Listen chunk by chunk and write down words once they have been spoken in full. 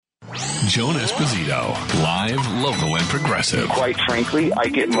Joan Esposito, live, local, and progressive. Quite frankly, I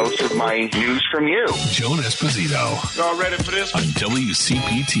get most of my news from you. Joan Esposito. Y'all ready for this? On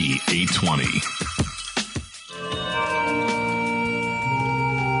WCPT 820.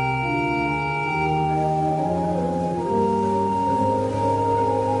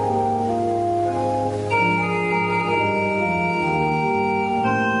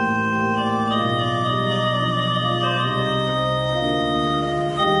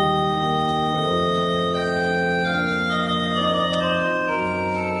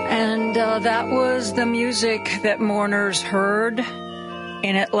 That was the music that mourners heard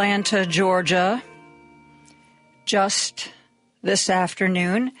in Atlanta, Georgia, just this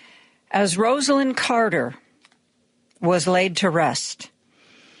afternoon as Rosalind Carter was laid to rest.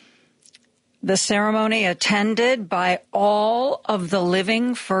 The ceremony attended by all of the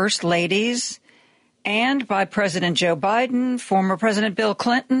living first ladies and by President Joe Biden, former President Bill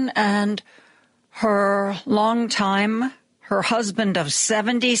Clinton, and her husband of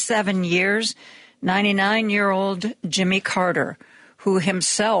 77 years, 99-year-old Jimmy Carter, who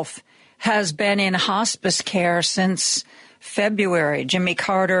himself has been in hospice care since February. Jimmy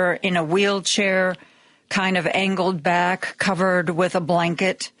Carter in a wheelchair, kind of angled back, covered with a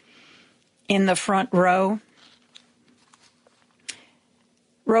blanket in the front row.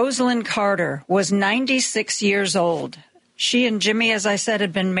 Rosalind Carter was 96 years old. She and Jimmy, as I said,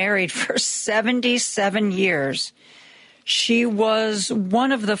 had been married for 77 years. She was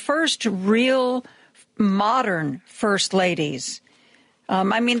one of the first real modern first ladies.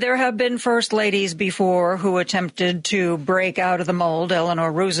 There have been first ladies before who attempted to break out of the mold.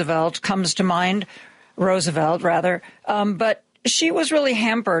 Eleanor Roosevelt comes to mind, but she was really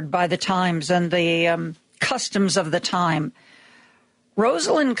hampered by the times and the customs of the time.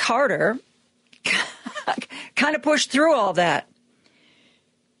 Rosalind Carter kind of pushed through all that.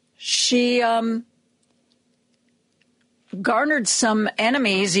 She garnered some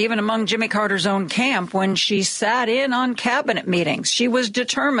enemies even among Jimmy Carter's own camp when she sat in on cabinet meetings. She was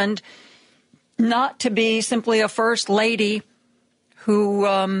determined not to be simply a first lady who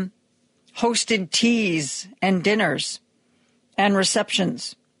hosted teas and dinners and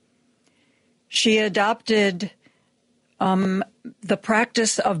receptions. She adopted the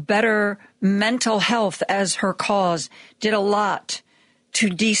practice of better mental health as her cause, did a lot to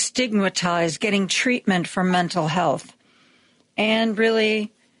destigmatize getting treatment for mental health, and really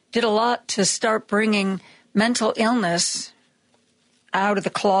did a lot to start bringing mental illness out of the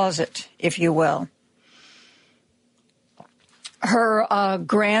closet, if you will. Her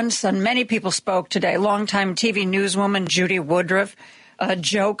grandson, many people spoke today, longtime TV newswoman Judy Woodruff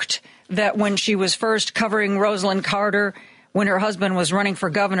joked that when she was first covering Rosalind Carter, when her husband was running for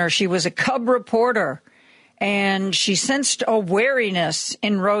governor, she was a cub reporter. And she sensed a wariness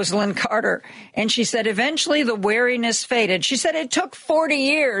in Rosalind Carter. And she said eventually the wariness faded. She said it took 40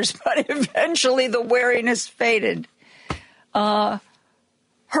 years, but eventually the wariness faded. Her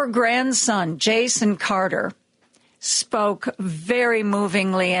grandson, Jason Carter, spoke very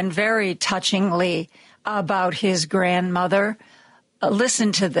movingly and very touchingly about his grandmother.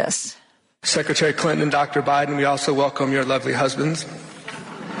 Listen to this. Secretary Clinton and Dr. Biden, we also welcome your lovely husbands.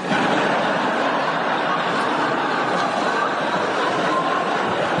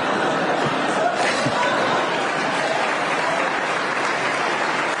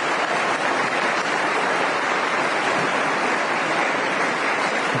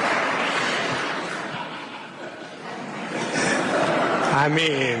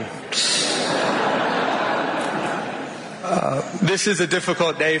 This is a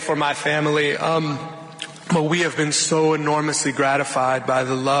difficult day for my family, but we have been so enormously gratified by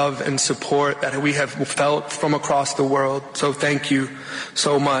the love and support that we have felt from across the world. So thank you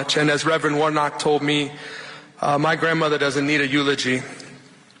so much. And as Reverend Warnock told me, my grandmother doesn't need a eulogy.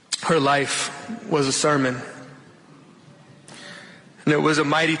 Her life was a sermon. And it was a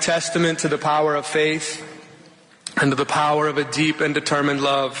mighty testament to the power of faith and to the power of a deep and determined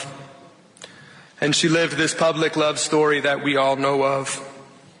love. And she lived this public love story that we all know of,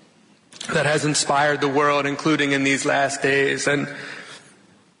 that has inspired the world, including in these last days. And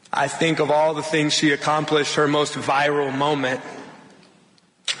I think of all the things she accomplished, her most viral moment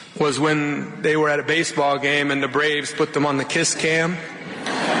was when they were at a baseball game and the Braves put them on the kiss cam.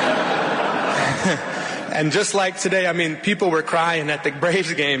 And just like today, people were crying at the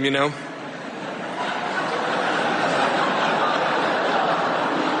Braves game, you know.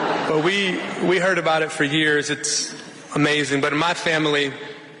 But we heard about it for years. It's amazing. But in my family,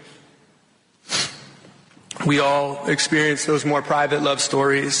 we all experienced those more private love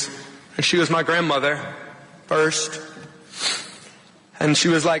stories. And she was my grandmother first. And she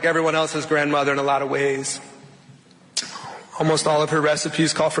was like everyone else's grandmother in a lot of ways. Almost all of her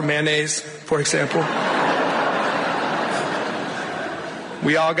recipes call for mayonnaise, for example.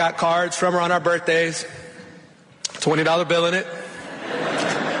 We all got cards from her on our birthdays. $20 bill in it.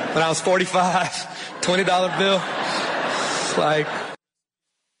 When I was 45, $20 bill. Like...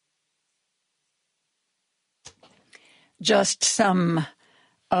 Just some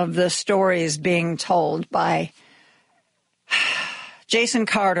of the stories being told by Jason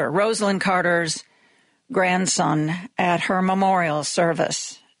Carter, Rosalind Carter's grandson, at her memorial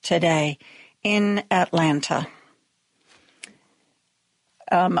service today in Atlanta.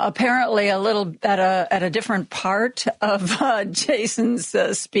 Apparently, a little at a different part of Jason's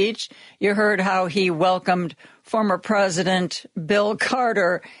speech, you heard how he welcomed former President Bill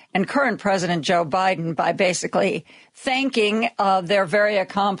Carter and current President Joe Biden by basically thanking their very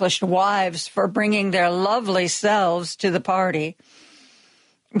accomplished wives for bringing their lovely selves to the party.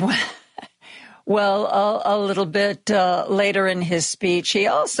 Well, a little bit later in his speech, he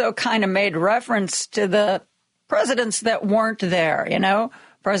also kind of made reference to the presidents that weren't there, you know.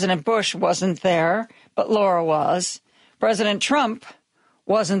 President Bush wasn't there, but Laura was. President Trump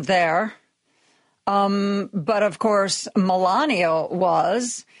wasn't there. But of course, Melania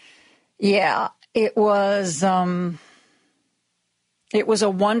was. Yeah, it was a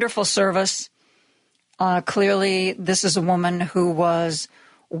wonderful service. Clearly, this is a woman who was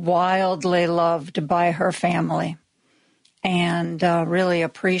wildly loved by her family and really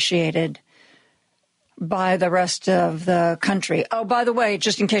appreciated by the rest of the country. Oh, by the way,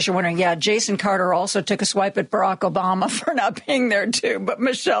 just in case you're wondering, yeah, Jason Carter also took a swipe at Barack Obama for not being there too, but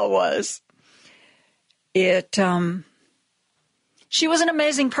Michelle was. She was an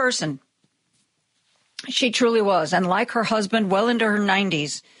amazing person. She truly was. And like her husband, well into her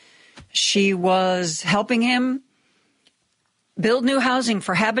 90s, she was helping him build new housing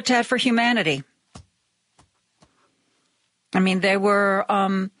for Habitat for Humanity. I mean, they were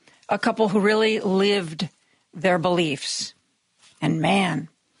a couple who really lived their beliefs. And man,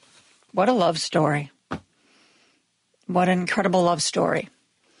 what a love story. What an incredible love story.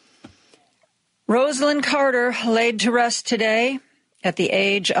 Rosalind Carter laid to rest today at the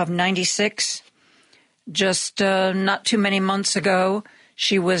age of 96. Just not too many months ago,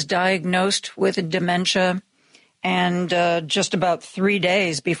 she was diagnosed with dementia. And just about 3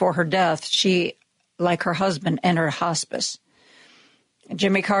 days before her death, she, like her husband, entered hospice.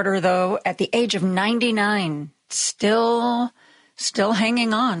 Jimmy Carter, though, at the age of 99, still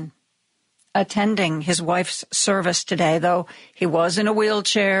hanging on, attending his wife's service today, though he was in a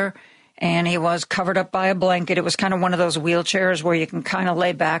wheelchair and he was covered up by a blanket. It was kind of one of those wheelchairs where you can kind of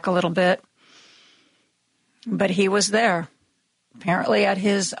lay back a little bit. But he was there, apparently at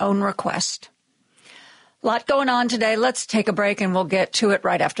his own request. A lot going on today. Let's take a break and we'll get to it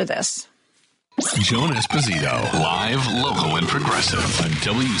right after this. Joan Esposito, live, local, and progressive on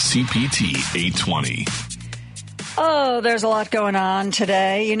WCPT 820. Oh, there's a lot going on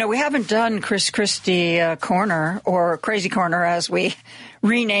today. You know, we haven't done Chris Christie Corner, or Crazy Corner as we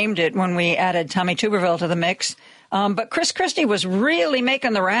renamed it when we added Tommy Tuberville to the mix. But Chris Christie was really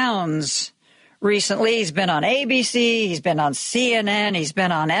making the rounds recently. He's been on ABC, he's been on CNN, he's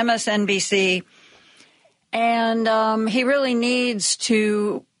been on MSNBC. And he really needs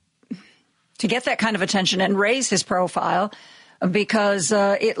to get that kind of attention and raise his profile, because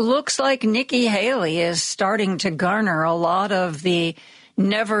it looks like Nikki Haley is starting to garner a lot of the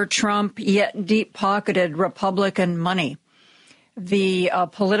never Trump yet deep-pocketed Republican money. The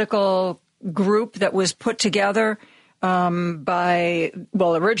political group that was put together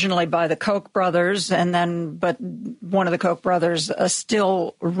originally by the Koch brothers, but one of the Koch brothers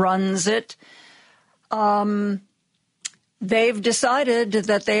still runs it. They've decided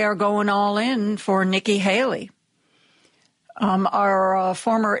that they are going all in for Nikki Haley. Our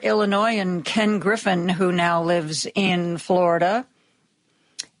former Illinoisan Ken Griffin, who now lives in Florida,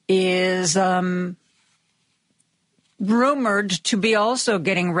 is rumored to be also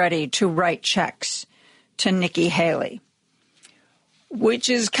getting ready to write checks to Nikki Haley, which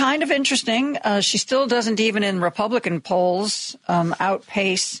is kind of interesting. She still doesn't even in Republican polls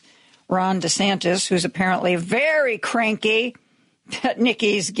outpace Ron DeSantis, who's apparently very cranky that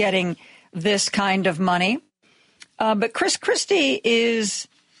Nikki's getting this kind of money. But Chris Christie is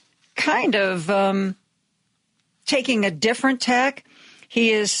kind of taking a different tack.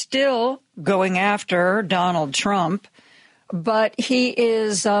 He is still going after Donald Trump, but he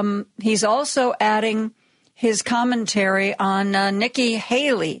is he's also adding his commentary on Nikki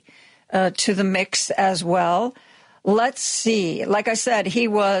Haley to the mix as well. Let's see. Like I said, he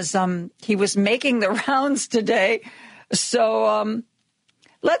was making the rounds today. So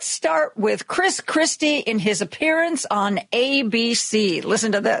Let's start with Chris Christie in his appearance on ABC.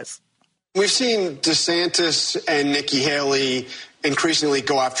 Listen to this. We've seen DeSantis and Nikki Haley increasingly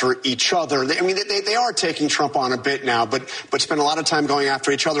go after each other. They are taking Trump on a bit now, but spend a lot of time going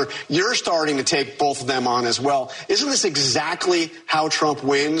after each other. You're starting to take both of them on as well. Isn't this exactly how Trump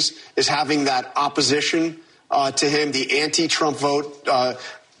wins, is having that opposition to him, the anti-Trump vote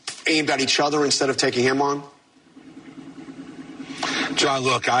aimed at each other instead of taking him on? John,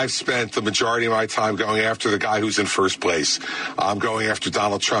 look, I've spent the majority of my time going after the guy who's in first place. I'm going after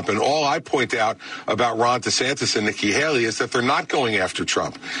Donald Trump. And all I point out about Ron DeSantis and Nikki Haley is that they're not going after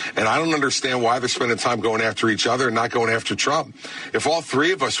Trump. And I don't understand why they're spending time going after each other and not going after Trump. If all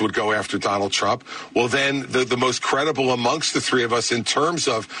three of us would go after Donald Trump, well, then the most credible amongst the three of us in terms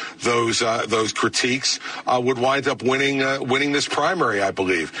of those critiques would wind up winning this primary, I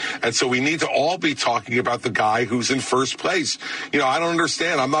believe. And so we need to all be talking about the guy who's in first place. You know, I don't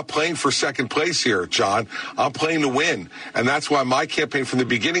understand. I'm not playing for second place here, John. I'm playing to win. And that's why my campaign from the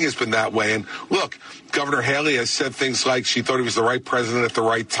beginning has been that way. And look, Governor Haley has said things like she thought he was the right president at the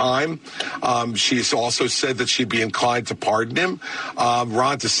right time. She's also said that she'd be inclined to pardon him.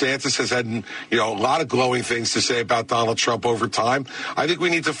 Ron DeSantis has had, a lot of glowing things to say about Donald Trump over time. I think we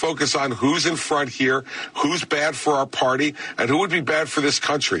need to focus on who's in front here, who's bad for our party, and who would be bad for this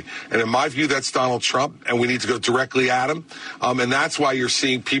country. And in my view, that's Donald Trump, and we need to go directly at him. And that's why you're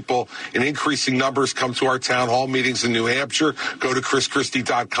seeing people in increasing numbers come to our town hall meetings in New Hampshire, go to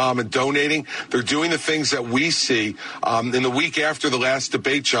chrischristie.com and donating. They're doing the things that we see. In the week after the last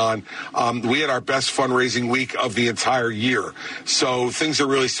debate, John, we had our best fundraising week of the entire year. So things are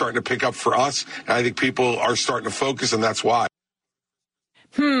really starting to pick up for us. And I think people are starting to focus, and that's why.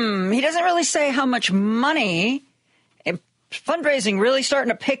 He doesn't really say how much money. Fundraising really starting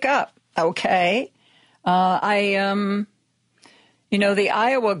to pick up. Okay. The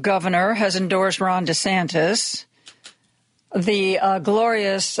Iowa governor has endorsed Ron DeSantis. The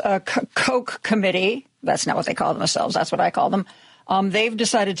glorious Koch committee, that's not what they call themselves, that's what I call them, they've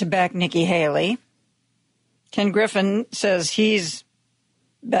decided to back Nikki Haley. Ken Griffin says he's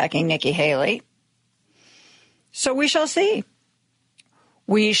backing Nikki Haley. So we shall see.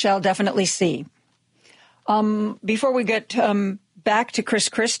 We shall definitely see. Before we get back to Chris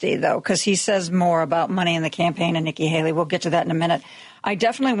Christie, though, because he says more about money in the campaign and Nikki Haley, we'll get to that in a minute. I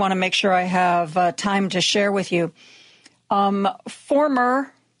definitely want to make sure I have time to share with you.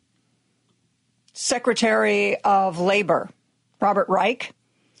 Former Secretary of Labor, Robert Reich,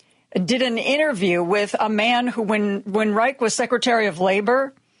 did an interview with a man who, when Reich was Secretary of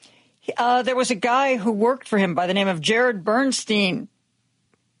Labor, there was a guy who worked for him by the name of Jared Bernstein.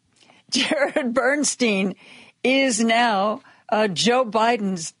 Jared Bernstein is now Joe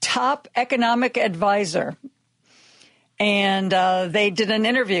Biden's top economic advisor. And they did an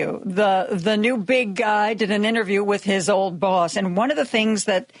interview. The new big guy did an interview with his old boss. And one of the things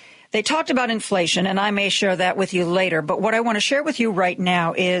that they talked about inflation, and I may share that with you later. But what I want to share with you right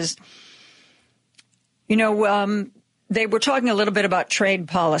now is, they were talking a little bit about trade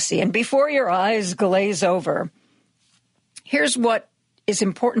policy. And before your eyes glaze over, here's what is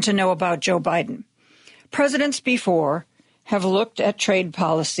important to know about Joe Biden. Presidents before have looked at trade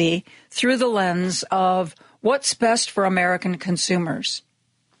policy through the lens of what's best for American consumers.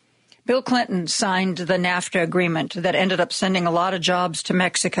 Bill Clinton signed the NAFTA agreement that ended up sending a lot of jobs to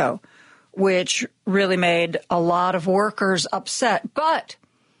Mexico, which really made a lot of workers upset. But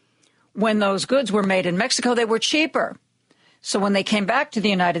when those goods were made in Mexico, they were cheaper. So when they came back to the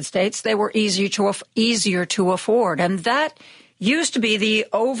United States, they were easier to afford. And that used to be the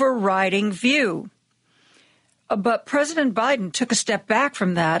overriding view. But President Biden took a step back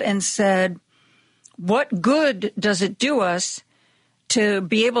from that and said, what good does it do us to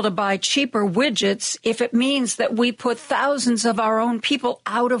be able to buy cheaper widgets if it means that we put thousands of our own people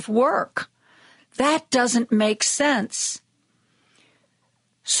out of work? That doesn't make sense.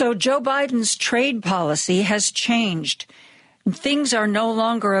 So Joe Biden's trade policy has changed. Things are no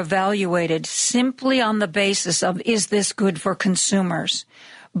longer evaluated simply on the basis of, is this good for consumers?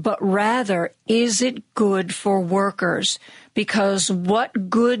 But rather, is it good for workers? Because what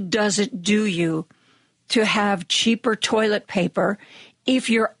good does it do you to have cheaper toilet paper if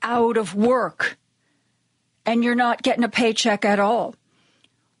you're out of work and you're not getting a paycheck at all?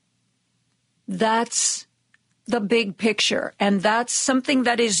 That's the big picture. And that's something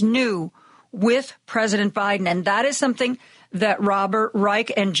that is new with President Biden. And that is something that Robert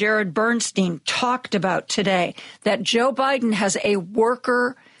Reich and Jared Bernstein talked about today, that Joe Biden has a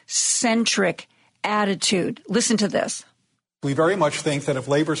worker-centric attitude. Listen to this. We very much think that if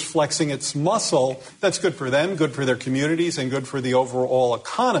labor's flexing its muscle, that's good for them, good for their communities, and good for the overall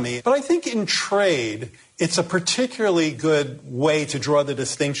economy. But I think in trade, it's a particularly good way to draw the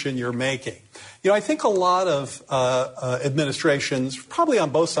distinction you're making. I think a lot of administrations, probably on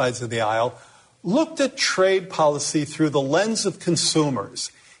both sides of the aisle, looked at trade policy through the lens of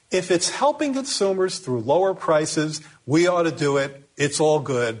consumers. If it's helping consumers through lower prices, we ought to do it. It's all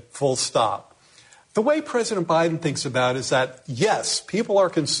good, full stop. The way President Biden thinks about it is that, yes, people are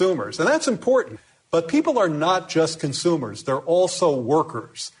consumers, and that's important, but people are not just consumers. They're also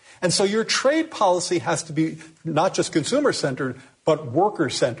workers. And so your trade policy has to be not just consumer-centered, but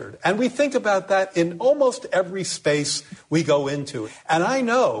worker-centered. And we think about that in almost every space we go into. And I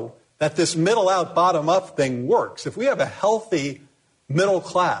know that this middle-out, bottom-up thing works. If we have a healthy middle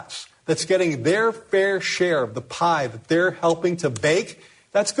class that's getting their fair share of the pie that they're helping to bake,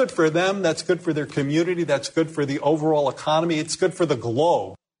 that's good for them, that's good for their community, that's good for the overall economy, it's good for the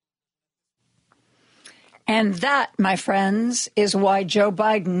globe. And that, my friends, is why Joe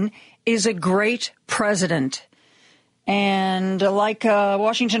Biden is a great president. And like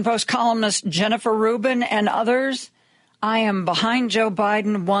Washington Post columnist Jennifer Rubin and others, I am behind Joe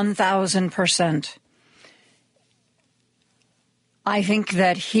Biden 1,000%. I think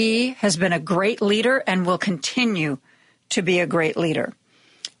that he has been a great leader and will continue to be a great leader.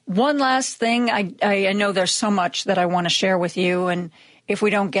 One last thing, I know there's so much that I want to share with you, and if we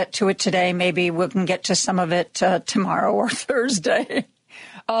don't get to it today, maybe we can get to some of it tomorrow or Thursday.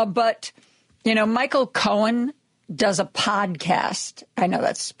 But, Michael Cohen does a podcast. I know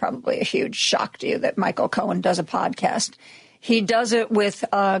that's probably a huge shock to you that Michael Cohen does a podcast. He does it with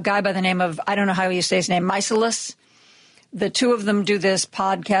a guy by the name of, I don't know how you say his name, Miselis. The two of them do this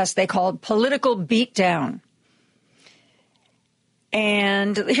podcast they called Political Beatdown.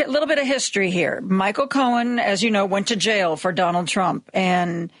 And a little bit of history here. Michael Cohen, as you know, went to jail for Donald Trump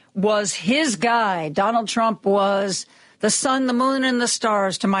and was his guy. Donald Trump was the sun, the moon, and the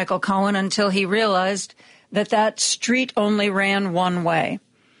stars to Michael Cohen until he realized that street only ran one way.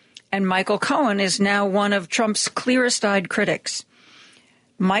 And Michael Cohen is now one of Trump's clearest-eyed critics.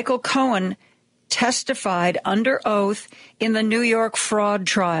 Michael Cohen testified under oath in the New York fraud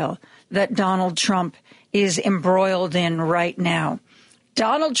trial that Donald Trump is embroiled in right now.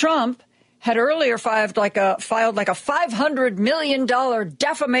 Donald Trump had earlier filed like a $500 million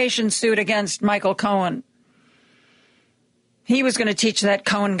defamation suit against Michael Cohen. He was going to teach that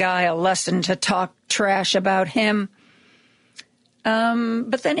Cohen guy a lesson to talk trash about him.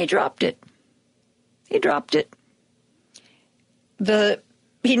 But then he dropped it.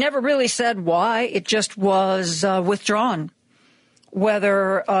 He never really said why. It just was withdrawn.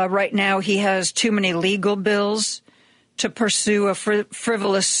 Whether right now he has too many legal bills to pursue a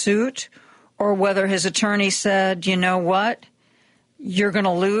frivolous suit, or whether his attorney said, you know what, you're going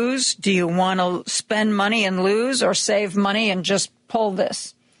to lose. Do you want to spend money and lose, or save money and just pull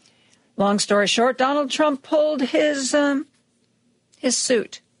this? Long story short, Donald Trump pulled his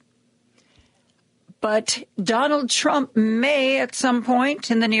suit. But Donald Trump may at some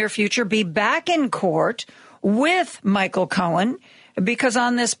point in the near future be back in court with Michael Cohen, because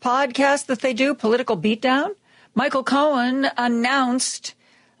on this podcast that they do, Political Beatdown, Michael Cohen announced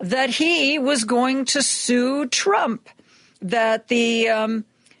that he was going to sue Trump, that the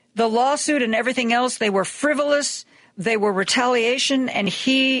lawsuit and everything else, they were frivolous, they were retaliation, and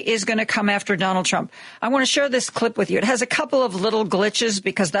he is going to come after Donald Trump. I want to share this clip with you. It has a couple of little glitches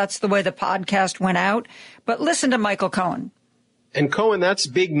because that's the way the podcast went out. But listen to Michael Cohen. And Cohen, that's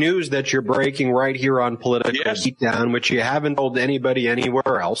big news that you're breaking right here on Political Beatdown, which you haven't told anybody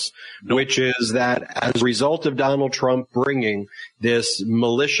anywhere else, which is that as a result of Donald Trump bringing this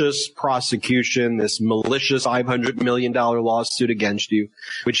malicious prosecution, this malicious $500 million lawsuit against you,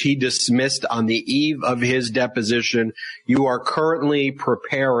 which he dismissed on the eve of his deposition, you are currently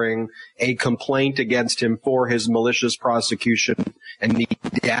preparing a complaint against him for his malicious prosecution and the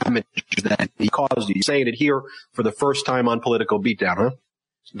damage that he caused you. You're saying it here for the first time on Political Beatdown, huh?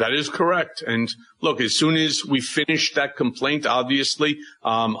 That is correct. And look, as soon as we finish that complaint, obviously,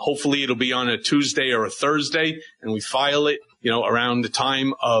 hopefully it'll be on a Tuesday or a Thursday, and we file it, around the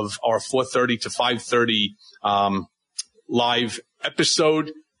time of our 4:30 to 5:30 live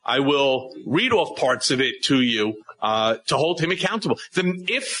episode. I will read off parts of it to you to hold him accountable. Then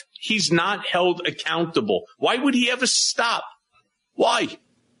if he's not held accountable, why would he ever stop? Why?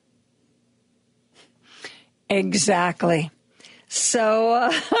 Exactly.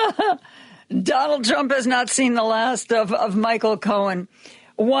 So Donald Trump has not seen the last of Michael Cohen.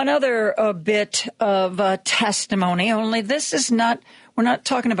 One other bit of testimony, only this is not We're not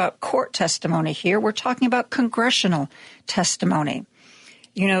talking about court testimony here. We're talking about congressional testimony.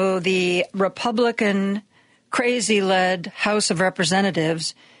 You know, the Republican crazy-led House of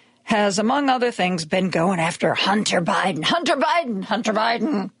Representatives has, among other things, been going after Hunter Biden. Hunter Biden! Hunter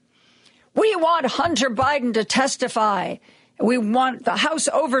Biden! We want Hunter Biden to testify. The House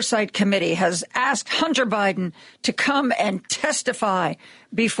Oversight Committee has asked Hunter Biden to come and testify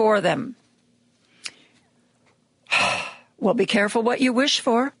before them. Well, be careful what you wish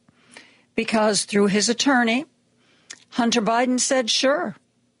for, because through his attorney, Hunter Biden said, sure,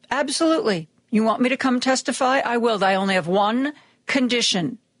 absolutely. You want me to come testify? I will. I only have one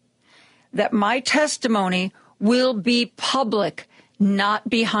condition, that my testimony will be public, not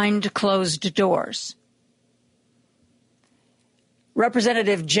behind closed doors.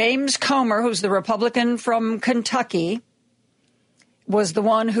 Representative James Comer, who's the Republican from Kentucky, was the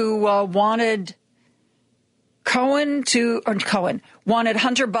one who wanted wanted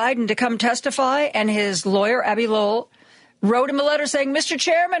Hunter Biden to come testify, and his lawyer, Abby Lowell, wrote him a letter saying, Mr.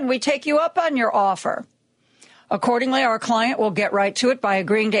 Chairman, we take you up on your offer. Accordingly, our client will get right to it by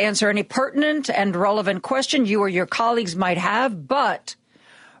agreeing to answer any pertinent and relevant question you or your colleagues might have, but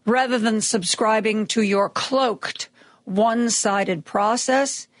rather than subscribing to your cloaked, one-sided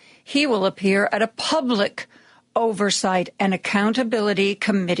process, he will appear at a public Oversight and Accountability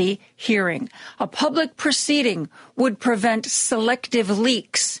Committee hearing. A public proceeding would prevent selective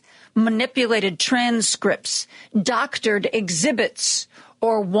leaks, manipulated transcripts, doctored exhibits,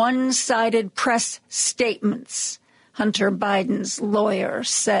 or one-sided press statements, Hunter Biden's lawyer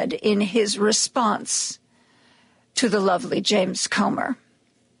said in his response to the lovely James Comer.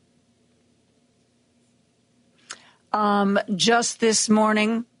 Just this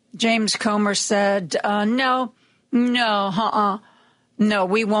morning, James Comer said, no,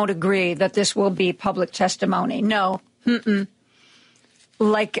 we won't agree that this will be public testimony. No,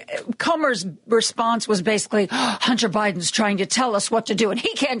 Like, Comer's response was basically, Hunter Biden's trying to tell us what to do, and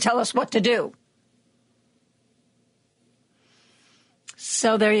he can't tell us what to do.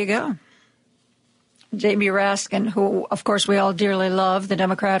 So there you go. Jamie Raskin, who, of course, we all dearly love, the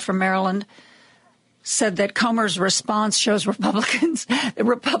Democrat from Maryland, said that Comer's response shows Republicans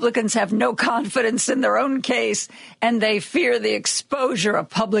have no confidence in their own case, and they fear the exposure a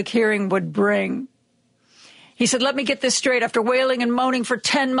public hearing would bring. He said, let me get this straight. After wailing and moaning for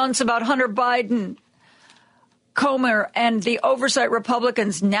 10 months about Hunter Biden, Comer and the oversight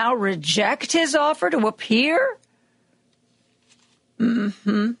Republicans now reject his offer to appear?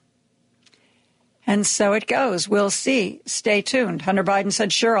 And so it goes. We'll see. Stay tuned. Hunter Biden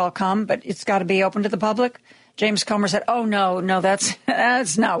said, sure, I'll come, but it's got to be open to the public. James Comer said, oh, no,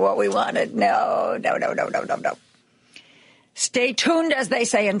 that's not what we wanted. No. Stay tuned, as they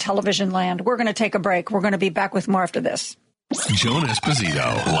say in television land. We're going to take a break. We're going to be back with more after this. Joan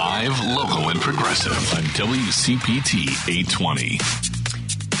Esposito, live, local, and progressive on WCPT 820.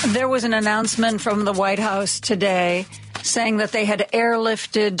 There was an announcement from the White House today saying that they had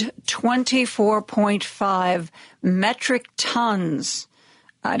airlifted 24.5 metric tons.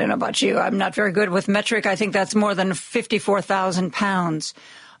 I don't know about you. I'm not very good with metric. I think that's more than 54,000 pounds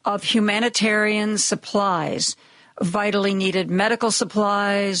of humanitarian supplies, vitally needed medical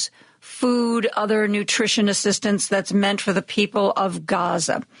supplies, food, other nutrition assistance that's meant for the people of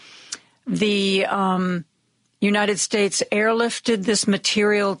Gaza. The United States airlifted this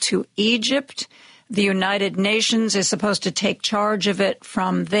material to Egypt. The United Nations is supposed to take charge of it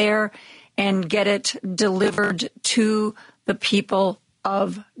from there and get it delivered to the people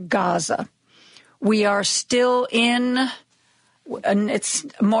of Gaza. We are still in, and it's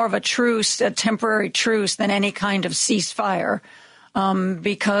more of a truce, a temporary truce than any kind of ceasefire,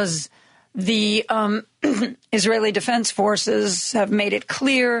 because the Israeli Defense Forces have made it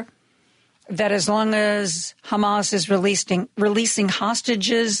clear that as long as Hamas is releasing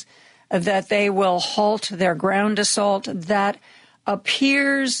hostages, that they will halt their ground assault. That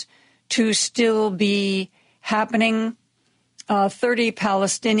appears to still be happening. 30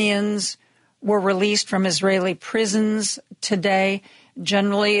 Palestinians were released from Israeli prisons today.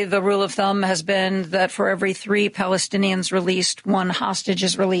 Generally, the rule of thumb has been that for every 3 Palestinians released, 1 hostage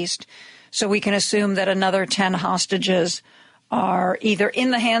is released. So we can assume that another 10 hostages are either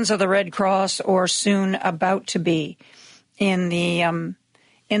in the hands of the Red Cross or soon about to be in the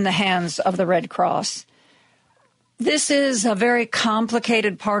hands of the Red Cross. This is a very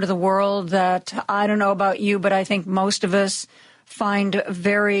complicated part of the world that I don't know about you, but I think most of us find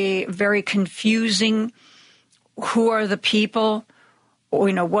very, very confusing. Who are the people?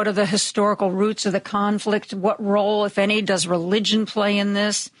 You know, what are the historical roots of the conflict? What role, if any, does religion play in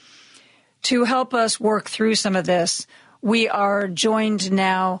this? To help us work through some of this, We are joined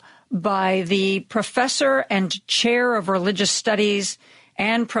now by the professor and chair of religious studies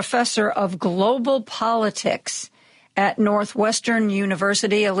and professor of global politics at Northwestern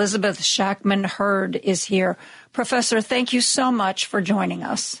University. Elizabeth Shackman Hurd is here. Professor, thank you so much for joining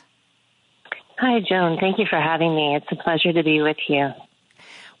us. Hi, Joan. Thank you for having me. It's a pleasure to be with you.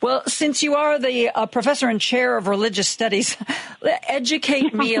 Well, since you are the professor and chair of religious studies,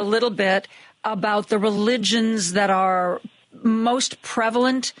 educate me a little bit about the religions that are most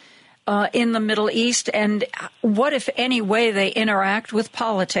prevalent in the Middle East and what, if any, way they interact with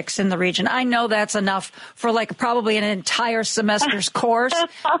politics in the region. I know that's enough for probably an entire semester's course,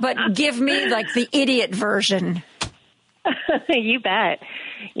 but give me the idiot version. You bet.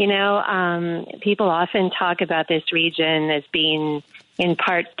 People often talk about this region as being in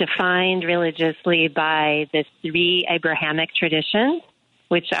part defined religiously by the three Abrahamic traditions,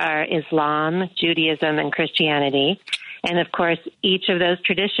 which are Islam, Judaism, and Christianity. And of course, each of those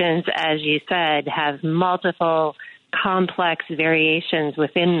traditions, as you said, have multiple complex variations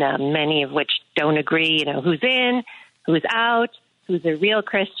within them, many of which don't agree, who's in, who's out, who's a real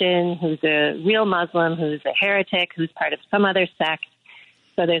Christian, who's a real Muslim, who's a heretic, who's part of some other sect.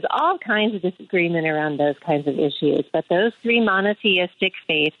 So there's all kinds of disagreement around those kinds of issues. But those three monotheistic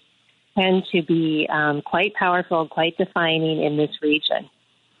faiths tend to be quite powerful, quite defining in this region.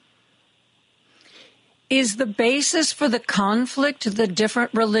 Is the basis for the conflict the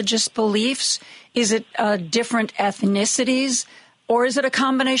different religious beliefs? Is it different ethnicities? Or is it a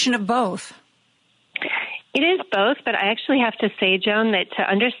combination of both? It is both, but I actually have to say, Joan, that to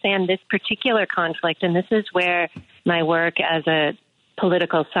understand this particular conflict, and this is where my work as a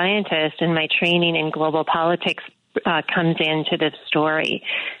political scientist and my training in global politics comes into this story.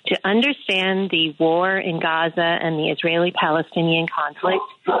 To understand the war in Gaza and the Israeli-Palestinian conflict,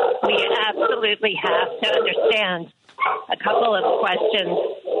 we absolutely have to understand a couple of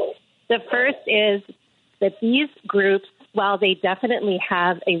questions. The first is that these groups, while they definitely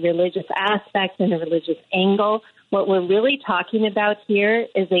have a religious aspect and a religious angle, what we're really talking about here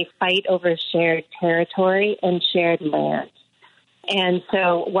is a fight over shared territory and shared land. And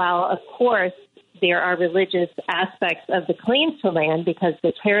so while, of course, there are religious aspects of the claims to land because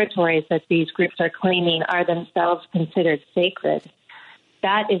the territories that these groups are claiming are themselves considered sacred,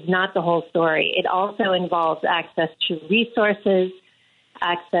 that is not the whole story. It also involves access to resources,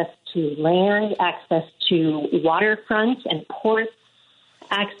 access to land, access to waterfront and ports,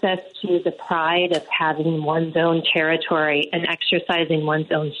 access to the pride of having one's own territory and exercising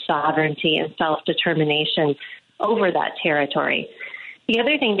one's own sovereignty and self-determination over that territory. The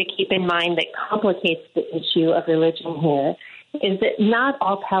other thing to keep in mind that complicates the issue of religion here is that not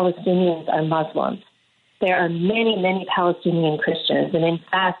all Palestinians are Muslims. There are many, many Palestinian Christians, and in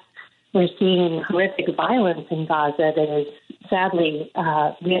fact, we're seeing horrific violence in Gaza that is sadly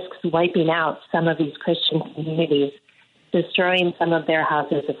risks wiping out some of these Christian communities, destroying some of their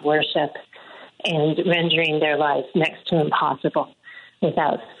houses of worship, and rendering their lives next to impossible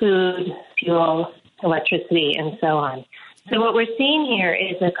without food, fuel, electricity, and so on. So what we're seeing here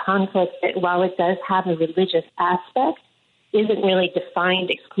is a conflict that, while it does have a religious aspect, isn't really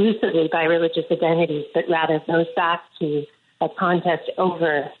defined exclusively by religious identities, but rather goes back to a contest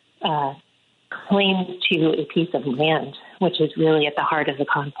over claims to a piece of land, which is really at the heart of the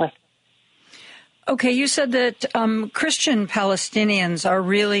conflict. Okay, you said that Christian Palestinians are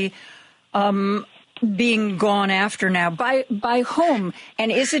really being gone after now. By whom?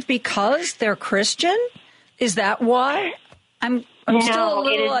 And is it because they're Christian? Is that why? I'm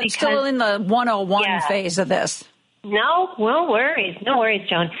still in the 101 phase of this. No worries,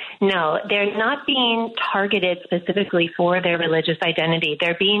 Joan. No, they're not being targeted specifically for their religious identity.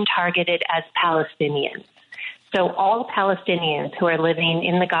 They're being targeted as Palestinians. So all Palestinians who are living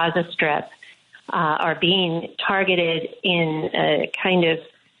in the Gaza Strip are being targeted in a kind of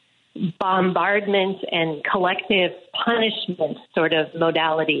bombardment and collective punishment sort of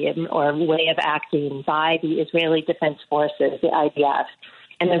modality or way of acting by the Israeli Defense Forces, the IDF.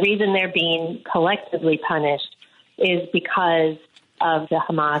 And the reason they're being collectively punished is because of the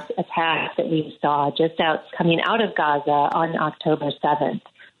Hamas attack that we saw just coming out of Gaza on October 7th,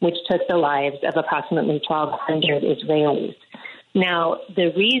 which took the lives of approximately 1,200 Israelis. Now,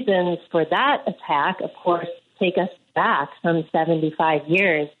 the reasons for that attack, of course, take us back some 75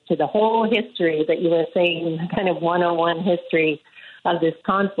 years to the whole history that you were saying, kind of 101 history of this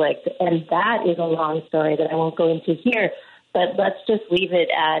conflict. And that is a long story that I won't go into here. But let's just leave it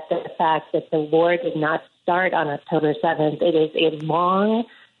at the fact that the war did not start on October 7th. It is a long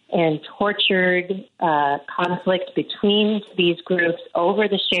and tortured conflict between these groups over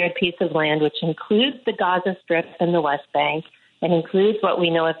the shared piece of land, which includes the Gaza Strip and the West Bank, and includes what we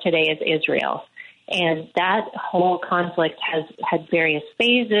know of today as Israel. And that whole conflict has had various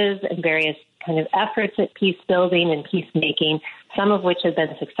phases and various kind of efforts at peace building and peacemaking, some of which have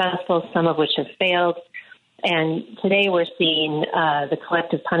been successful, some of which have failed. And today we're seeing the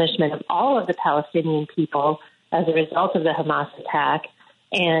collective punishment of all of the Palestinian people as a result of the Hamas attack.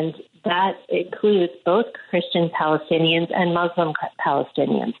 And that includes both Christian Palestinians and Muslim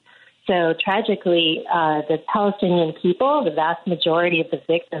Palestinians. So tragically, the Palestinian people, the vast majority of the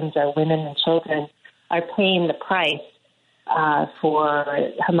victims are women and children, are paying the price for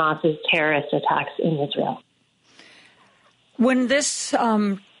Hamas's terrorist attacks in Israel. When this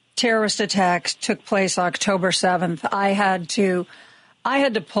terrorist attack took place October 7th, I had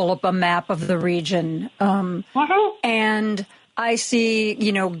to pull up a map of the region, and I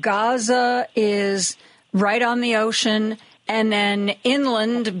see, Gaza is right on the ocean, and then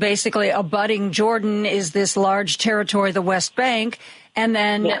inland, basically abutting Jordan, is this large territory, the West Bank, and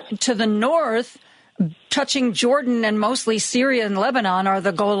then to the north, touching Jordan and mostly Syria and Lebanon, are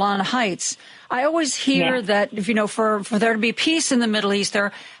the Golan Heights. I always hear that, for there to be peace in the Middle East,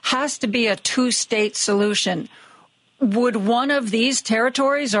 there has to be a two-state solution. Would one of these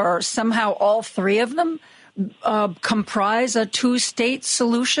territories, or somehow all three of them, comprise a two-state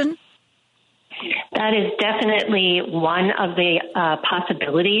solution? That is definitely one of the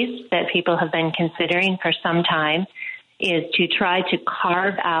possibilities that people have been considering for some time, is to try to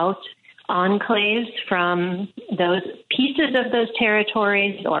carve out enclaves from those pieces of those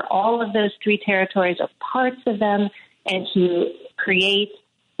territories, or all of those three territories, or parts of them, and to create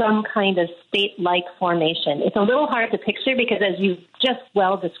some kind of state-like formation. It's a little hard to picture because, as you just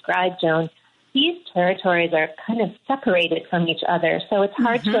well described, Joan, these territories are kind of separated from each other. So it's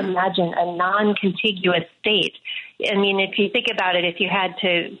hard to imagine a non-contiguous state. I mean, if you think about it, if you had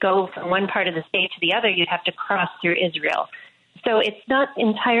to go from one part of the state to the other, you'd have to cross through Israel. So it's not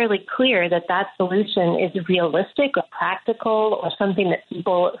entirely clear that that solution is realistic or practical or something that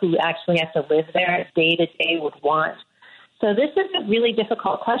people who actually have to live there day to day would want. So this is a really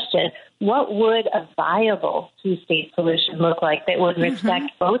difficult question. What would a viable two-state solution look like that would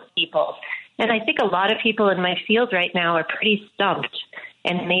respect both peoples? And I think a lot of people in my field right now are pretty stumped,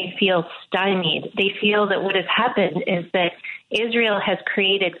 and they feel stymied. They feel that what has happened is that Israel has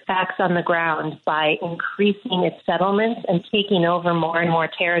created facts on the ground by increasing its settlements and taking over more and more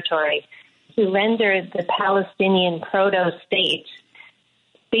territory to render the Palestinian proto-state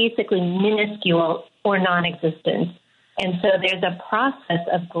basically minuscule or non-existent. And so there's a process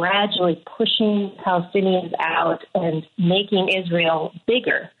of gradually pushing Palestinians out and making Israel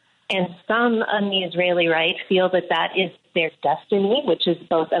bigger. And some on the Israeli right feel that that is their destiny, which is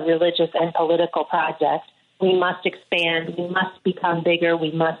both a religious and political project. We must expand. We must become bigger.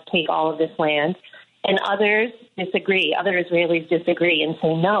 We must take all of this land. And others disagree. Other Israelis disagree and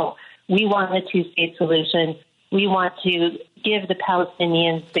say, no, we want a two-state solution. We want to give the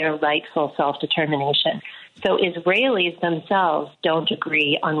Palestinians their rightful self-determination. So Israelis themselves don't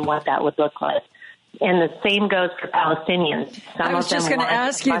agree on what that would look like. And the same goes for Palestinians. I was just going to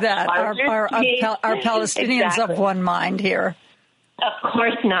ask you that. Are Palestinians of one mind here? Of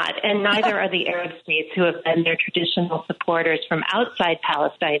course not. And neither are the Arab states, who have been their traditional supporters from outside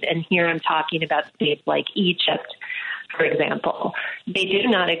Palestine. And here I'm talking about states like Egypt, for example. They do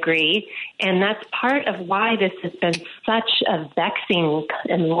not agree. And that's part of why this has been such a vexing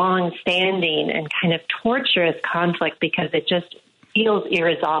and long-standing and kind of torturous conflict, because it just feels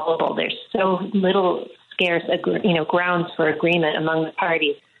irresolvable. There's so little scarce, grounds for agreement among the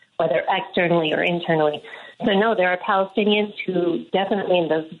parties, whether externally or internally. So no, there are Palestinians who definitely in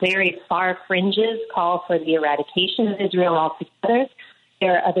the very far fringes call for the eradication of Israel altogether.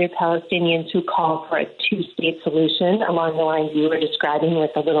 There are other Palestinians who call for a two-state solution along the lines you were describing,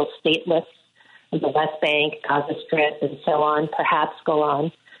 with the little statelets of the West Bank, Gaza Strip, and so on, perhaps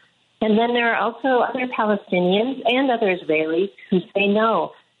Golan. And then there are also other Palestinians and other Israelis who say,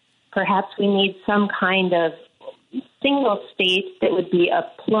 no, perhaps we need some kind of single state that would be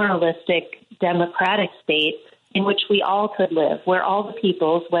a pluralistic, democratic state in which we all could live, where all the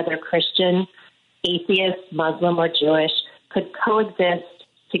peoples, whether Christian, atheist, Muslim, or Jewish, could coexist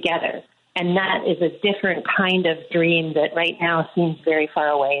together. And that is a different kind of dream that right now seems very far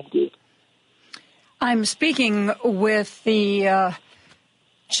away indeed. I'm speaking with the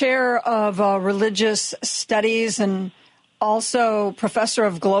chair of religious studies and also professor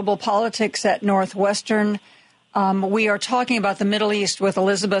of global politics at Northwestern. We are talking about the Middle East with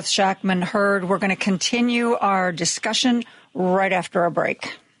Elizabeth Shackman Hurd. We're going to continue our discussion right after a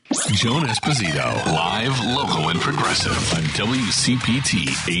break. Joan Esposito, live, local, and progressive on WCPT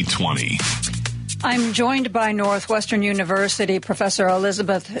 820. I'm joined by Northwestern University Professor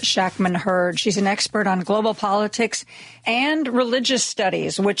Elizabeth Shackman-Hurd. She's an expert on global politics and religious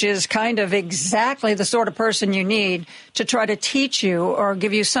studies, which is kind of exactly the sort of person you need to try to teach you or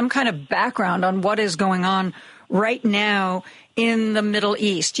give you some kind of background on what is going on right now in the Middle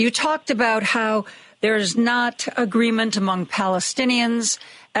East. You talked about how there's not agreement among Palestinians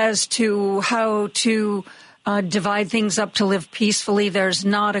as to how to divide things up to live peacefully. There's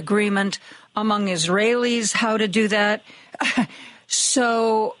not agreement among Israelis how to do that.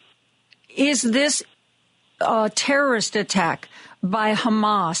 So is this terrorist attack by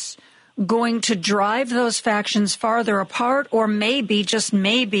Hamas going to drive those factions farther apart, or maybe, just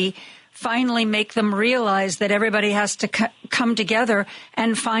maybe, finally make them realize that everybody has to come together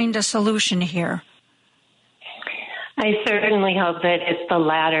and find a solution here? I certainly hope that it's the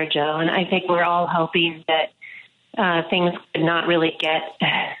latter, Joan. I think we're all hoping that things could not really get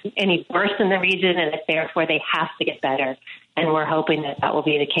any worse in the region, and that therefore they have to get better. And we're hoping that that will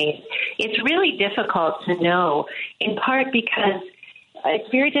be the case. It's really difficult to know, in part because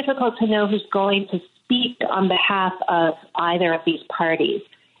it's very difficult to know who's going to speak on behalf of either of these parties.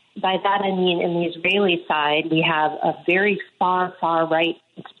 By that I mean, in the Israeli side, we have a very far right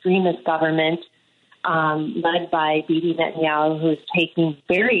extremist government led by Bibi Netanyahu, who's taking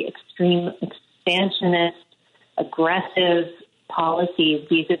very extreme, expansionist, aggressive policies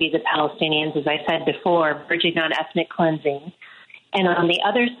vis-a-vis the Palestinians, as I said before, verging on ethnic cleansing. And on the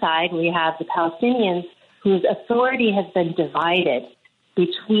other side, we have the Palestinians whose authority has been divided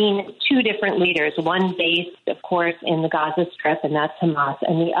between two different leaders, one based, of course, in the Gaza Strip, and that's Hamas,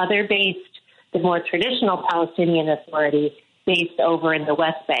 and the other based, the more traditional Palestinian authority, based over in the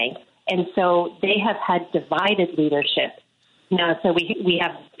West Bank. And so they have had divided leadership. Now, so we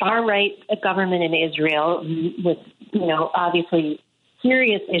have far-right government in Israel with, obviously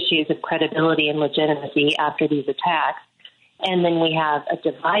serious issues of credibility and legitimacy after these attacks. And then we have a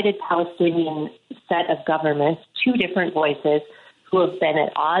divided Palestinian set of governments, two different voices, who have been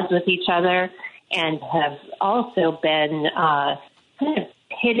at odds with each other and have also been kind of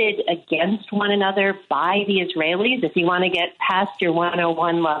pitted against one another by the Israelis. If you want to get past your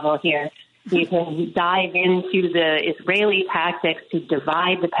 101 level here, you can dive into the Israeli tactics to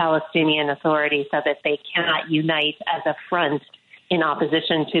divide the Palestinian Authority so that they cannot unite as a front in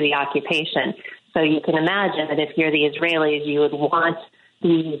opposition to the occupation. So you can imagine that if you're the Israelis, you would want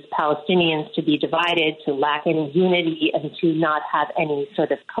these Palestinians to be divided, to lack any unity, and to not have any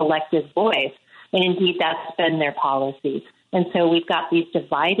sort of collective voice. And indeed, that's been their policy. And so we've got these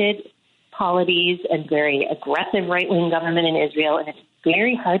divided polities and very aggressive right-wing government in Israel, and it's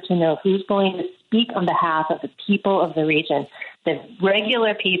very hard to know who's going to speak on behalf of the people of the region, the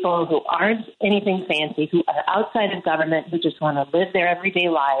regular people who aren't anything fancy, who are outside of government, who just want to live their everyday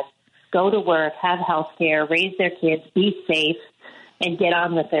lives, go to work, have health care, raise their kids, be safe, and get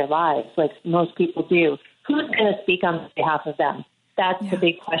on with their lives like most people do. Who's going to speak on behalf of them? That's the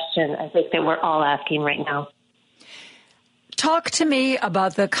big question I think that we're all asking right now. Talk to me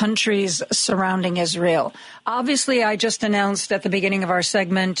about the countries surrounding Israel. Obviously, I just announced at the beginning of our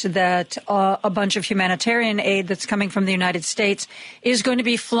segment that a bunch of humanitarian aid that's coming from the United States is going to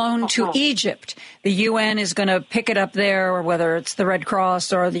be flown to Egypt. The UN is going to pick it up there, or whether it's the Red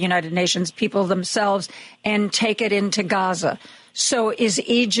Cross or the United Nations people themselves, and take it into Gaza. So is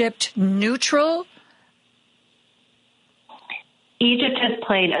Egypt neutral? Egypt has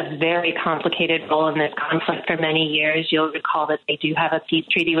played a very complicated role in this conflict for many years. You'll recall that they do have a peace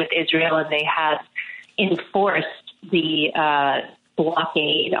treaty with Israel, and they have enforced the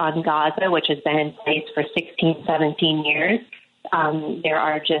blockade on Gaza, which has been in place for 16, 17 years. There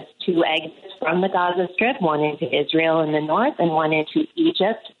are just two exits from the Gaza Strip, one into Israel in the north and one into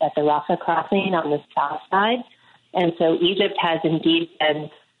Egypt at the Rafah crossing on the south side. And so Egypt has indeed been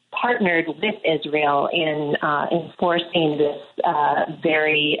partnered with Israel in enforcing this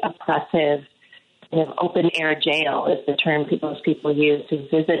very oppressive kind of open-air jail, is the term most people use, who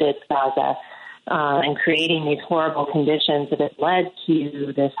visited Gaza, and creating these horrible conditions that have led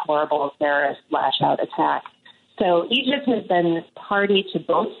to this horrible terrorist lash-out attack. So Egypt has been party to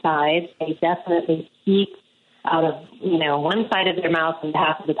both sides. They definitely speak out of, one side of their mouth on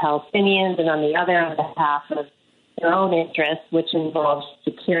behalf of the Palestinians, and on the other on behalf of their own interests, which involves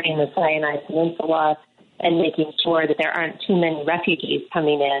securing the Sinai Peninsula and making sure that there aren't too many refugees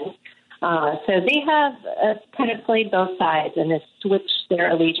coming in. So they have kind of played both sides and have switched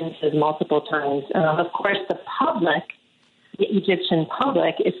their allegiances multiple times. Of course, the Egyptian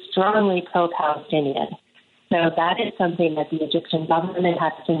public, is strongly pro-Palestinian. So that is something that the Egyptian government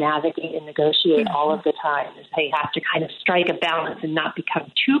has to navigate and negotiate all of the time. Is they have to kind of strike a balance and not become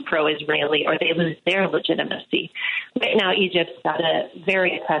too pro-Israeli, or they lose their legitimacy. Right now, Egypt's got a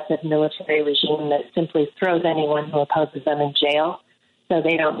very oppressive military regime that simply throws anyone who opposes them in jail. So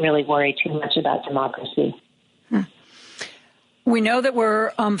they don't really worry too much about democracy. We know that we're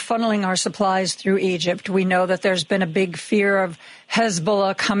funneling our supplies through Egypt. We know that there's been a big fear of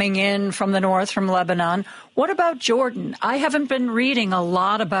Hezbollah coming in from the north, from Lebanon. What about Jordan? I haven't been reading a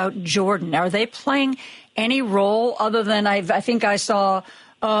lot about Jordan. Are they playing any role other than I think I saw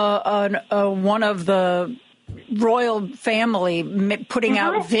one of the royal family putting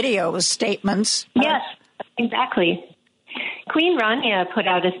out statements? Yes, exactly. Queen Rania put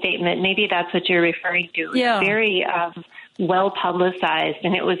out a statement. Maybe that's what you're referring to. Yeah. It's very well publicized,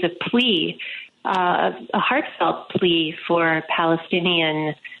 and it was a plea, a heartfelt plea for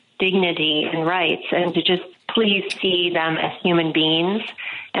Palestinian dignity and rights, and to just please see them as human beings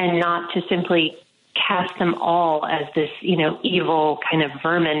and not to simply cast them all as this, evil kind of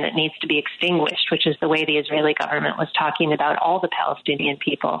vermin that needs to be extinguished, which is the way the Israeli government was talking about all the Palestinian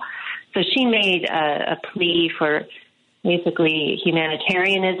people. So she made a plea for basically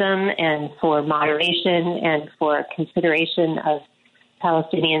humanitarianism and for moderation and for consideration of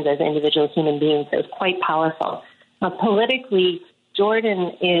Palestinians as individual human beings. It was quite powerful. Politically,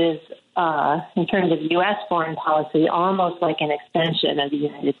 Jordan is, in terms of U.S. foreign policy, almost like an extension of the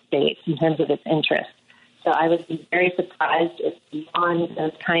United States in terms of its interests. So I would be very surprised if beyond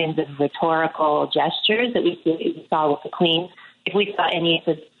those kinds of rhetorical gestures that we saw with the Queen, if we saw any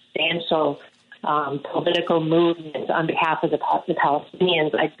substantial political movements on behalf of the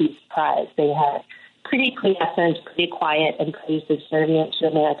Palestinians, I'd be surprised. They had pretty quiescent, pretty quiet, and pretty subservient to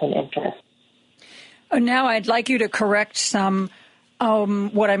American interests. Now I'd like you to correct some,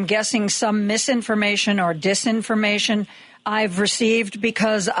 what I'm guessing, some misinformation or disinformation I've received,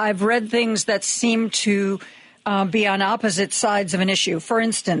 because I've read things that seem to be on opposite sides of an issue. For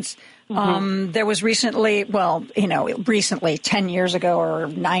instance, there was recently, 10 years ago or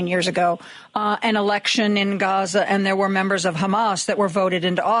 9 years ago, an election in Gaza, and there were members of Hamas that were voted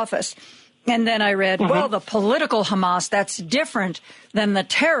into office. And then I read, well, the political Hamas, that's different than the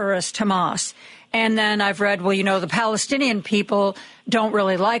terrorist Hamas. And then I've read, the Palestinian people don't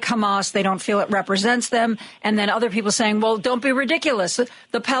really like Hamas. They don't feel it represents them. And then other people saying, well, don't be ridiculous.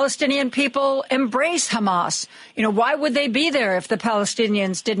 The Palestinian people embrace Hamas. Why would they be there if the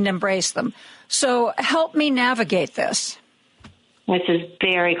Palestinians didn't embrace them? So help me navigate this. This is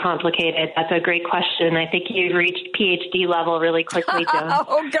very complicated. That's a great question. I think you've reached PhD level really quickly, Joan.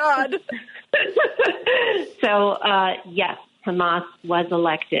 Oh, God. So, yes, Hamas was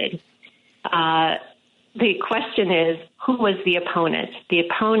elected. The question is, who was the opponent? The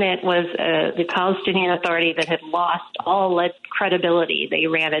opponent was the Palestinian Authority that had lost all credibility. They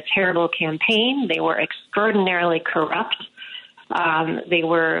ran a terrible campaign. They were extraordinarily corrupt. They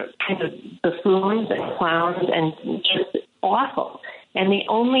were kind of buffoons and clowns and just awful. And the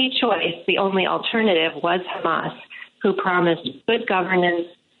only choice, the only alternative was Hamas, who promised good governance,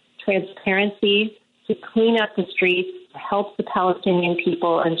 transparency, to clean up the streets, to help the Palestinian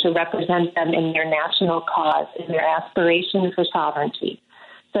people, and to represent them in their national cause, in their aspiration for sovereignty.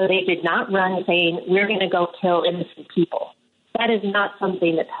 So they did not run saying, we're going to go kill innocent people. That is not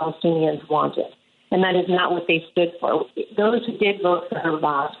something that Palestinians wanted, and that is not what they stood for. Those who did vote for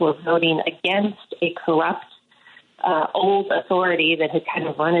Hamas were voting against a corrupt, old authority that had kind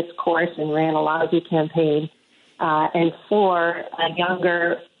of run its course and ran a lousy campaign, and for a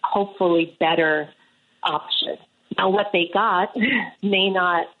younger, hopefully better option. Now, what they got may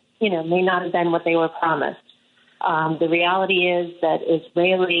not have been what they were promised. The reality is that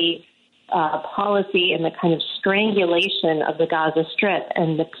Israeli policy and the kind of strangulation of the Gaza Strip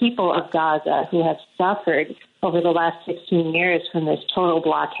and the people of Gaza who have suffered over the last 16 years from this total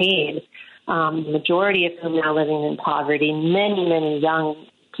blockade, the majority of whom now living in poverty, many, many young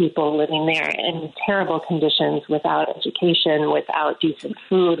people living there in terrible conditions, without education, without decent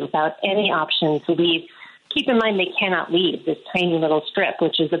food, without any option to leave. Keep in mind, they cannot leave this tiny little strip,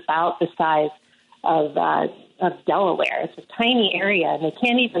 which is about the size of Delaware. It's a tiny area, and they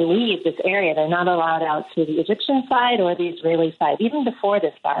can't even leave this area. They're not allowed out to the Egyptian side or the Israeli side, even before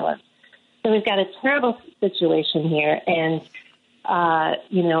this violence. So we've got a terrible situation here, and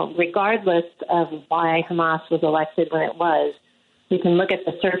regardless of why Hamas was elected when it was, we can look at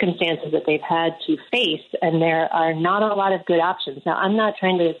the circumstances that they've had to face, and there are not a lot of good options. Now, I'm not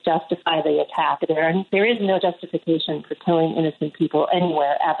trying to justify the attack. There is no justification for killing innocent people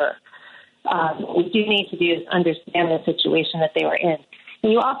anywhere, ever. What we do need to do is understand the situation that they were in.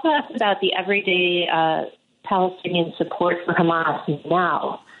 And you also asked about the everyday Palestinian support for Hamas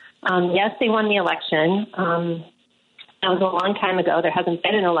now. Yes, they won the election. That was a long time ago. There hasn't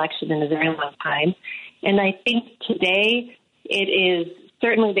been an election in a very long time. And I think today it is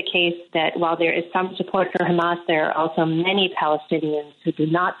certainly the case that while there is some support for Hamas, there are also many Palestinians who do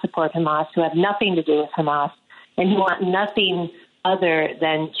not support Hamas, who have nothing to do with Hamas, and who want nothing other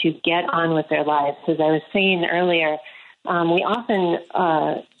than to get on with their lives. As I was saying earlier, we often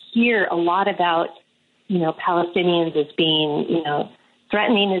hear a lot about, Palestinians as being,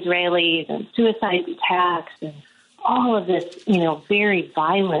 threatening Israelis and suicide attacks and all of this, very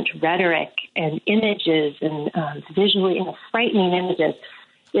violent rhetoric and images and visually frightening images.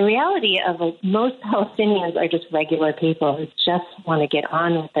 The reality of most Palestinians are just regular people who just want to get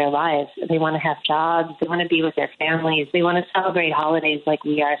on with their lives. They want to have jobs. They want to be with their families. They want to celebrate holidays like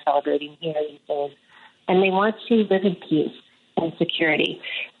we are celebrating here these days. And they want to live in peace and security.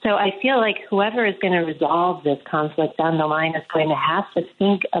 So I feel like whoever is going to resolve this conflict down the line is going to have to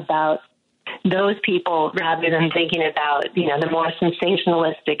think about those people rather than thinking about, the more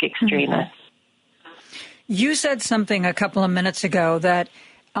sensationalistic extremists. You said something a couple of minutes ago that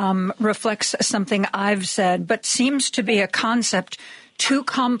reflects something I've said, but seems to be a concept too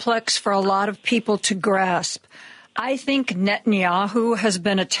complex for a lot of people to grasp. I think Netanyahu has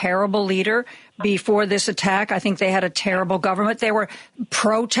been a terrible leader before this attack. I think they had a terrible government. There were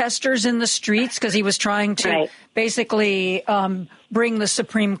protesters in the streets because he was trying to basically bring the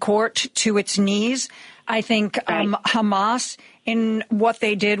Supreme Court to its knees. I think Hamas, in what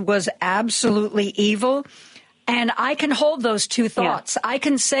they did, was absolutely evil. And I can hold those two thoughts. I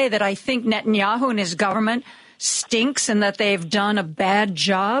can say that I think Netanyahu and his government stinks and that they've done a bad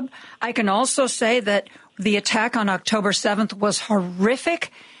job. I can also say that the attack on October 7th was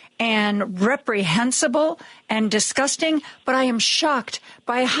horrific and reprehensible and disgusting, but I am shocked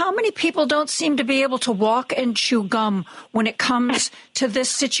by how many people don't seem to be able to walk and chew gum when it comes to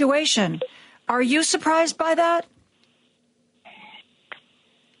this situation. Are you surprised by that?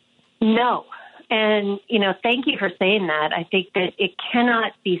 No. And, thank you for saying that. I think that it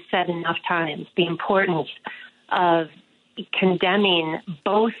cannot be said enough times, the importance of condemning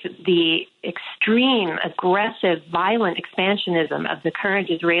both the extreme, aggressive, violent expansionism of the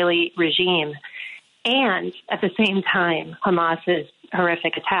current Israeli regime and, at the same time, Hamas's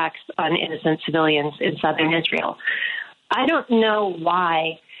horrific attacks on innocent civilians in southern Israel. I don't know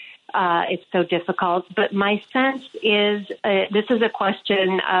why it's so difficult, but my sense is this is a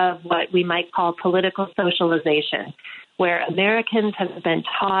question of what we might call political socialization, where Americans have been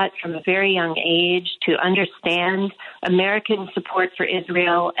taught from a very young age to understand American support for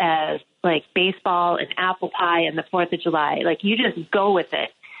Israel as like baseball and apple pie and the 4th of July. Like, you just go with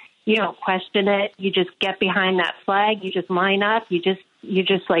it. You don't question it. You just get behind that flag. You just line up. You just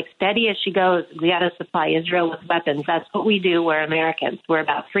like steady as she goes. We got to supply Israel with weapons. That's what we do. We're Americans. We're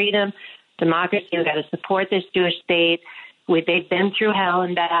about freedom, democracy. We've got to support this Jewish state. They've been through hell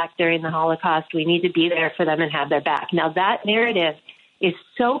and back during the Holocaust. We need to be there for them and have their back. Now, that narrative is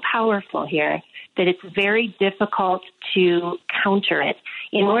so powerful here that it's very difficult to counter it.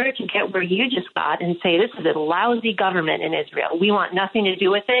 In order to get where you just got and say, this is a lousy government in Israel, we want nothing to do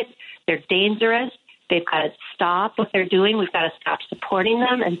with it, they're dangerous, they've got to stop what they're doing, we've got to stop supporting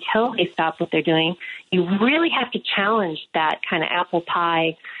them until they stop what they're doing, you really have to challenge that kind of apple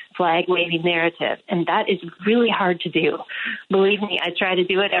pie flag-waving narrative, and that is really hard to do. Believe me, I try to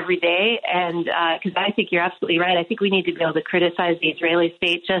do it every day, and because I think you're absolutely right. I think we need to be able to criticize the Israeli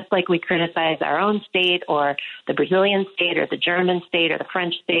state just like we criticize our own state or the Brazilian state or the German state or the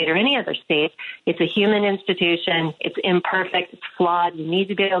French state or any other state. It's a human institution. It's imperfect. It's flawed. We need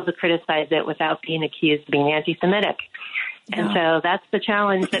to be able to criticize it without being accused of being anti-Semitic. And so that's the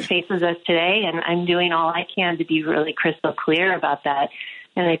challenge that faces us today, and I'm doing all I can to be really crystal clear about that.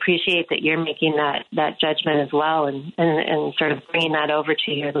 And I appreciate that you're making that judgment as well and sort of bringing that over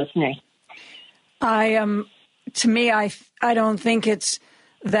to your listeners. To me, I don't think it's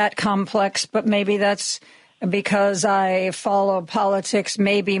that complex, but maybe that's because I follow politics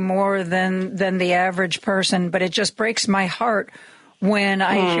maybe more than the average person. But it just breaks my heart when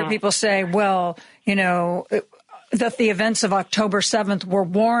I hear people say, well, that the events of October 7th were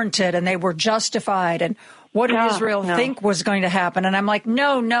warranted and they were justified. And what did Israel think was going to happen? And I'm like,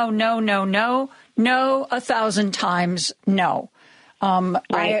 no, 1,000 times no.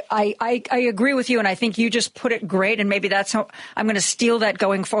 Right. I agree with you, and I think you just put it great, and maybe that's how I'm going to steal that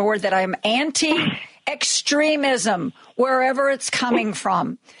going forward, that I'm anti-extremism, wherever it's coming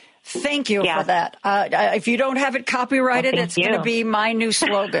from. Thank you for that. If you don't have it copyrighted, it's going to be my new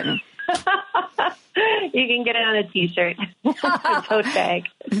slogan. You can get it on a T-shirt, a tote bag.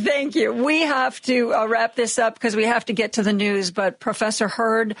 Thank you. We have to wrap this up because we have to get to the news. But Professor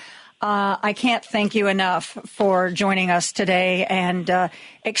Hurd, I can't thank you enough for joining us today and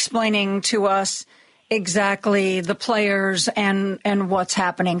explaining to us exactly the players and what's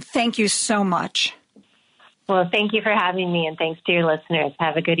happening. Thank you so much. Well, thank you for having me, and thanks to your listeners.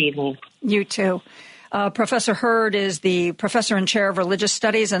 Have a good evening. You too. Professor Hurd is the professor and chair of religious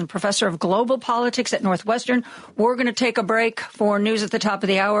studies and professor of global politics at Northwestern. We're going to take a break for news at the top of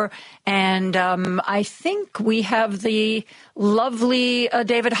the hour. And I think we have the lovely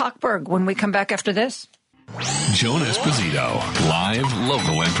David Hochberg when we come back after this. Joan Esposito, live,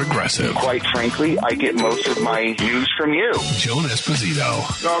 local, and progressive. Quite frankly, I get most of my news from you. Joan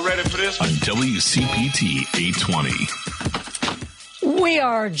Esposito. Y'all ready for this? On WCPT 820. We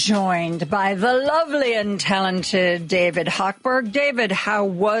are joined by the lovely and talented David Hochberg. David, how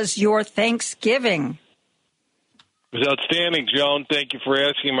was your Thanksgiving? It was outstanding, Joan. Thank you for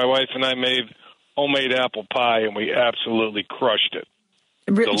asking. My wife and I made homemade apple pie, and we absolutely crushed it.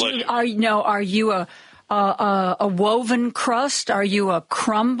 Delicious. Are you a woven crust? Are you a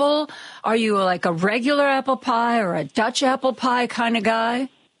crumble? Are you like a regular apple pie or a Dutch apple pie kind of guy?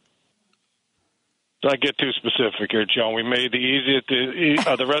 Don't get too specific here, Joan. We made the easiest.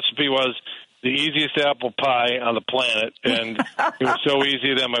 The recipe was the easiest apple pie on the planet, and it was so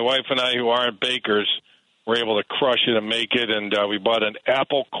easy that my wife and I, who aren't bakers, were able to crush it and make it. And we bought an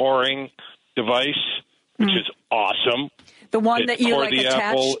apple coring device, which is awesome. The one that you like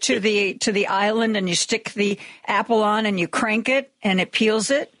attach to the island, and you stick the apple on, and you crank it, and it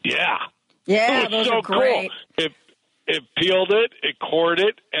peels it. Yeah, those so are great. Cool. It peeled it, it cored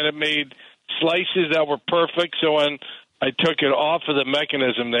it, and it made slices that were perfect. So when I took it off of the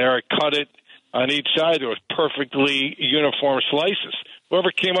mechanism there, I cut it on each side. There was perfectly uniform slices.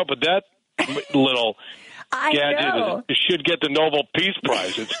 Whoever came up with that little gadget should get the Nobel Peace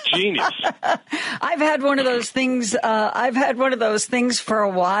Prize. It's genius. I've had one of those things. For a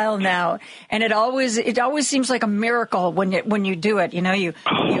while now, and it always seems like a miracle when you do it. You know, you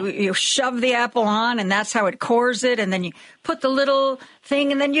shove the apple on, and that's how it cores it, and then you put the little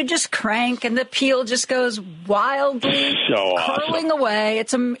thing, and then you just crank, and the peel just goes wildly curling away.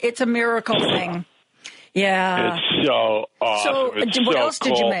 It's a miracle thing. Yeah, it's so awesome. So, what else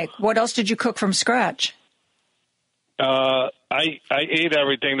did you make? What else did you cook from scratch? I ate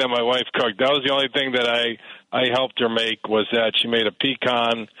everything that my wife cooked. That was the only thing that I helped her make, was that she made a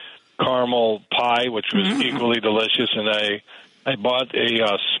pecan caramel pie, which was equally delicious. And I bought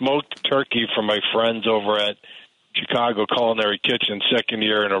a smoked turkey from my friends over at Chicago Culinary Kitchen, second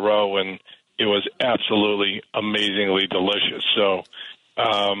year in a row, and it was absolutely amazingly delicious. So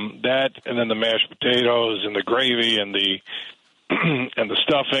that, and then the mashed potatoes and the gravy and the and the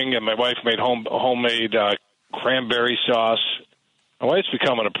stuffing, and my wife made homemade cranberry sauce. My wife's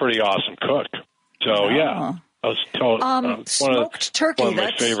becoming a pretty awesome cook. So, yeah, I was told smoked turkey. One of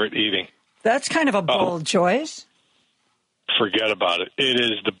my favorite eating. That's kind of a bold choice. Forget about it. It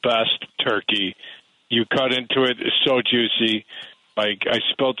is the best turkey. You cut into it. It's so juicy. Like, I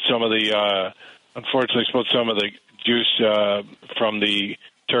spilled some of the, unfortunately, juice from the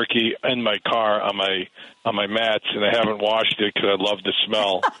turkey in my car on my mats, and I haven't washed it because I love the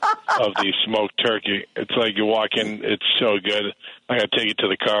smell of the smoked turkey. It's like you walk in, it's so good. I got to take it to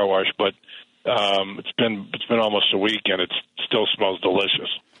the car wash, but it's been almost a week, and it still smells delicious.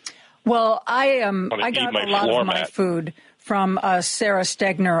 Well, I got a lot of my food from Sarah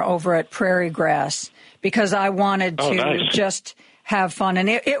Stegner over at Prairie Grass because I wanted to just have fun, and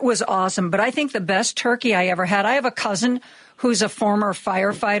it was awesome. But I think the best turkey I ever had, I have a cousin who's a former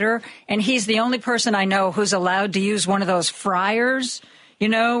firefighter, and he's the only person I know who's allowed to use one of those fryers, you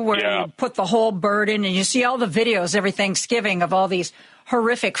know, where you put the whole bird in, and you see all the videos every Thanksgiving of all these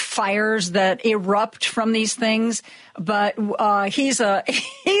horrific fires that erupt from these things. But he's a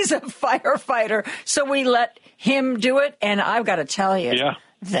firefighter, so we let him do it, and I've got to tell you,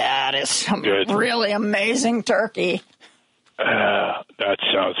 that is some really amazing turkey. That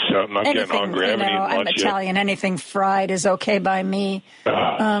sounds so. I'm not getting hungry. I haven't eaten lunch I'm Italian. yet. Anything fried is okay by me.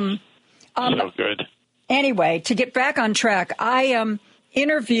 So good. Anyway, to get back on track, I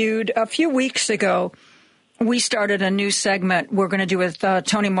interviewed a few weeks ago. We started a new segment we're going to do with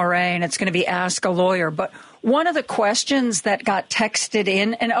Tony Moret, and it's going to be Ask a Lawyer. But one of the questions that got texted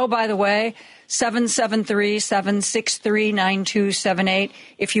in, and oh, by the way, 773-763-9278,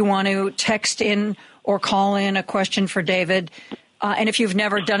 if you want to text in or call in a question for David. And if you've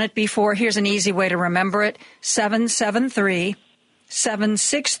never done it before, here's an easy way to remember it.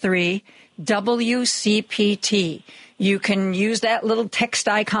 773-763-WCPT. You can use that little text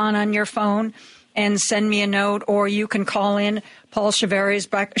icon on your phone, and send me a note, or you can call in. Paul Chavari's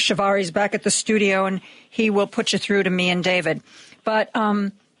back at the studio, and he will put you through to me and David. But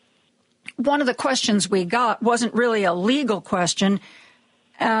one of the questions we got wasn't really a legal question.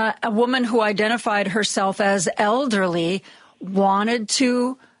 A woman who identified herself as elderly wanted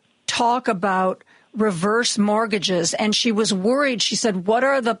to talk about reverse mortgages, and she was worried. She said, what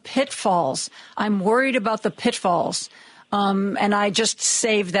are the pitfalls? I'm worried about the pitfalls. And I just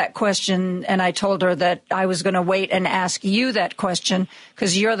saved that question, and I told her that I was going to wait and ask you that question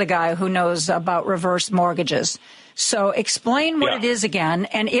because you're the guy who knows about reverse mortgages. So explain what it is again,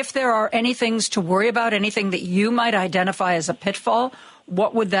 and if there are any things to worry about, anything that you might identify as a pitfall,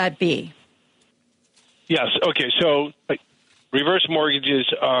 what would that be? Yes. Okay. So reverse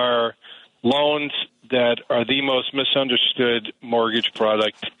mortgages are loans that are the most misunderstood mortgage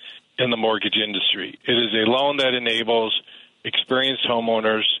product in the mortgage industry. It is a loan that enables experienced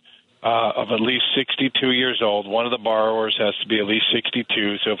homeowners of at least 62 years old. One of the borrowers has to be at least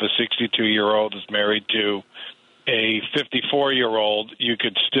 62. So if a 62-year-old is married to a 54-year-old, you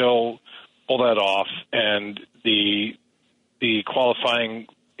could still pull that off, and the qualifying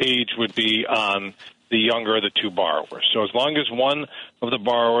age would be on the younger of the two borrowers. So as long as one of the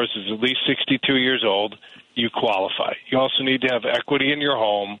borrowers is at least 62 years old, you qualify. You also need to have equity in your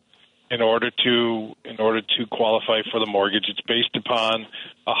home in order to qualify for the mortgage. It's based upon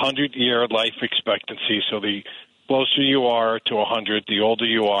a 100-year life expectancy. So the closer you are to 100, the older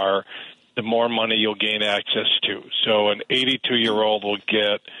you are, the more money you'll gain access to. So an 82-year-old will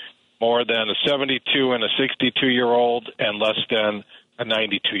get more than a 72 and a 62-year-old, and less than a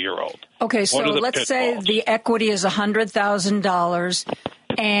 92-year-old. Okay, so let's say the equity is $100,000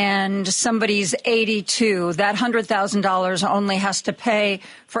 and somebody's 82. That $100,000 only has to pay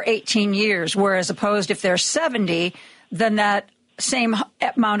for 18 years, whereas opposed if they're 70, then that same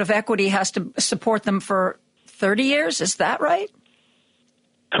amount of equity has to support them for 30 years. Is that right?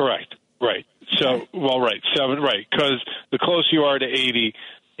 Correct. Right. So, because the closer you are to 80,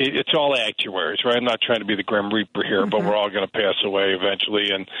 it's all actuaries, right? I'm not trying to be the Grim Reaper here, but we're all going to pass away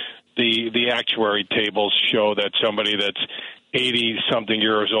eventually. And the actuary tables show that somebody that's 80-something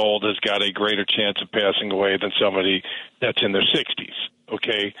years old has got a greater chance of passing away than somebody that's in their 60s,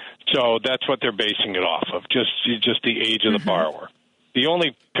 okay? So that's what they're basing it off of, just the age of the borrower. The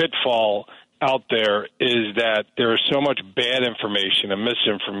only pitfall out there is that there is so much bad information and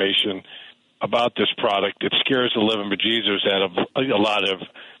misinformation about this product. It scares the living bejesus out of a lot of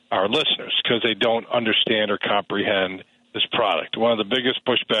our listeners because they don't understand or comprehend this product. One of the biggest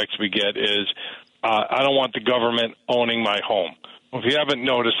pushbacks we get is, I don't want the government owning my home. Well, if you haven't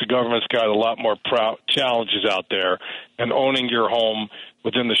noticed, the government's got a lot more challenges out there, and owning your home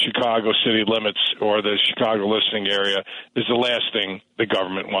within the Chicago city limits or the Chicago listening area is the last thing the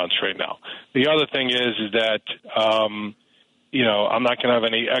government wants right now. The other thing is that, I'm not going to have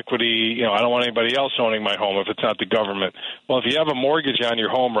any equity. I don't want anybody else owning my home if it's not the government. Well, if you have a mortgage on your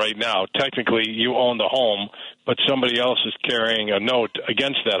home right now, technically you own the home, but somebody else is carrying a note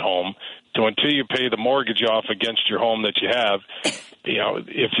against that home. So until you pay the mortgage off against your home that you have,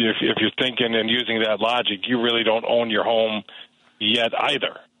 if you're thinking and using that logic, you really don't own your home yet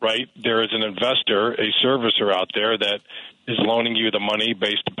either, right? There is an investor, a servicer out there that is loaning you the money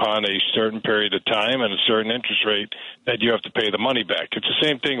based upon a certain period of time and a certain interest rate that you have to pay the money back. It's the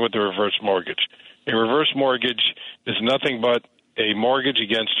same thing with the reverse mortgage. A reverse mortgage is nothing but a mortgage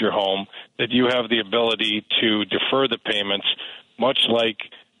against your home that you have the ability to defer the payments, much like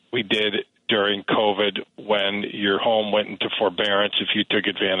we did during COVID when your home went into forbearance if you took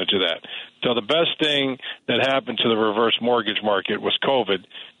advantage of that. So the best thing that happened to the reverse mortgage market was COVID,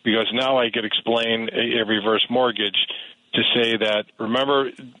 because now I could explain a reverse mortgage to say that,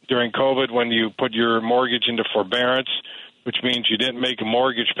 remember during COVID when you put your mortgage into forbearance, which means you didn't make a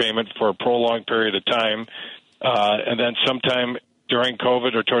mortgage payment for a prolonged period of time, and then sometime during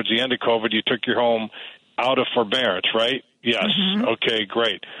COVID or towards the end of COVID, you took your home out of forbearance, right? Yes. Okay,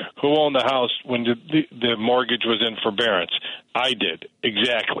 great. Who owned the house when the mortgage was in forbearance? I did.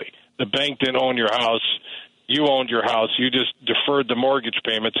 Exactly. The bank didn't own your house. You owned your house. You just deferred the mortgage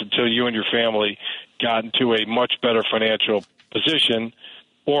payments until you and your family got into a much better financial position.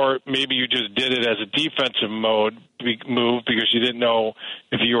 Or maybe you just did it as a defensive move because you didn't know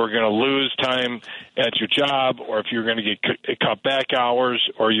if you were going to lose time at your job or if you were going to get cut back hours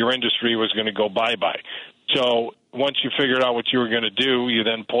or your industry was going to go bye-bye. So once you figured out what you were going to do, you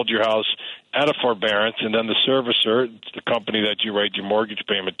then pulled your house out of forbearance, and then the servicer, the company that you write your mortgage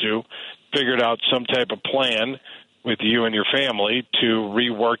payment to, figured out some type of plan with you and your family to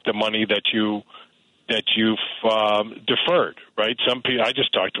rework the money that you that you've deferred, right? Some people. I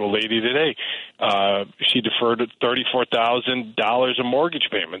just talked to a lady today. She deferred $34,000 of mortgage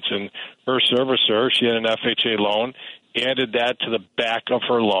payments, and her servicer, she had an FHA loan, added that to the back of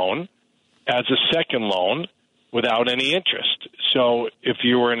her loan as a second loan without any interest. So if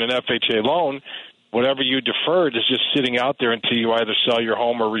you were in an FHA loan, whatever you deferred is just sitting out there until you either sell your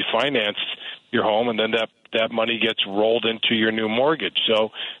home or refinance your home, and then that money gets rolled into your new mortgage.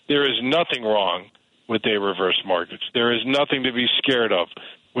 So there is nothing wrong with a reverse mortgage. There is nothing to be scared of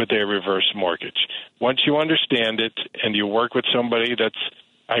with a reverse mortgage. Once you understand it and you work with somebody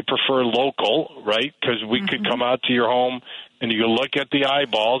I prefer local, right? Because we could come out to your home and you can look at the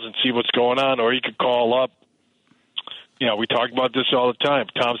eyeballs and see what's going on, or you could call up. We talk about this all the time.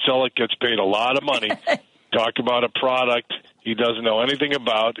 Tom Selleck gets paid a lot of money talk about a product he doesn't know anything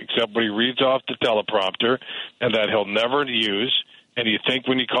about except what he reads off the teleprompter and that he'll never use. And you think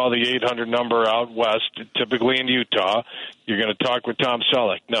when you call the 800 number out west, typically in Utah, you're going to talk with Tom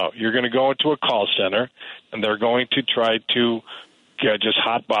Selleck. No, you're going to go into a call center, and they're going to try to just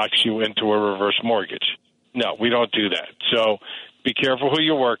hotbox you into a reverse mortgage. No, we don't do that. So be careful who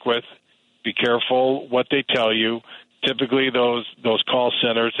you work with. Be careful what they tell you. Typically, those call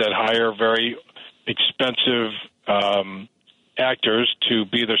centers that hire very expensive actors to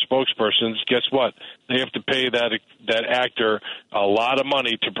be their spokespersons, guess what? They have to pay that actor a lot of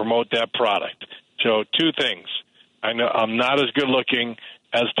money to promote that product. So two things. I know I'm not as good looking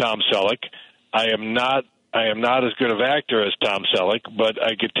as Tom Selleck. I am not as good of actor as Tom Selleck, but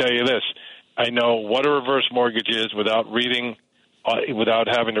I could tell you this. I know what a reverse mortgage is without having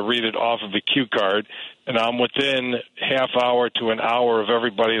to read it off of a cue card, and I'm within half hour to an hour of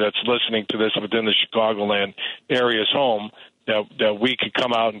everybody that's listening to this within the Chicagoland area's home that we could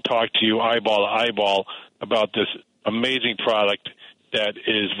come out and talk to you eyeball to eyeball about this amazing product that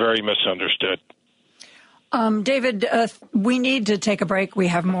is very misunderstood. David, we need to take a break. We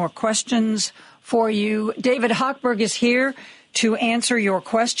have more questions for you. David Hochberg is here to answer your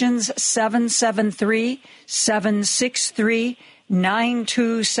questions.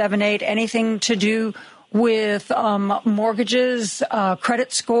 773-763-9278. Anything to do with mortgages,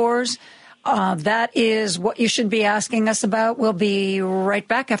 credit scores. That is what you should be asking us about. We'll be right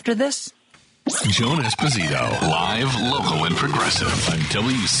back after this. Joan Esposito, live, local, and progressive on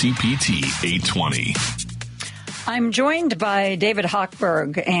WCPT 820. I'm joined by David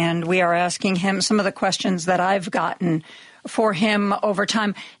Hochberg, and we are asking him some of the questions that I've gotten for him over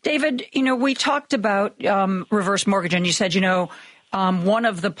time. David, we talked about reverse mortgage, and you said, one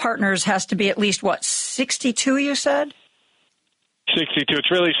of the partners has to be at least, 62, you said? 62.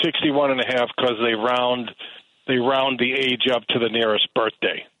 It's really 61 and a half because they round the age up to the nearest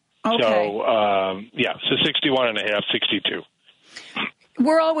birthday. Okay. So, so 61 and a half, 62.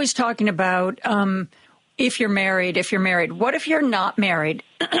 We're always talking about if you're married. What if you're not married?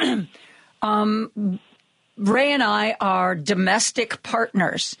 Ray and I are domestic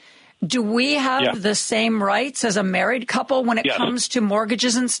partners. Do we have the same rights as a married couple when it comes to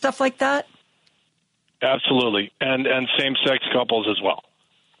mortgages and stuff like that? Absolutely, and same-sex couples as well.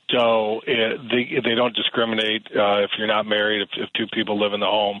 So they don't discriminate if you're not married. If two people live in the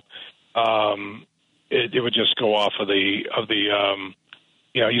home, it would just go off of the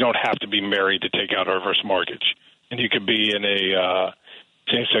you don't have to be married to take out a reverse mortgage, and you could be in a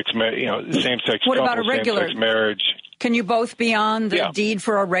same-sex what couple, about a regular same-sex marriage. Can you both be on the deed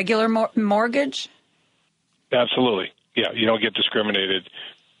for a regular mortgage? Absolutely. Yeah, you don't get discriminated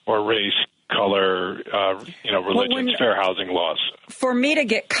or race, color, religion, fair housing laws. For me to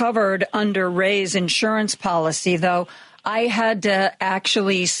get covered under Ray's insurance policy, though, I had to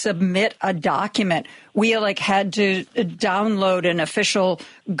actually submit a document. We had to download an official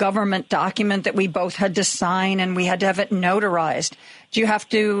government document that we both had to sign, and we had to have it notarized. Do you have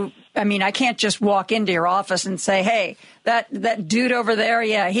to? I can't just walk into your office and say, "Hey, that dude over there,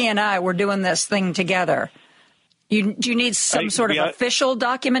 he and I were doing this thing together." Do you need some sort of official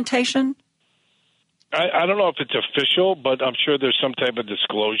documentation? I don't know if it's official, but I'm sure there's some type of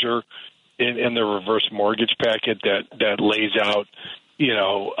disclosure in the reverse mortgage packet that lays out,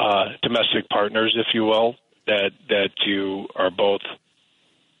 domestic partners, if you will, that you are both,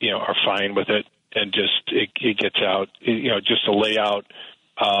 are fine with it, and just it gets out, just to lay out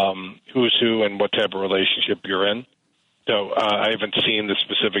who's who and what type of relationship you're in. So I haven't seen the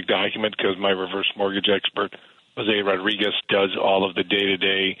specific document because my reverse mortgage expert, Jose Rodriguez, does all of the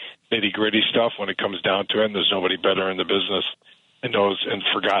day-to-day nitty-gritty stuff when it comes down to it, and there's nobody better in the business and knows and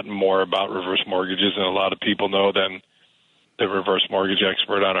forgotten more about reverse mortgages than a lot of people know than the reverse mortgage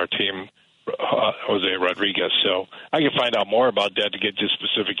expert on our team, Jose Rodriguez. So I can find out more about that to get just a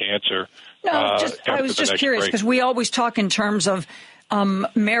specific answer. No, I was just curious because we always talk in terms of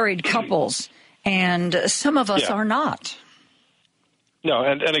married couples, and some of us are not. No,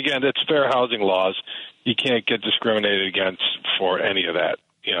 and again, it's fair housing laws. You can't get discriminated against for any of that.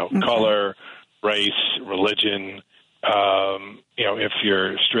 Color, race, religion. If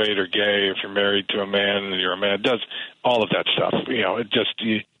you're straight or gay, if you're married to a man and you're a man, it does all of that stuff.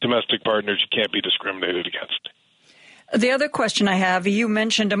 Domestic partners, you can't be discriminated against. The other question I have, you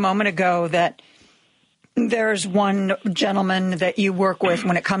mentioned a moment ago that there's one gentleman that you work with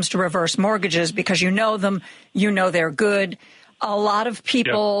when it comes to reverse mortgages because you know them, they're good. A lot of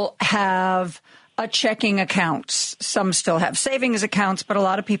people have a checking account. Some still have savings accounts, but a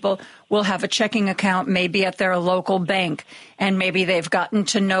lot of people will have a checking account maybe at their local bank, and maybe they've gotten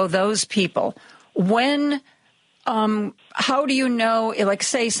to know those people. How do you know, like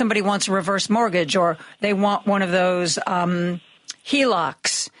say somebody wants a reverse mortgage or they want one of those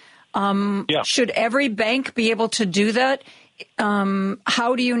HELOCs? Should every bank be able to do that?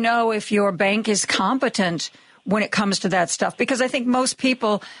 How do you know if your bank is competent when it comes to that stuff? Because I think most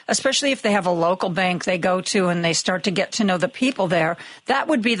people, especially if they have a local bank they go to and they start to get to know the people there, that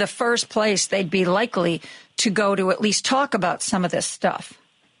would be the first place they'd be likely to go to at least talk about some of this stuff.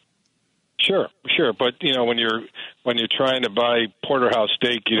 Sure. But, when you're trying to buy porterhouse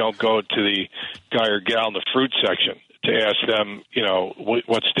steak, you don't go to the guy or gal in the fruit section to ask them,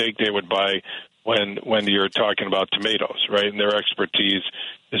 what steak they would buy when you're talking about tomatoes, right? And their expertise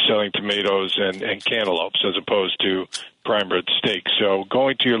is selling tomatoes and cantaloupes as opposed to prime rib steak. So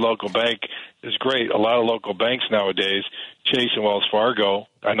going to your local bank is great. A lot of local banks nowadays, Chase and Wells Fargo,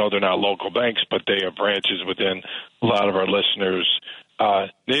 I know they're not local banks, but they have branches within a lot of our listeners'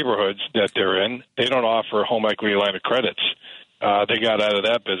 neighborhoods that they're in. They don't offer home equity line of credits. They got out of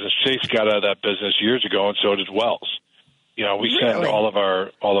that business. Chase got out of that business years ago, and so did Wells. We send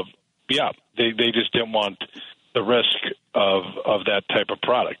they just didn't want the risk of that type of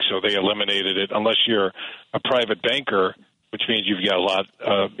product, so they eliminated it. Unless you're a private banker, which means you've got a lot,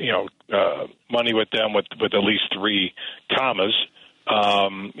 money with them with at least 3 commas.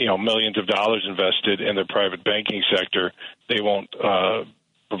 Millions of dollars invested in the private banking sector, they won't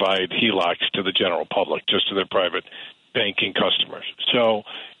provide HELOCs to the general public, just to their private banking customers. So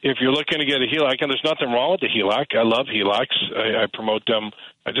if you're looking to get a HELOC, and there's nothing wrong with the HELOC, I love HELOCs. I promote them.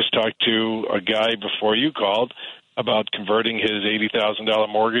 I just talked to a guy before you called about converting his $80,000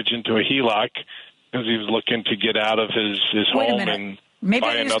 mortgage into a HELOC because he was looking to get out of his home and maybe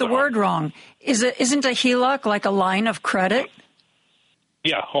I used the word wrong. Isn't a HELOC like a line of credit?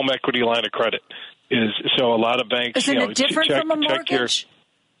 Yeah, home equity line of credit is. So a lot of banks. Isn't it different from a mortgage?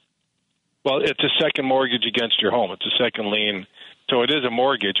 Well, it's a second mortgage against your home. It's a second lien. So it is a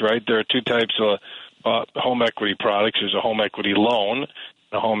mortgage, right? There are 2 types of home equity products. There's a home equity loan and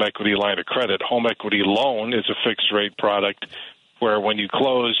a home equity line of credit. Home equity loan is a fixed rate product where when you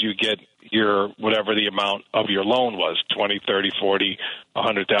close, you get your whatever the amount of your loan was, $20,000, $30,000,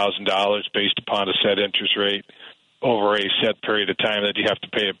 $40,000, $100,000 based upon a set interest rate over a set period of time that you have to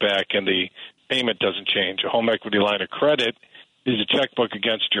pay it back, and the payment doesn't change. A home equity line of credit is a checkbook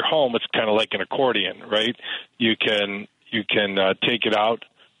against your home. It's kind of like an accordion, right? You can take it out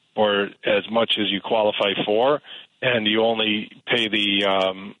for as much as you qualify for, and you only pay the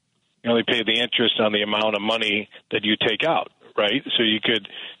interest on the amount of money that you take out, right? So you could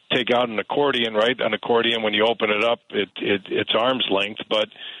take out an accordion, right? An accordion, when you open it up, it's arm's length, but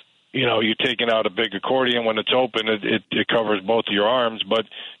you're taking out a big accordion when it's open, it covers both of your arms. But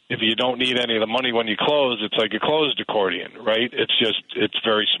if you don't need any of the money when you close, it's like a closed accordion, right? It's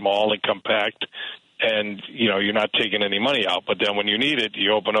very small and compact, and you're not taking any money out. But then when you need it,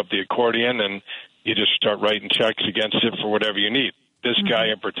 you open up the accordion and you just start writing checks against it for whatever you need. This guy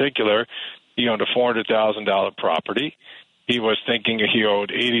in particular, he owned a $400,000 property. He was thinking he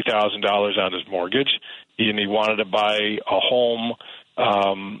owed $80,000 on his mortgage, and he wanted to buy a home.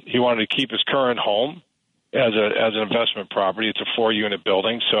 He wanted to keep his current home as an investment property. It's a 4-unit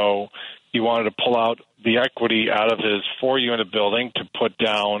building, so he wanted to pull out the equity out of his 4-unit building to put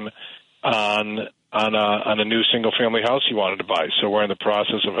down on a new single-family house he wanted to buy. So we're in the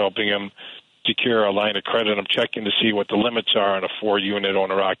process of helping him secure a line of credit. I'm checking to see what the limits are on a 4-unit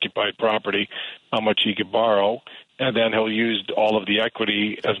owner-occupied property, how much he could borrow, and then he'll use all of the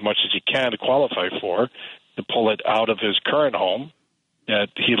equity as much as he can to qualify for to pull it out of his current home.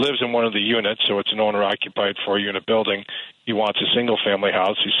 He lives in one of the units, so it's an owner-occupied 4-unit building. He wants a single-family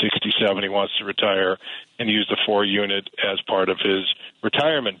house. He's 67. He wants to retire and use the 4-unit as part of his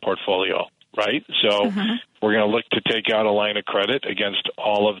retirement portfolio. right? So we're going to look to take out a line of credit against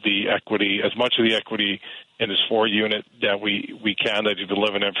all of the equity, as much of the equity in his 4-unit that we can, that he's been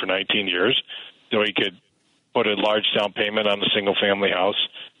living in for 19 years, so he could put a large down payment on the single-family house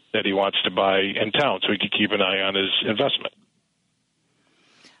that he wants to buy in town, so he could keep an eye on his investment.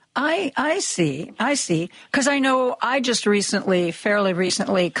 I see. Because I know I just fairly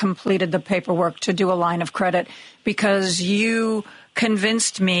recently, completed the paperwork to do a line of credit because you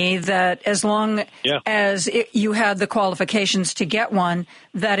convinced me that as long as you had the qualifications to get one,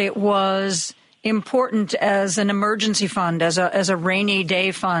 that it was important as an emergency fund, as a rainy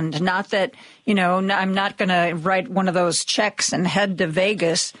day fund. Not that, I'm not going to write one of those checks and head to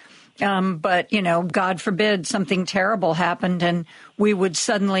Vegas. But, God forbid something terrible happened and we would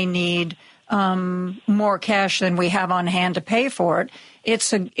suddenly need more cash than we have on hand to pay for it.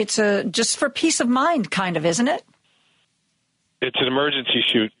 It's a just for peace of mind kind of, isn't it? It's an emergency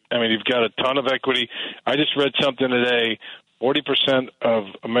shoot. I mean, you've got a ton of equity. I just read something today. 40% of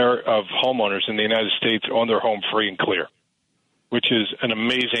homeowners in the United States own their home free and clear, which is an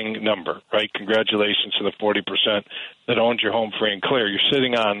amazing number, right? Congratulations to the 40% that owns your home free and clear. You're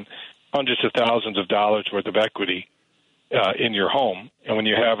sitting on hundreds of thousands of dollars worth of equity in your home. And when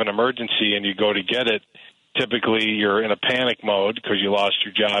you have an emergency and you go to get it, typically you're in a panic mode because you lost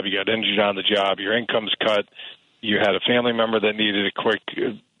your job, you got injured on the job, your income's cut, you had a family member that needed a quick,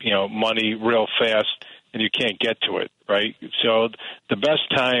 money real fast, and you can't get to it, right? So the best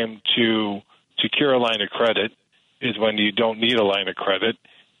time to secure a line of credit is when you don't need a line of credit,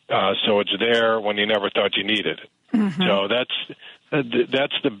 so it's there when you never thought you needed it. So that's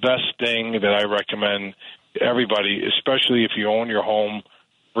the best thing that I recommend everybody, especially if you own your home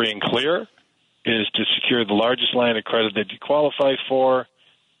free and clear, is to secure the largest line of credit that you qualify for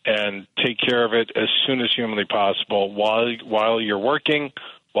and take care of it as soon as humanly possible while you're working,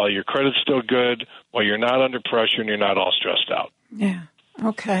 while your credit's still good, while you're not under pressure and you're not all stressed out. Yeah.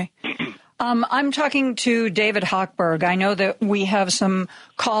 Okay. I'm talking to David Hochberg. I know that we have some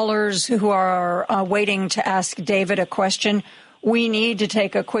callers who are waiting to ask David a question. We need to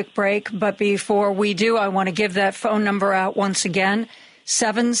take a quick break, but before we do, I want to give that phone number out once again,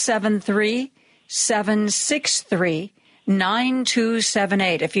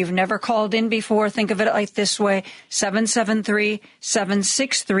 773-763-9278. If you've never called in before, think of it like this way,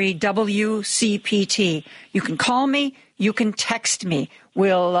 773-763-WCPT. You can call me, you can text me.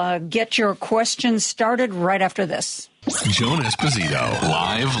 We'll get your questions started right after this. Joan Esposito,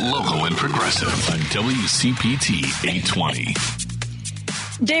 live, local, and progressive on WCPT 820.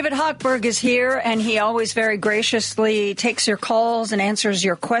 David Hochberg is here, and he always very graciously takes your calls and answers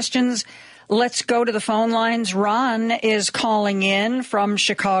your questions. Let's go to the phone lines. Ron is calling in from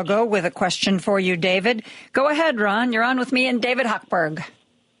Chicago with a question for you, David. Go ahead, Ron. You're on with me and David Hochberg.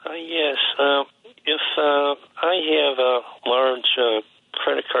 Yes. If I have large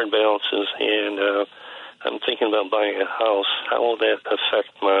credit card balances and I'm thinking about buying a house, how will that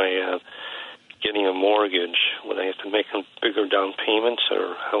affect my getting a mortgage? Would I have to make a bigger down payments,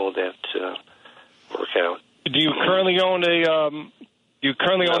 or how will that work out? Do you currently own a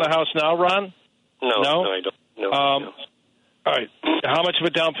house now, Ron? No, I don't. No. All right. How much of a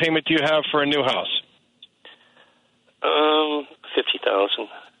down payment do you have for a new house? $50,000.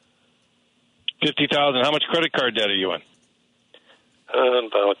 $50,000. How much credit card debt are you in?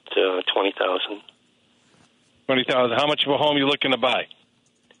 About $20,000. $20,000. How much of a home are you looking to buy?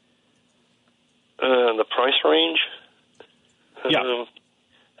 The price range? Yeah.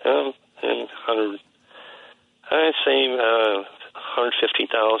 I'd say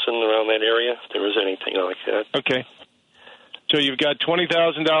 150,000 around that area, if there was anything like that. Okay. So you've got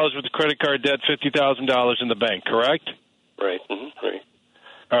 $20,000 with the credit card debt, $50,000 in the bank, correct? Right. Mm-hmm. Right.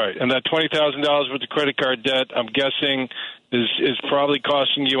 All right. And that $20,000 with the credit card debt, I'm guessing, is probably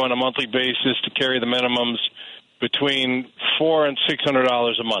costing you on a monthly basis to carry the minimums between $400 and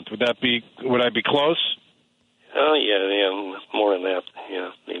 $600 a month. Would I be close? Oh, yeah, more than that.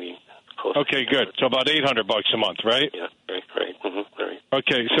 Yeah, maybe close. Okay, good. So about $800 a month, right? Yeah, right. Mm-hmm, right.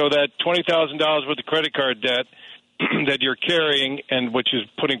 Okay, so that $20,000 with the credit card debt that you're carrying, and which is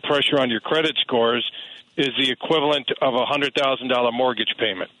putting pressure on your credit scores, is the equivalent of a $100,000 mortgage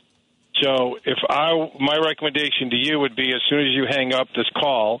payment. So my recommendation to you would be, as soon as you hang up this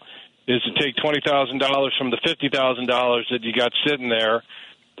call, is to take $20,000 from the $50,000 that you got sitting there,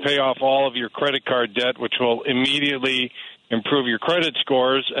 pay off all of your credit card debt, which will immediately improve your credit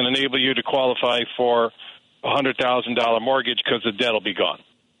scores and enable you to qualify for a $100,000 mortgage because the debt will be gone.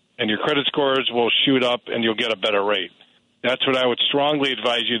 And your credit scores will shoot up and you'll get a better rate. That's what I would strongly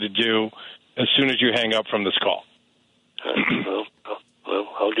advise you to do as soon as you hang up from this call. Well,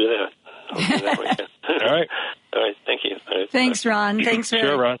 I'll do that. I'll do that way. All right. All right. Thank you. All right. Thanks, Ron.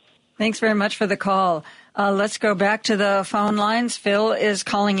 Sure, Ron. Thanks very much for the call. Let's go back to the phone lines. Phil is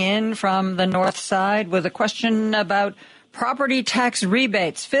calling in from the north side with a question about property tax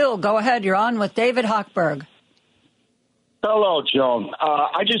rebates. Phil, go ahead. You're on with David Hochberg. Hello, Joan.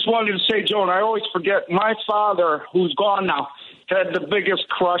 I just wanted to say, Joan, I always forget my father, who's gone now, had the biggest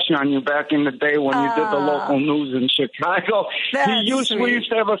crush on you back in the day when you did the local news in Chicago. We used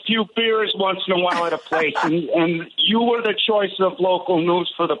to have a few beers once in a while at a place, and you were the choice of local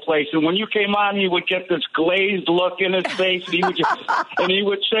news for the place. And when you came on, he would get this glazed look in his face, and he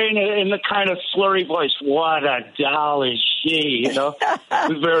would say in the kind of slurry voice, "What a doll is she?" You know, it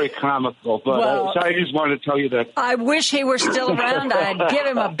was very comical. But Well, I just wanted to tell you that. I wish he were still around. I'd give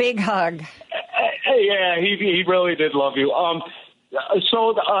him a big hug. Yeah, he really did love you.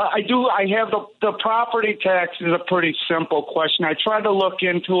 I have the property tax is a pretty simple question. I tried to look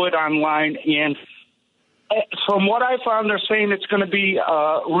into it online, and from what I found, they're saying it's going to be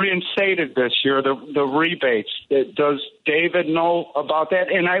reinstated this year, the rebates. Does David know about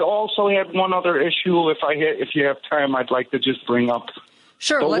that? And I also had one other issue. If you have time, I'd like to just bring up.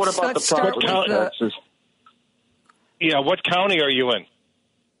 Sure. But let's what about the start property with taxes? Yeah, what county are you in?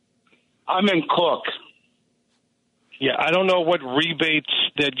 I'm in Cook. Yeah, I don't know what rebate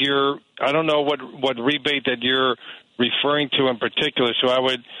that you're referring to in particular. So I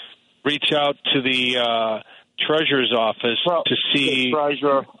would reach out to the treasurer's office to see.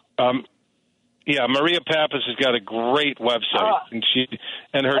 Treasurer. Yeah, Maria Pappas has got a great website,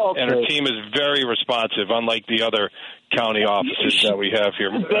 and her team is very responsive, unlike the other county offices that we have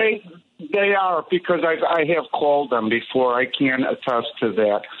here. They are, because I have called them before. I can attest to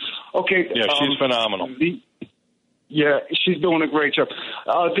that. Okay. Yeah, she's phenomenal. Yeah, she's doing a great job.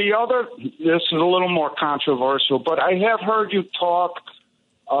 This is a little more controversial, but I have heard you talk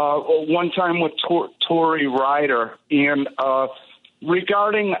one time with Tory Ryder and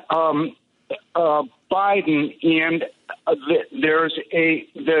regarding Biden, and there's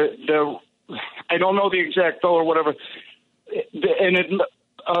I don't know the exact bill or whatever,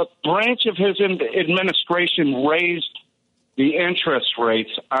 a branch of his administration raised the interest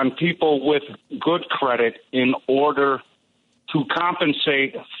rates on people with good credit in order to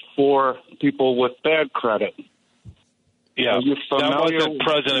compensate for people with bad credit. Yeah, that wasn't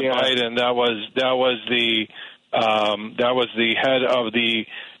President Biden. That was the head of the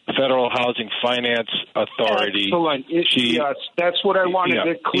Federal Housing Finance Authority. Excellent. Yes, that's what I wanted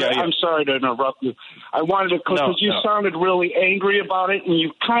to clear. Yeah. I'm sorry to interrupt you. I wanted to, because you sounded really angry about it, and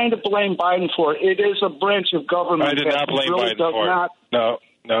you kind of blame Biden for it. It is a branch of government. I did not blame really Biden for it.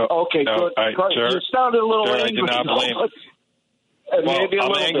 No. Okay, no, good. You sounded a little angry. I did not blame. Maybe a I'm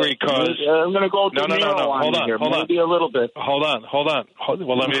little angry bit. because I'm going to go to no. Hold on. Maybe a little bit. Hold on.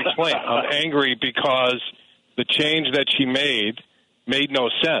 Well, let me explain. I'm angry because the change that she made no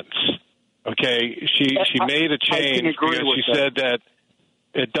sense. Okay, she made a change because she said that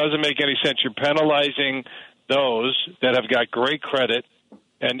it doesn't make any sense. You're penalizing those that have got great credit,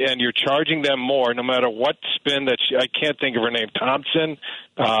 and you're charging them more no matter what spin that I can't think of her name. Thompson,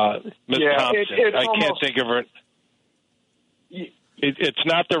 Miss Thompson. I can't think of her. It's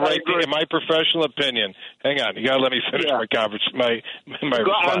not the right thing, in my professional opinion. Hang on, you got to let me finish my conference. My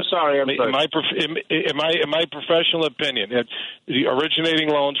response. I'm sorry. In my professional opinion, the originating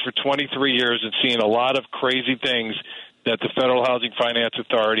loans for 23 years and seeing a lot of crazy things that the Federal Housing Finance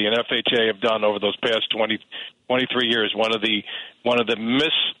Authority and FHA have done over those past 23 years. One of the well,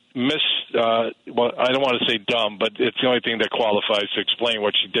 I don't want to say dumb, but it's the only thing that qualifies to explain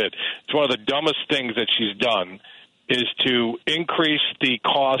what she did. It's one of the dumbest things that she's done, is to increase the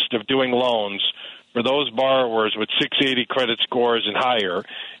cost of doing loans for those borrowers with 680 credit scores and higher,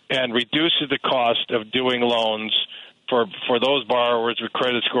 and reduces the cost of doing loans for those borrowers with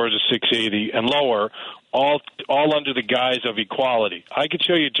credit scores of 680 and lower, all under the guise of equality. I could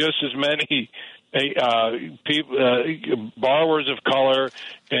show you just as many borrowers of color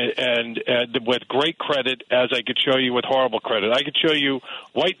and with great credit as I could show you with horrible credit. I could show you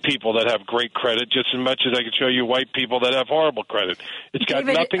white people that have great credit just as much as I could show you white people that have horrible credit. It's got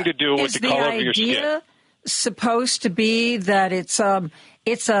nothing to do with the color of your skin. Is the idea supposed to be that it's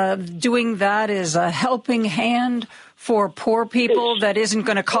doing that as a helping hand for poor people that isn't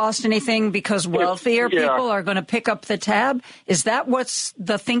going to cost anything because wealthier people are going to pick up the tab? Is that what's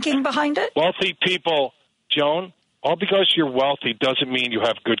the thinking behind it? Wealthy people, Joan, all because you're wealthy doesn't mean you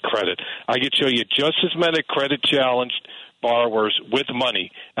have good credit. I could show you just as many credit-challenged borrowers with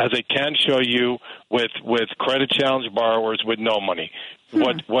money as I can show you with credit-challenged borrowers with no money.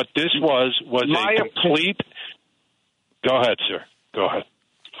 What this was a complete... Go ahead, sir. Go ahead.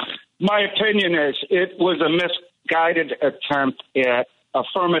 My opinion is it was a misguided attempt at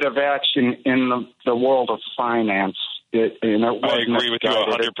affirmative action in the world of finance. I agree with you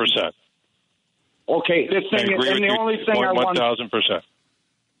 100%. Okay, the thing is, and the only thing I want 1,000%.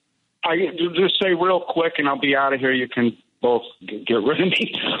 I just say real quick, and I'll be out of here. You can both get rid of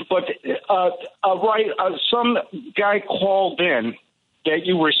me. But some guy called in that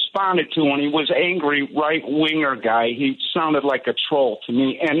you responded to, and he was angry right-winger guy. He sounded like a troll to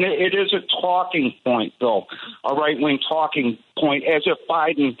me. And it is a talking point, Bill, a right-wing talking point, as if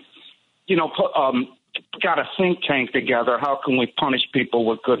Biden, got a think tank together. How can we punish people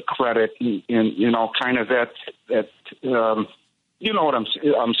with good credit? And kind of that you know what I'm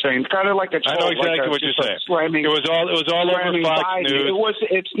saying? Kind of like a troll. I know exactly what you're saying. Slamming, it was all over Fox Biden. News.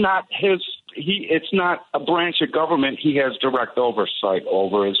 It's not his. It's not a branch of government he has direct oversight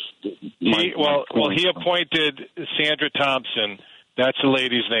over. He appointed Sandra Thompson. That's the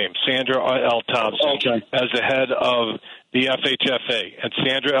lady's name, Sandra L. Thompson, as the head of the FHFA. And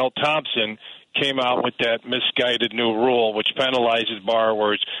Sandra L. Thompson came out with that misguided new rule, which penalizes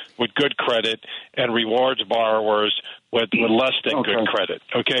borrowers with good credit and rewards borrowers with less than good credit.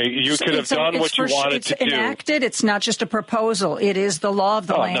 Okay, you could have done what you wanted to do. It's enacted. It's not just a proposal. It is the law of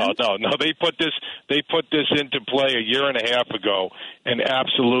the land. No. They put this into play a year and a half ago and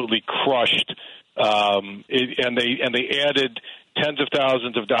absolutely crushed. And they added tens of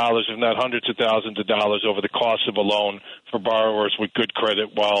thousands of dollars, if not hundreds of thousands of dollars, over the cost of a loan for borrowers with good credit,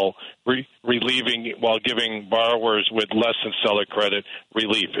 while giving borrowers with less than stellar credit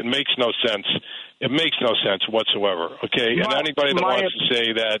relief. It makes no sense. It makes no sense whatsoever. Okay, and anybody that wants to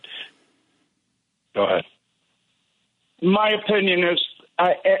say that, go ahead. My opinion is,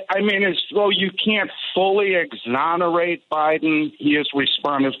 I mean, as though you can't fully exonerate Biden, he is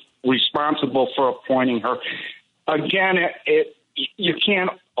responsible for appointing her. Again, you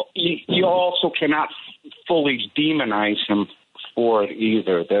can't. You also cannot fully demonize him for it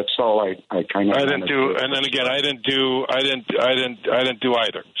either. That's all I kind of. I didn't do, and then again, I didn't do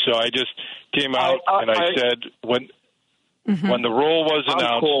either. So I just came out and I said when the rule was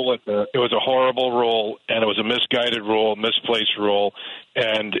announced, cool with it. It was a horrible rule, and it was a misguided rule, misplaced rule,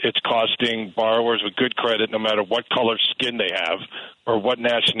 and it's costing borrowers with good credit, no matter what color skin they have or what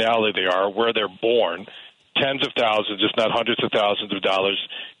nationality they are, where they're born, tens of thousands, if not hundreds of thousands of dollars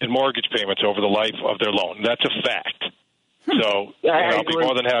in mortgage payments over the life of their loan. That's a fact. So I'll be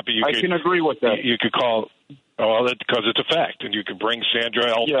more than happy. I can agree with that. You could call, because it's a fact, and you could bring Sandra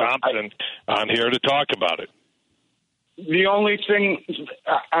L. Thompson on here to talk about it. The only thing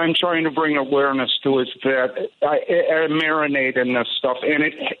I'm trying to bring awareness to is that I marinate in this stuff, and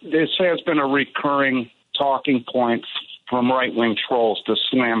this has been a recurring talking point from right-wing trolls to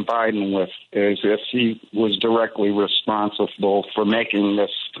slam Biden with, as if he was directly responsible for making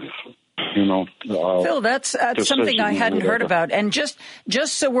this, Phil, that's something I hadn't heard about. And just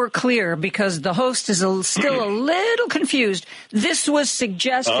so we're clear, because the host is still a little confused, this was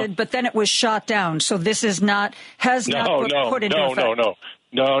suggested, but then it was shot down. So this is not, put into effect.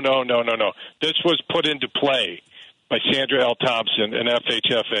 No. This was put into play by Sandra L. Thompson and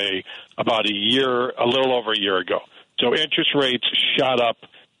FHFA about a little over a year ago. So interest rates shot up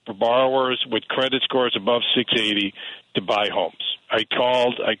for borrowers with credit scores above 680 to buy homes. I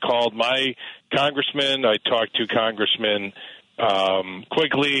called my congressman. I talked to Congressman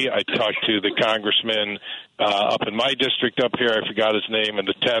Quigley. I talked to the congressman up in my district up here. I forgot his name. And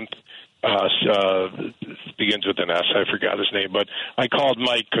the 10th begins with an S. I forgot his name. But I called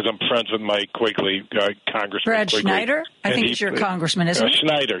Mike because I'm friends with Mike Quigley, Congressman Brad Quigley. Schneider? I think he's your congressman, isn't he?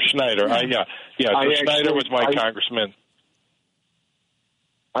 Schneider. So Schneider was my congressman.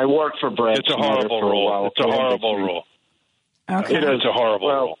 I worked for Brad. It's a horrible rule. It's a horrible rule. Okay. It is a horrible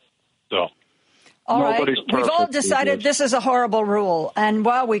rule. So. All right. We've all decided this is a horrible rule. And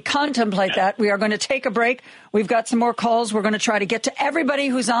while we contemplate that, we are going to take a break. We've got some more calls. We're going to try to get to everybody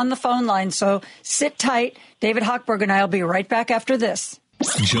who's on the phone line. So sit tight. David Hochberg and I will be right back after this.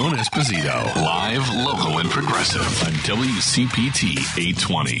 Joan Esposito, live, local, and progressive on WCPT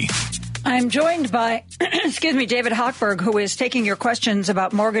 820. I'm joined by, David Hochberg, who is taking your questions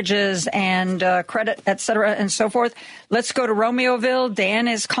about mortgages and credit, et cetera, and so forth. Let's go to Romeoville. Dan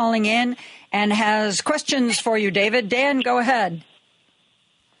is calling in and has questions for you, David. Dan, go ahead.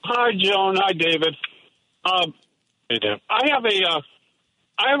 Hi, Joan. Hi, David. Hey, Dan. I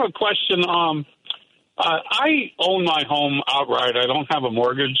have a question. I own my home outright. I don't have a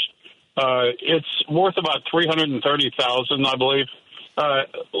mortgage. It's worth about $330,000, I believe. About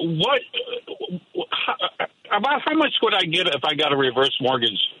how much would I get if I got a reverse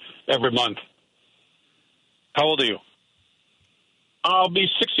mortgage every month? How old are you? I'll be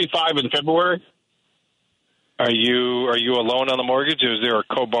 65 in February. Are you alone on the mortgage, or is there a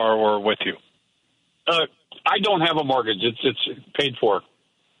co-borrower with you? I don't have a mortgage. It's paid for.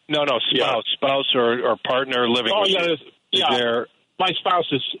 No, spouse or partner living with you. Yeah. There... My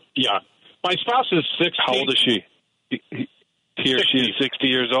spouse is 60. How old is she? He or she is 60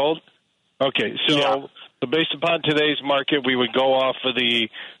 years old? Okay, so based upon today's market, we would go off of the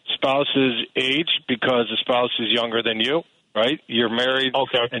spouse's age because the spouse is younger than you, right? You're married,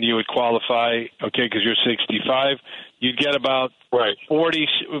 and you would qualify, because you're 65. You'd get about 40,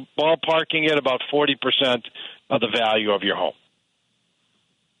 ballparking it about 40% of the value of your home.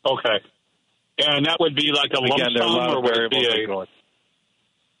 Okay. And that would be like a lump sum, or would it be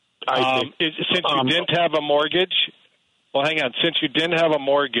since you didn't have a mortgage, well, hang on. Since you didn't have a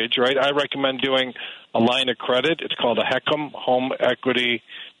mortgage, right, I recommend doing a line of credit. It's called a HECM, Home Equity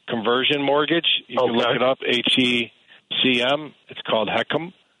Conversion Mortgage. You can look it up, HECM. It's called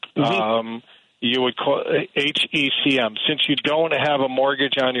HECM. Mm-hmm. You would call HECM. Since you don't have a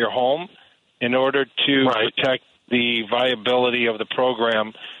mortgage on your home, in order to protect the viability of the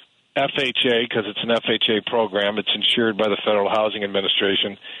program, FHA, because it's an FHA program, it's insured by the Federal Housing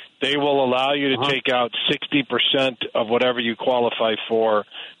Administration, they will allow you to take out 60% of whatever you qualify for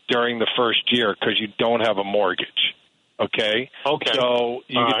during the first year because you don't have a mortgage. Okay? So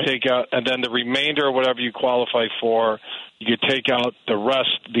you could take out, and then the remainder of whatever you qualify for, you could take out the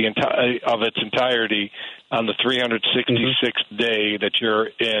rest of its entirety on the 366th day that you're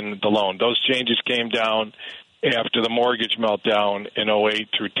in the loan. Those changes came down after the mortgage meltdown in 08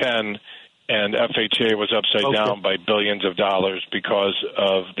 through 10, and FHA was upside down by billions of dollars because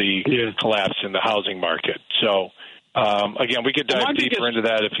of the collapse in the housing market. So, again, we could dive deeper into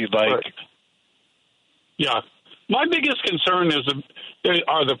that if you'd like. Yeah. My biggest concern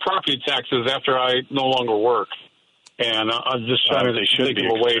are the property taxes after I no longer work. And I'm just trying to think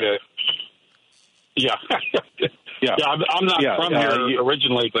of a way to... I'm not from here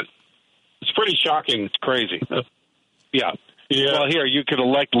originally, but it's pretty shocking. It's crazy. Well, here, you could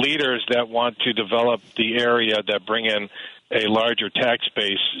elect leaders that want to develop the area that bring in a larger tax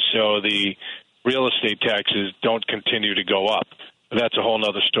base so the real estate taxes don't continue to go up. But that's a whole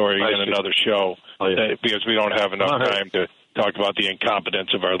other story in another show because we don't have enough time to talk about the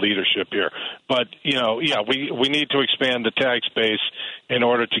incompetence of our leadership here. But, we need to expand the tax base in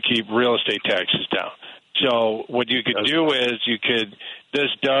order to keep real estate taxes down. So what you could do is this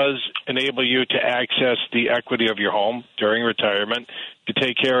does enable you to access the equity of your home during retirement, to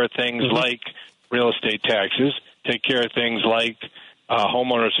take care of things like real estate taxes, take care of things like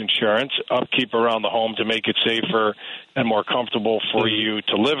homeowners insurance, upkeep around the home to make it safer and more comfortable for you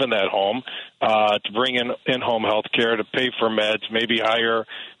to live in that home, to bring in-home health care, to pay for meds, maybe hire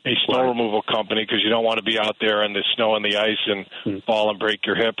a snow removal company because you don't want to be out there in the snow and the ice and fall and break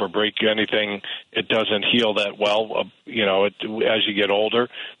your hip or break anything. It doesn't heal that well, as you get older.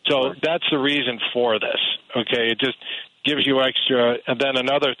 So that's the reason for this, okay? It just gives you extra. And then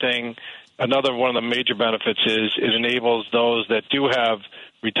another one of the major benefits is it enables those that do have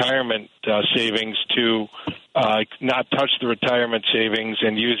retirement savings to not touch the retirement savings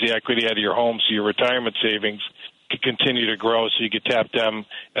and use the equity out of your home so your retirement savings could continue to grow so you could tap them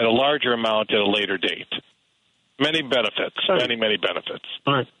at a larger amount at a later date. Many benefits, many benefits.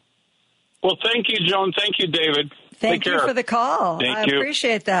 All right. Well, thank you, Joan. Thank you, David. Thank you for the call. Thank you.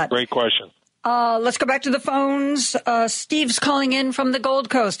 Appreciate that. Great question. Let's go back to the phones. Steve's calling in from the Gold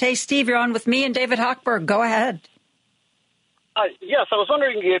Coast. Hey, Steve, you're on with me and David Hochberg. Go ahead. Yes, I was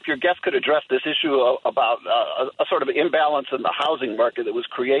wondering if your guest could address this issue about a sort of imbalance in the housing market that was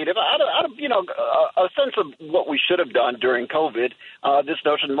created. Out of a sense of what we should have done during COVID, this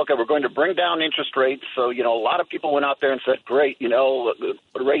notion, look, we're going to bring down interest rates. So, a lot of people went out there and said, great,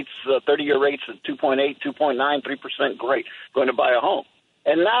 rates, 30-year rates at 2.8, 2.9, 3%, great, going to buy a home.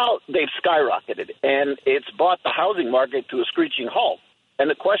 And now they've skyrocketed, and it's brought the housing market to a screeching halt. And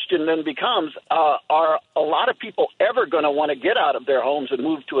the question then becomes, are a lot of people ever going to want to get out of their homes and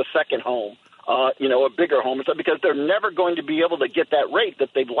move to a second home, a bigger home? Because they're never going to be able to get that rate that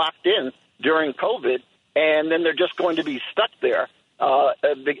they've locked in during COVID, and then they're just going to be stuck there,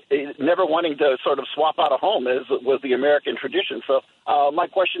 never wanting to sort of swap out a home, as was the American tradition. So my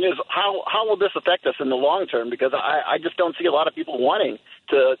question is, how will this affect us in the long term? Because I just don't see a lot of people wanting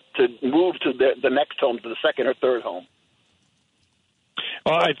to move to the next home, to the second or third home.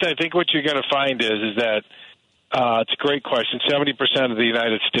 Well, I think what you're going to find is that it's a great question. 70% of the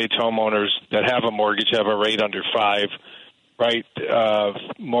United States homeowners that have a mortgage have a rate under 5, right?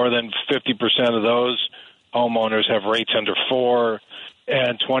 More than 50% of those homeowners have rates under 4,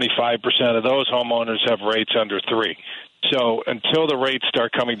 and 25% of those homeowners have rates under 3. So until the rates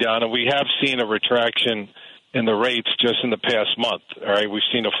start coming down, and we have seen a retraction in the rates just in the past month, all right, we've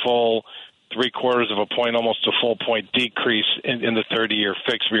seen a full 0.75 of a point, almost a full point decrease in the 30-year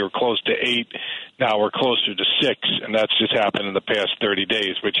fix. We were close to 8. Now we're closer to 6, and that's just happened in the past 30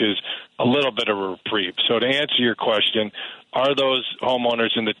 days, which is a little bit of a reprieve. So to answer your question, are those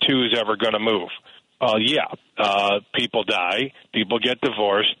homeowners in the 2s ever going to move? Yeah. People die. People get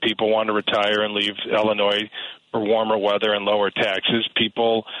divorced. People want to retire and leave Illinois for warmer weather and lower taxes.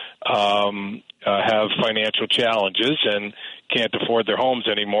 People have financial challenges and can't afford their homes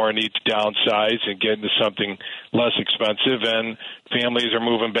anymore and need to downsize and get into something less expensive. And families are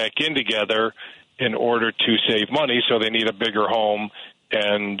moving back in together in order to save money, so they need a bigger home.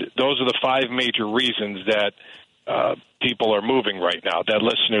 And those are the 5 major reasons that people are moving right now, that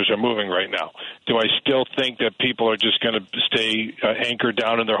listeners are moving right now. Do I still think that people are just going to stay anchored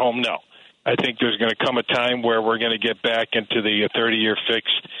down in their home? No. I think there's going to come a time where we're going to get back into the 30-year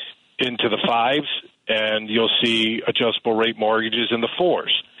fixed into the 5s, and you'll see adjustable rate mortgages in the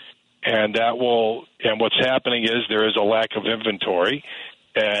 4s. And what's happening is there is a lack of inventory,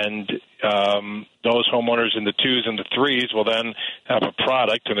 and those homeowners in the 2s and the 3s will then have a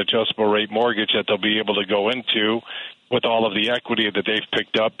product, an adjustable rate mortgage that they'll be able to go into with all of the equity that they've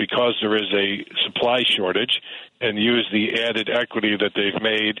picked up because there is a supply shortage, and use the added equity that they've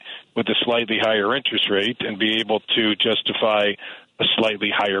made with a slightly higher interest rate and be able to justify a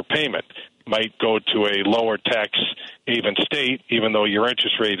slightly higher payment. Might go to a lower tax haven state, even though your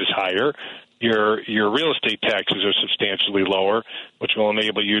interest rate is higher. Your real estate taxes are substantially lower, which will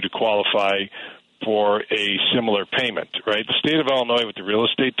enable you to qualify for a similar payment, right? The state of Illinois with the real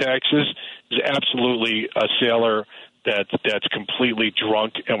estate taxes is absolutely a sailor that's completely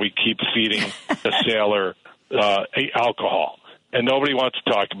drunk, and we keep feeding the sailor alcohol. And nobody wants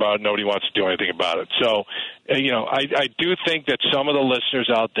to talk about it. Nobody wants to do anything about it. So, I do think that some of the listeners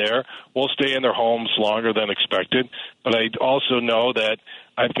out there will stay in their homes longer than expected. But I also know that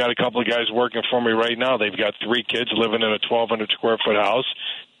I've got a couple of guys working for me right now. They've got 3 kids living in a 1,200-square-foot house,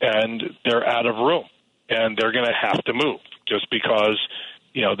 and they're out of room. And they're going to have to move just because,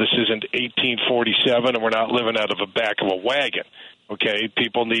 this isn't 1847 and we're not living out of the back of a wagon. Okay,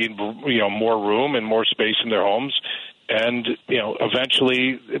 people need, more room and more space in their homes. And,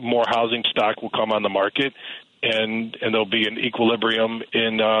 eventually more housing stock will come on the market, and there'll be an equilibrium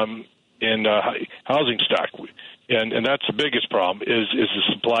in housing stock. And that's the biggest problem is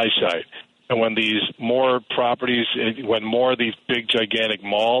the supply side. And when these more properties, when more of these big, gigantic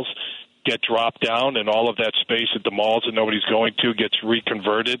malls get dropped down and all of that space at the malls that nobody's going to gets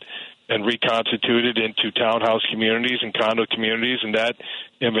reconverted and reconstituted into townhouse communities and condo communities, and that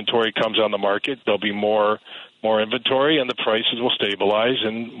inventory comes on the market, there'll be more inventory, and the prices will stabilize,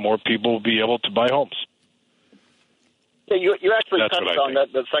 and more people will be able to buy homes. Yeah, you actually touched on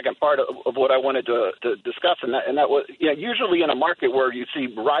that, the second part of what I wanted to discuss, and that was usually in a market where you see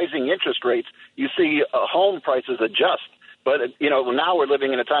rising interest rates, you see home prices adjust. But, now we're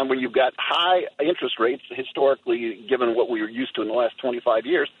living in a time when you've got high interest rates, historically, given what we were used to in the last 25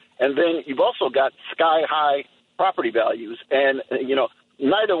 years, and then you've also got sky-high property values, and,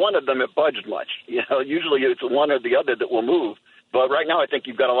 neither one of them have budged much. Usually it's one or the other that will move. But right now I think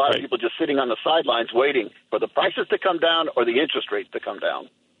you've got a lot of people just sitting on the sidelines waiting for the prices to come down or the interest rates to come down.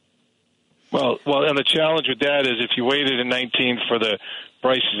 Well, and the challenge with that is if you waited in 19 for the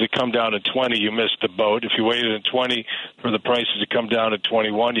prices to come down in 20, you missed the boat. If you waited in 20 for the prices to come down in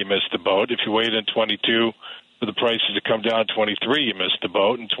 21, you missed the boat. If you waited in 22 for the prices to come down in 23, you missed the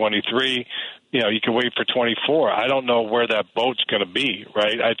boat. In 23, you can wait for 24. I don't know where that boat's going to be,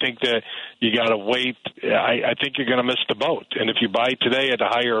 right? I think that you got to wait. I think you're going to miss the boat. And if you buy today at a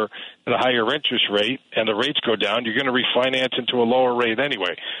higher interest rate and the rates go down, you're going to refinance into a lower rate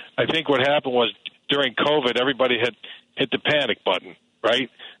anyway. I think what happened was during COVID, everybody had hit the panic button, right?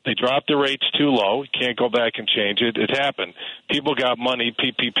 They dropped the rates too low. You can't go back and change it. It happened. People got money,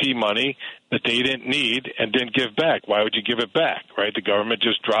 PPP money, that they didn't need and didn't give back. Why would you give it back, right? The government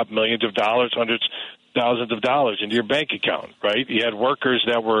just dropped millions of dollars, hundreds, thousands of dollars into your bank account, right? You had workers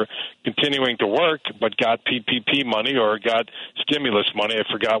that were continuing to work but got PPP money or got stimulus money,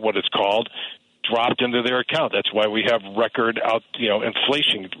 I forgot what it's called, dropped into their account. That's why we have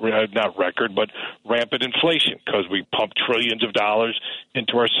inflation, not record, but rampant inflation, because we pump trillions of dollars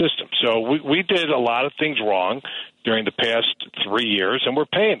into our system. So we did a lot of things wrong during the past 3 years, and we're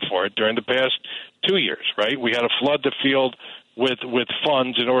paying for it during the past 2 years, right? We had to flood the field with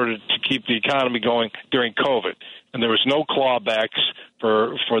funds in order to keep the economy going during COVID. And there was no clawbacks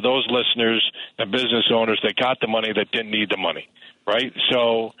for those listeners and business owners that got the money that didn't need the money. right?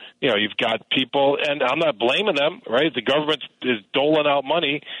 So, you've got people, and I'm not blaming them, right? The government is doling out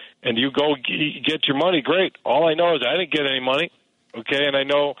money, and you go get your money, great. All I know is I didn't get any money, okay? And I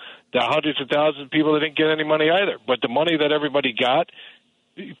know the hundreds of thousands of people that didn't get any money either. But the money that everybody got,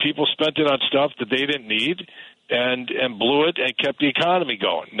 people spent it on stuff that they didn't need and blew it and kept the economy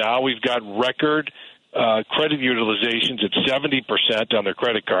going. Now we've got record credit utilizations at 70% on their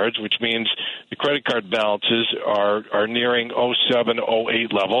credit cards, which means the credit card balances are nearing 07,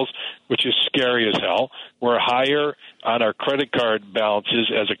 08 levels, which is scary as hell. We're higher on our credit card balances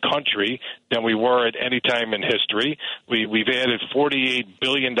as a country than we were at any time in history. We've added $48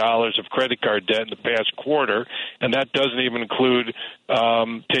 billion of credit card debt in the past quarter, and that doesn't even include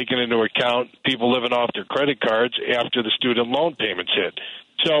taking into account people living off their credit cards after the student loan payments hit.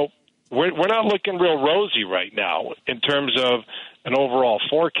 So we're not looking real rosy right now in terms of an overall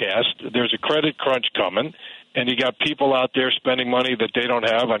forecast. There's a credit crunch coming, and you got people out there spending money that they don't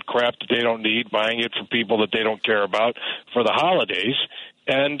have on crap that they don't need, buying it for people that they don't care about for the holidays.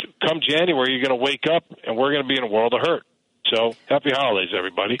 And come January, you're going to wake up, and we're going to be in a world of hurt. So happy holidays,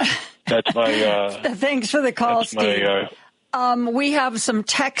 everybody. That's my Thanks for the call, Steve. We have some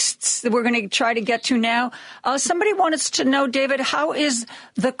texts that we're going to try to get to now. Somebody wants to know, David, how is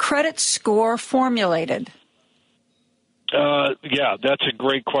the credit score formulated? Yeah, that's a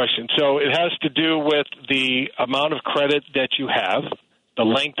great question. So it has to do with the amount of credit that you have, the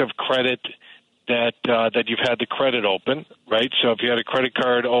length of credit that you've had the credit open, right? So if you had a credit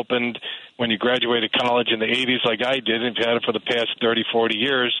card opened when you graduated college in the 80s like I did, and if you had it for the past 30, 40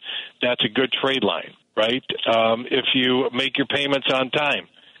 years, that's a good trade line, right? If you make your payments on time,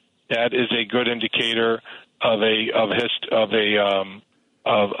 that is a good indicator of a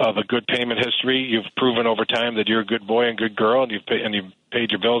good payment history. You've proven over time that you're a good boy and good girl, and you've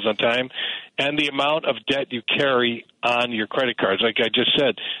paid your bills on time. And the amount of debt you carry on your credit cards, like I just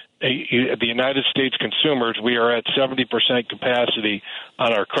said, the United States consumers, we are at 70% capacity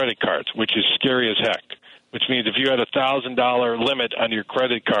on our credit cards, which is scary as heck. Which means if you had a $1,000 limit on your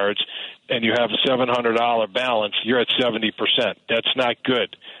credit cards and you have a $700 balance, you're at 70%. That's not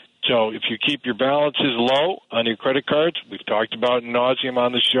good. So if you keep your balances low on your credit cards, we've talked about ad nauseum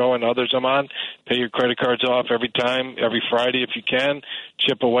on the show and others I'm on, pay your credit cards off every Friday if you can,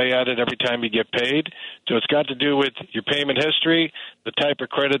 chip away at it every time you get paid. So it's got to do with your payment history, the type of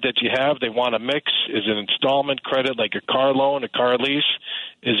credit that you have. They want a mix. Is it installment credit like a car loan, a car lease?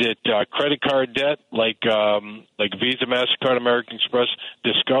 Is it credit card debt like Visa, MasterCard, American Express,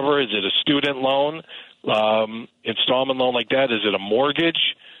 Discover? Is it a student loan, installment loan like that? Is it a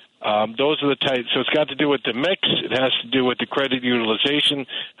mortgage? Those are the types. So it's got to do with the mix. It has to do with the credit utilization,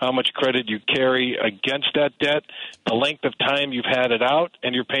 how much credit you carry against that debt, the length of time you've had it out,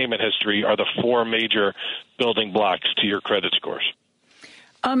 and your payment history are the four major building blocks to your credit scores.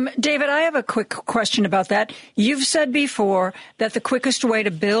 David, I have a quick question about that. You've said before that the quickest way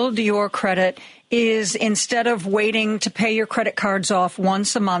to build your credit is, instead of waiting to pay your credit cards off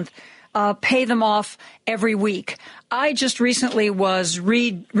once a month, pay them off every week. I just recently was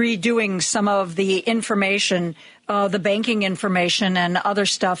redoing some of the information, the banking information and other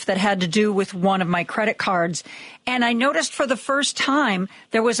stuff that had to do with one of my credit cards. And I noticed for the first time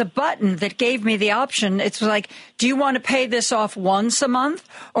there was a button that gave me the option. It's like, do you want to pay this off once a month,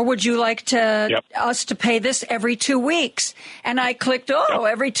 or would you like us to pay this every 2 weeks? And I clicked,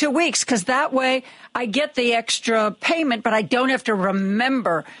 every 2 weeks, because that way I get the extra payment, but I don't have to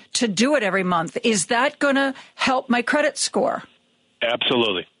remember to do it every month. Is that going to help my credit score?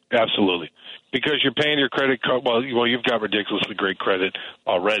 Absolutely. Because you're paying your credit card, well, you've got ridiculously great credit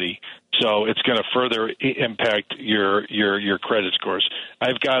already, so it's going to further impact your credit scores.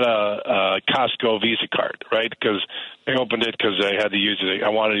 I've got a Costco Visa card, right? Because I opened it because I had to use it. I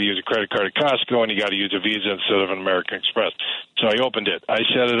wanted to use a credit card at Costco, and you got to use a Visa instead of an American Express. So I opened it. I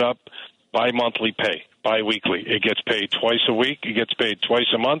set it up bi-monthly pay, bi-weekly. It gets paid twice a week. It gets paid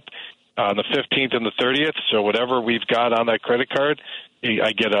twice a month, on the 15th and the 30th. So whatever we've got on that credit card,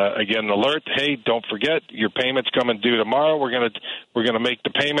 I get an alert. Hey, don't forget, your payment's coming due tomorrow. We're gonna make the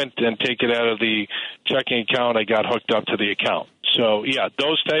payment and take it out of the checking account. I got hooked up to the account. So yeah,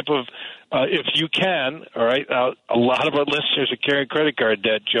 those type of if you can, all right. A lot of our listeners are carrying credit card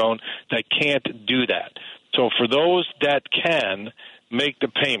debt, Joan, that can't do that. So for those that can make the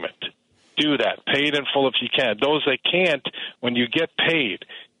payment, do that. Pay it in full if you can. Those that can't, when you get paid,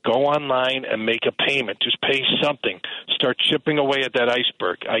 go online and make a payment. Just pay something. Start chipping away at that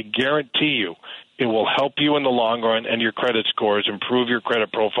iceberg. I guarantee you it will help you in the long run, and your credit scores, improve your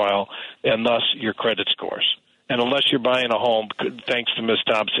credit profile, and thus your credit scores. And unless you're buying a home, thanks to Ms.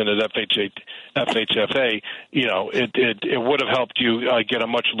 Thompson at FHFA, it would have helped you get a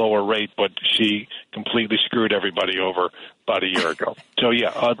much lower rate, but she completely screwed everybody over about a year ago. So,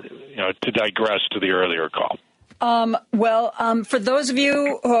 to digress to the earlier call. For those of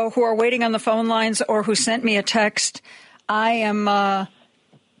you who are waiting on the phone lines or who sent me a text, I'm going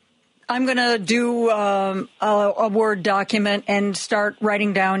to do a Word document and start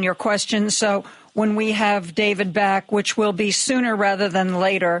writing down your questions. So when we have David back, which will be sooner rather than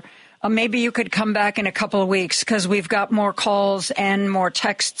later, maybe you could come back in a couple of weeks because we've got more calls and more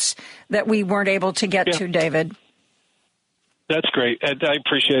texts that we weren't able to get to, David. That's great. And I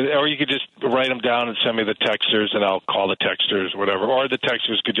appreciate it. Or you could just write them down and send me the texters, and I'll call the texters, whatever. Or the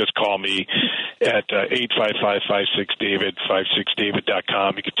texters could just call me at 855-56-DAVID,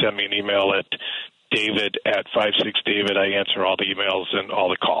 56david.com. You could send me an email at david@56david. I answer all the emails and all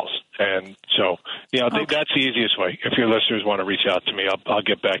the calls. And so, that's the easiest way. If your listeners want to reach out to me, I'll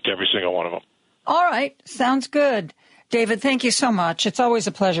get back to every single one of them. All right. Sounds good. David, thank you so much. It's always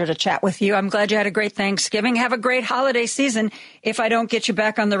a pleasure to chat with you. I'm glad you had a great Thanksgiving. Have a great holiday season if I don't get you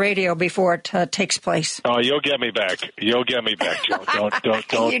back on the radio before it takes place. Oh, you'll get me back. Joe. Don't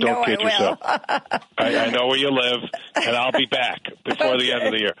kid yourself. I know where you live, and I'll be back before the end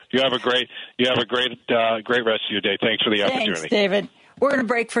of the year. You have a great rest of your day. Thanks for the opportunity. Thanks, David. We're going to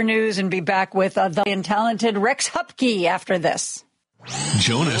break for news and be back with the talented Rex Hupke after this.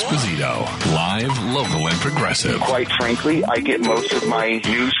 Joan Esposito, live, local, and progressive. Quite frankly, I get most of my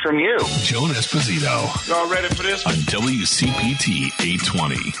news from you. Joan Esposito. Y'all ready for this? On WCPT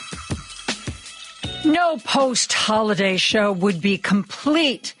 820. No post-holiday show would be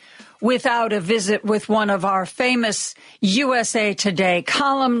complete without a visit with one of our famous USA Today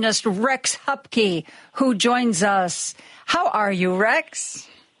columnist, Rex Hupke, who joins us. How are you, Rex?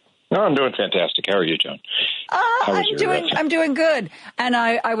 No, I'm doing fantastic. How are you, Joan? I'm doing good. And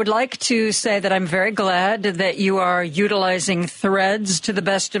I would like to say that I'm very glad that you are utilizing Threads to the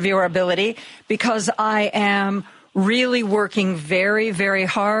best of your ability, because I am really working very, very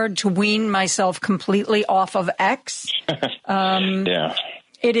hard to wean myself completely off of X. Yeah.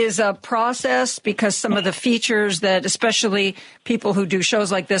 It is a process because some of the features that especially people who do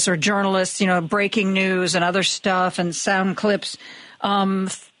shows like this or journalists, breaking news and other stuff and sound clips,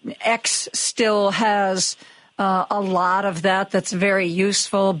 X still has a lot of that's very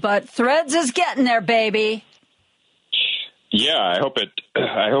useful, but Threads is getting there, baby. Yeah, I hope it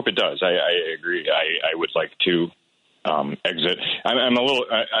does. I agree. I would like to exit. I'm a little.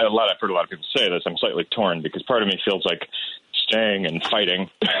 I've heard a lot of people say this. I'm slightly torn because part of me feels like staying and fighting,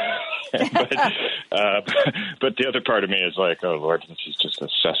 but the other part of me is like, oh Lord, this is just a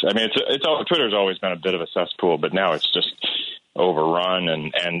cess. I mean, Twitter's always been a bit of a cesspool, but now it's just overrun,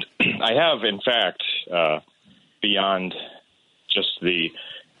 and I have, in fact, beyond just the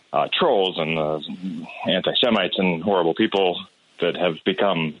trolls and the anti-Semites and horrible people that have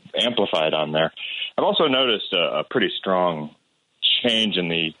become amplified on there, I've also noticed a pretty strong change in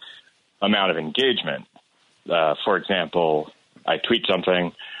the amount of engagement. For example, I tweet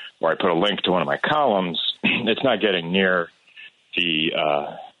something or I put a link to one of my columns, it's not getting near the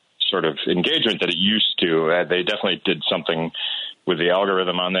sort of engagement that it used to. They definitely did something with the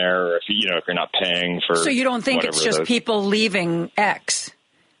algorithm on there. Or if you're not paying for, so you don't think it's just people leaving X?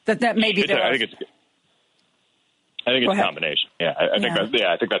 That maybe I think it's a combination. Yeah, I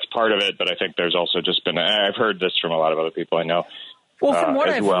think that's part of it. But I think there's also just been. I've heard this from a lot of other people I know. Well, from what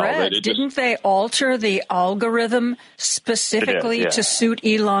I've read, didn't they alter the algorithm specifically to suit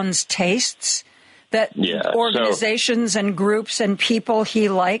Elon's tastes? That organizations and groups and people he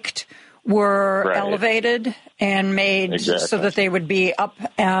liked were elevated and made so that they would be up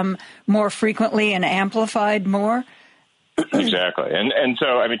more frequently and amplified more? Exactly. And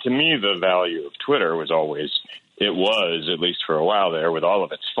so, I mean, to me, the value of Twitter was always, it was, at least for a while there, with all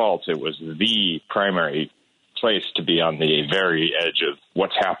of its faults, it was the primary place to be on the very edge of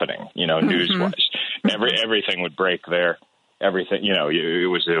what's happening, news-wise. Everything would break there. Everything, it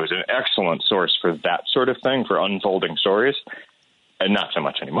was an excellent source for that sort of thing, for unfolding stories, and not so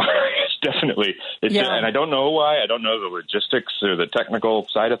much anymore. And I don't know why. I don't know the logistics or the technical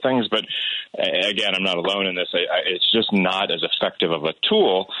side of things, but again, I'm not alone in this. It's just not as effective of a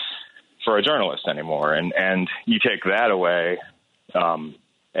tool for a journalist anymore. And you take that away,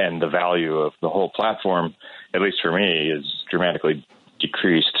 and the value of the whole platform, at least for me, is dramatically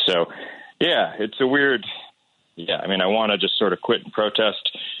decreased. So, yeah, it's a weird. Yeah, I mean, I want to just sort of quit and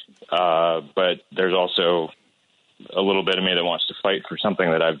protest, but there's also a little bit of me that wants to fight for something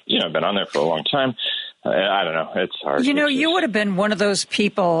that I've been on there for a long time. I don't know. It's hard. You know, you would have been one of those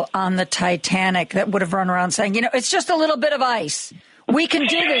people on the Titanic that would have run around saying, you know, it's just a little bit of ice. We can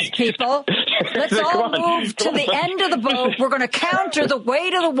do this, people. Let's all move to the end of the boat. We're going to counter the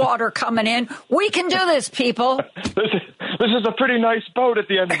weight of the water coming in. We can do this, people. This is a pretty nice boat at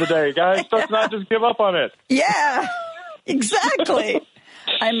the end of the day, guys. Let's not just give up on it. Yeah, exactly.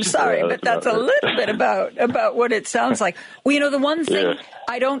 I'm sorry, but that's a little bit about what it sounds like. Well, you know, the one thing,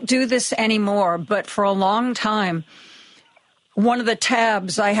 I don't do this anymore, but for a long time, one of the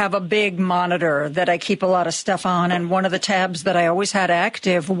tabs, I have a big monitor that I keep a lot of stuff on, and one of the tabs that I always had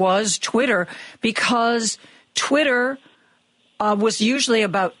active was Twitter, because Twitter was usually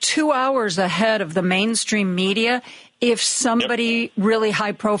about 2 hours ahead of the mainstream media if somebody really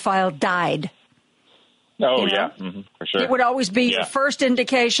high profile died. Oh, you know? For sure. It would always be your first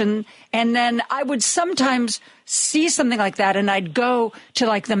indication. And then I would sometimes see something like that, and I'd go to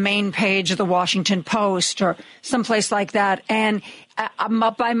like the main page of the Washington Post or someplace like that. And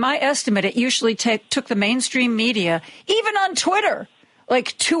by my estimate, it usually took the mainstream media, even on Twitter,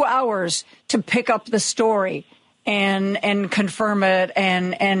 like 2 hours to pick up the story and confirm it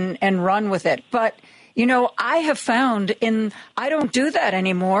and run with it. But, you know, I have found I don't do that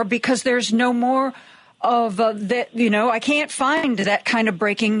anymore because there's no more of that, you know, I can't find that kind of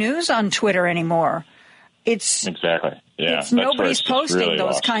breaking news on Twitter anymore. Exactly. Yeah. Nobody's posting really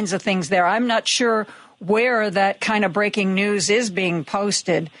those kinds of things there. I'm not sure where that kind of breaking news is being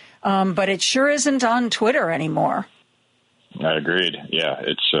posted, but it sure isn't on Twitter anymore. I agreed. Yeah.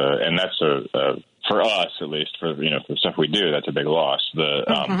 It's, and that's for us, at least for the stuff we do, that's a big loss. But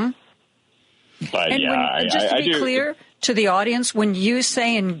just to be clear to the audience, when you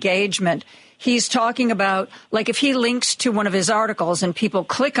say engagement, he's talking about, like, if he links to one of his articles and people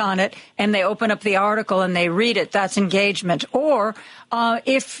click on it and they open up the article and they read it, that's engagement. Or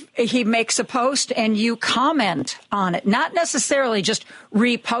if he makes a post and you comment on it, not necessarily just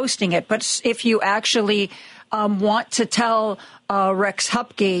reposting it, but if you actually want to tell Rex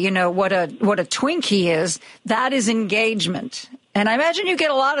Hupke, you know, what a twink he is, that is engagement. And I imagine you get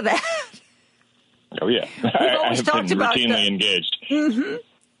a lot of that. Oh, yeah. We've always talked about routinely engaged. Mm-hmm.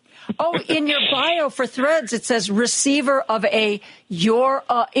 Oh, in your bio for Threads, it says receiver of you're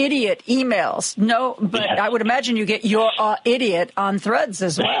a idiot emails. No, but I would imagine you get you're a idiot on Threads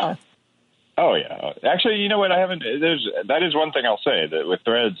as well. Oh, yeah. Actually, you know what? That is one thing I'll say, that with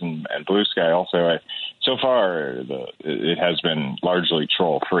Threads and Blue Sky also, so far it has been largely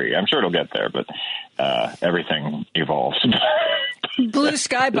troll free. I'm sure it'll get there, but everything evolves. Blue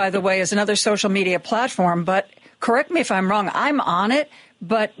Sky, by the way, is another social media platform, but correct me if I'm wrong, I'm on it.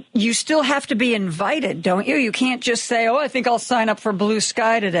 But you still have to be invited, don't you? You can't just say, I think I'll sign up for Blue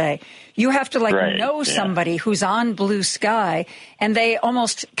Sky today. You have to know somebody who's on Blue Sky, and they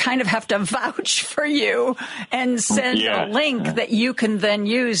almost kind of have to vouch for you and send a link that you can then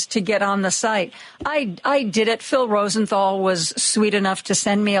use to get on the site. I did it. Phil Rosenthal was sweet enough to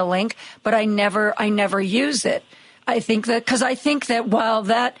send me a link, but I never use it. I think that while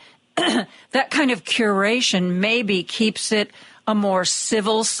that that kind of curation maybe keeps it a more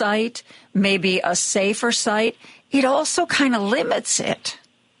civil site, maybe a safer site, it also kind of limits it.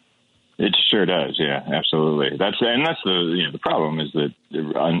 It sure does, yeah, absolutely. That's the problem is that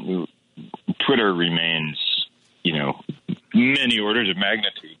Twitter remains, many orders of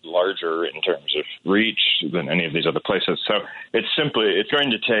magnitude larger in terms of reach than any of these other places. So it's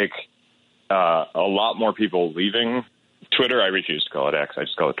going to take a lot more people leaving Twitter. I refuse to call it X. I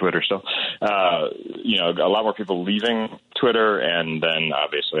just call it Twitter still. A lot more people leaving Twitter, and then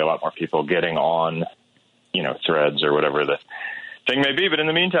obviously a lot more people getting on, Threads or whatever the thing may be. But in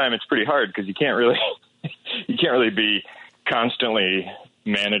the meantime, it's pretty hard because you can't really be constantly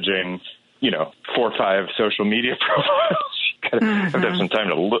managing, 4 or 5 social media profiles. You have to have some time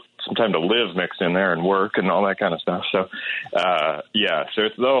to live mixed in there and work and all that kind of stuff. So, so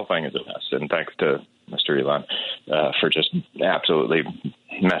the whole thing is a mess. And thanks to Mr. Elon for just absolutely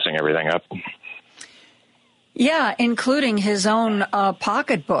messing everything up. Yeah, including his own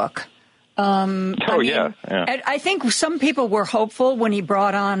pocketbook. I think some people were hopeful when he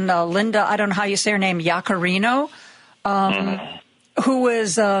brought on Linda, I don't know how you say her name, Yaccarino, who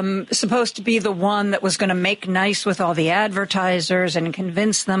was supposed to be the one that was going to make nice with all the advertisers and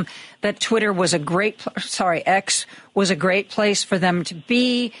convince them that Twitter was X was a great place for them to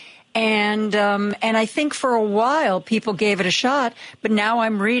be. And I think for a while people gave it a shot, but now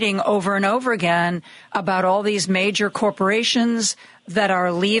I'm reading over and over again about all these major corporations that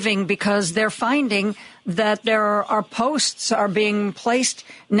are leaving because they're finding that there are posts are being placed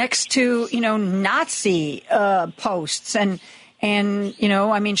next to, Nazi posts. And And,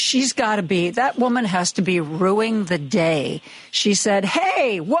 she's got to be, that woman has to be ruining the day. She said,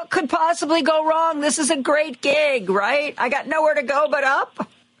 hey, what could possibly go wrong? This is a great gig, right? I got nowhere to go but up.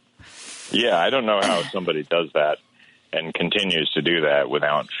 Yeah, I don't know how somebody does that and continues to do that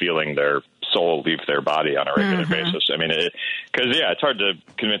without feeling their soul leave their body on a regular basis. I mean, because it's hard to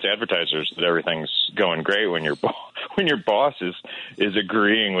convince advertisers that everything's going great when your boss is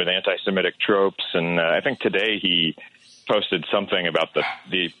agreeing with anti-Semitic tropes. And I think today he posted something about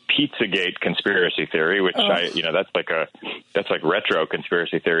the Pizzagate conspiracy theory, which that's like retro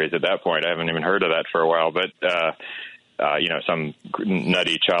conspiracy theories at that point. I haven't even heard of that for a while, but some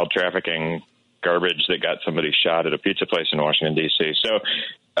nutty child trafficking garbage that got somebody shot at a pizza place in Washington, D.C. So,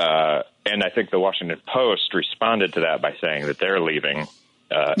 and I think the Washington Post responded to that by saying that they're leaving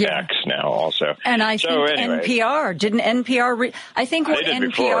X now also. And I think NPR, didn't NPR, I think what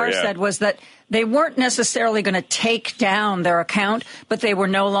NPR said was that they weren't necessarily going to take down their account, but they were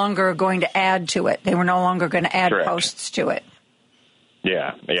no longer going to add to it. They were no longer going to add posts to it.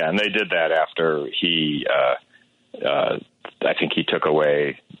 Yeah, and they did that after he, I think he took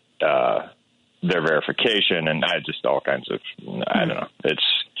away their verification, and I just all kinds of, I don't know.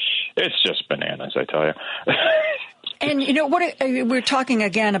 It's just bananas, I tell you. And what we're talking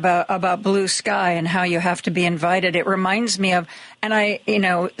again about Blue Sky and how you have to be invited. It reminds me of, and I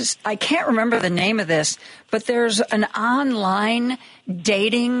can't remember the name of this, but there's an online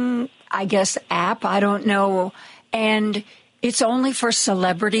dating, I guess, app. I don't know. And it's only for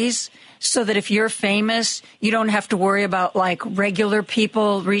celebrities, so that if you're famous, you don't have to worry about like regular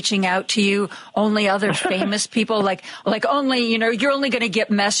people reaching out to you, only other famous people, like only, you're only going to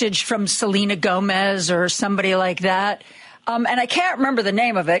get message from Selena Gomez or somebody like that. And I can't remember the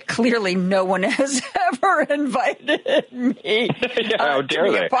name of it. Clearly, no one has ever invited me how dare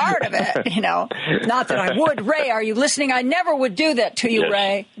to be they? a part of it. Not that I would. Ray, are you listening? I never would do that to you, yes.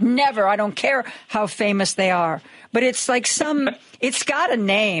 Ray. Never. I don't care how famous they are. But it's like it's got a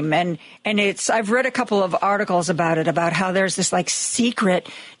name, and I've read a couple of articles about it, about how there's this like secret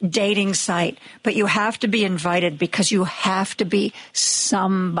dating site, but you have to be invited because you have to be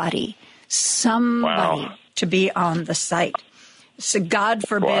somebody wow. to be on the site. So God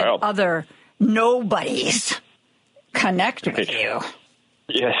forbid other nobodies connect with you.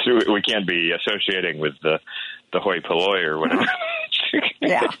 Yes, we can't be associating with the hoi polloi or whatever.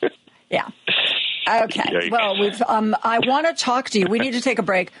 Yeah. Okay. Yikes. Well, I want to talk to you. We need to take a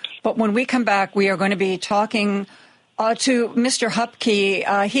break, but when we come back, we are going to be talking to Mr.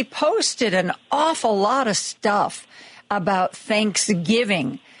 Hupke. He posted an awful lot of stuff about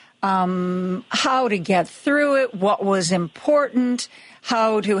Thanksgiving, how to get through it, what was important,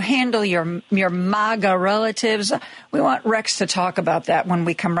 how to handle your MAGA relatives. We want Rex to talk about that when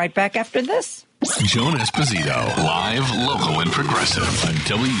we come right back after this. Joan Esposito, live, local, and progressive on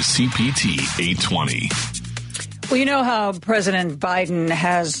WCPT 820. Well, you know how President Biden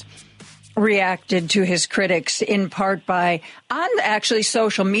has reacted to his critics in part by, on actually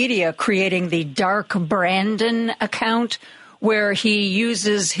social media, creating the Dark Brandon account where he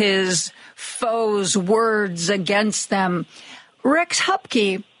uses his foes' words against them. Rex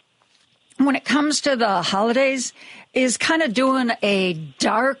Hupke, when it comes to the holidays, is kind of doing a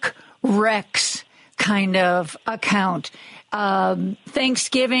dark Rex kind of account.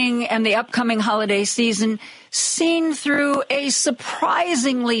 Thanksgiving and the upcoming holiday season seen through a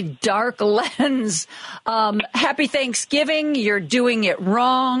surprisingly dark lens. Happy Thanksgiving. You're doing it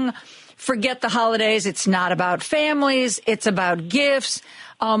wrong. Forget the holidays. It's not about families. It's about gifts.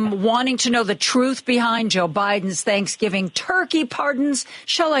 Wanting to know the truth behind Joe Biden's Thanksgiving turkey pardons.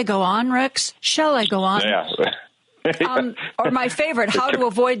 Shall I go on, Rex? Shall I go on? Yeah. Or my favorite, how to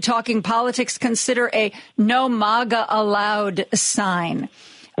avoid talking politics, consider a no MAGA allowed sign.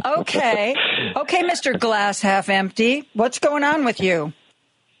 Okay, Mr. Glass half empty. What's going on with you?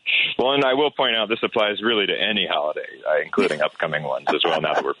 Well, and I will point out this applies really to any holiday, including upcoming ones as well,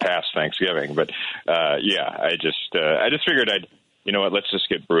 now that we're past Thanksgiving. But, I just figured you know what, let's just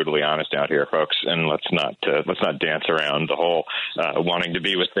get brutally honest out here, folks, and let's not dance around the whole wanting to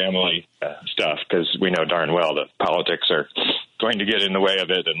be with family stuff, because we know darn well that politics are going to get in the way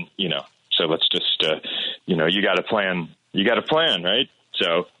of it, and so let's just you got to plan, right?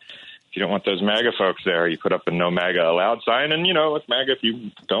 So if you don't want those MAGA folks there, you put up a no MAGA allowed sign, and with MAGA, if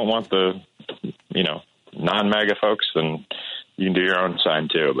you don't want the non-MAGA folks, then you can do your own sign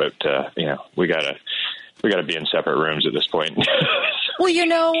too. But we gotta be in separate rooms at this point.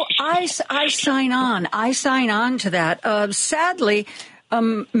 Well, I sign on. I sign on to that. Sadly,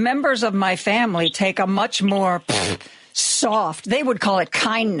 members of my family take a much more soft. They would call it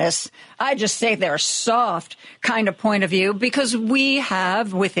kindness. I just say they're soft kind of point of view, because we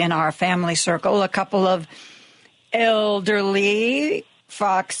have within our family circle a couple of elderly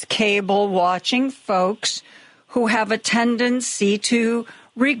Fox cable watching folks who have a tendency to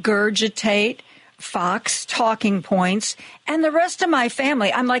regurgitate Fox talking points, and the rest of my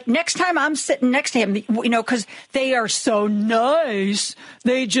family, I'm like, next time I'm sitting next to him, because they are so nice,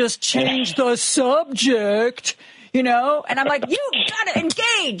 they just change the subject, and I'm like, you gotta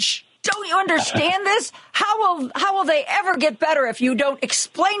engage. Don't you understand this? How will they ever get better if you don't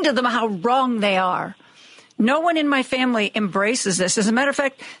explain to them how wrong they are? No one in my family embraces this. As a matter of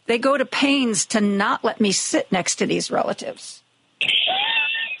fact, they go to pains to not let me sit next to these relatives.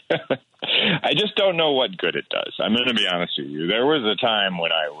 I just don't know what good it does. I'm going to be honest with you. There was a time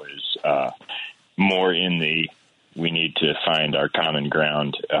when I was more in the we need to find our common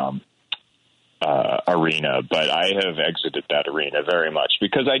ground arena, but I have exited that arena very much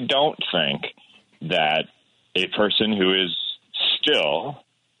because I don't think that a person who is still,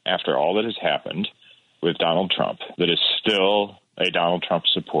 after all that has happened with Donald Trump, that is still a Donald Trump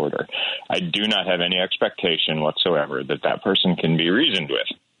supporter, I do not have any expectation whatsoever that that person can be reasoned with.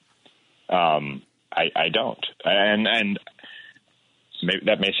 I don't. And maybe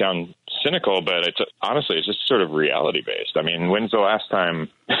that may sound cynical, but honestly, it's just sort of reality based. I mean, when's the last time,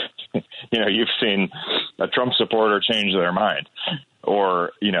 you've seen a Trump supporter change their mind?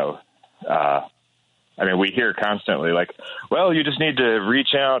 Or, we hear constantly like, well, you just need to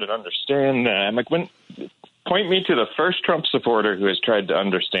reach out and understand. I'm like, point me to the first Trump supporter who has tried to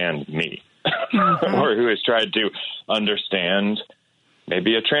understand me or who has tried to understand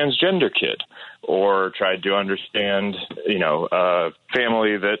maybe a transgender kid, or tried to understand, a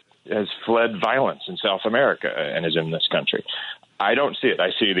family that has fled violence in South America and is in this country. I don't see it.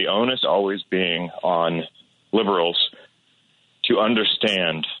 I see the onus always being on liberals to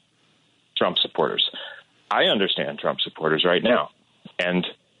understand Trump supporters. I understand Trump supporters right now, and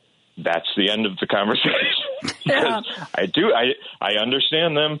that's the end of the conversation. Yeah. I do. I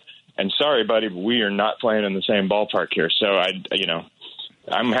understand them, and sorry, buddy, but we are not playing in the same ballpark here. So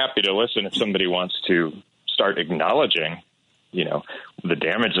I'm happy to listen if somebody wants to start acknowledging, the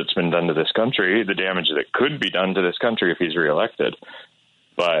damage that's been done to this country, the damage that could be done to this country if he's reelected.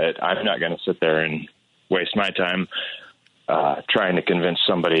 But I'm not going to sit there and waste my time trying to convince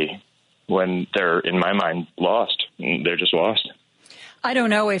somebody when they're, in my mind, lost. They're just lost. I don't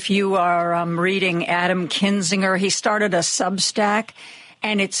know if you are reading Adam Kinzinger. He started a Substack.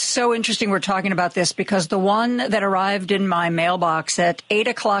 And it's so interesting we're talking about this because the one that arrived in my mailbox at 8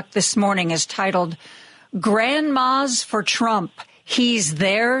 o'clock this morning is titled Grandmas for Trump. He's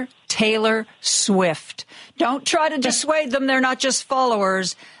there, Taylor Swift. Don't try to dissuade them. They're not just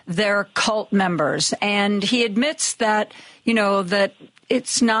followers. They're cult members. And he admits that, that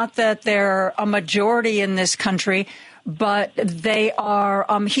it's not that they're a majority in this country, but they are,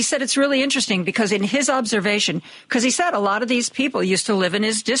 he said it's really interesting because in his observation, because he said a lot of these people used to live in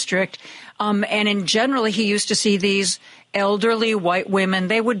his district, and in general, he used to see these elderly white women.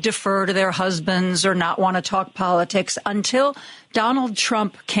 They would defer to their husbands or not want to talk politics until Donald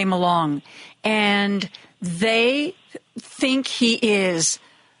Trump came along. And they think he is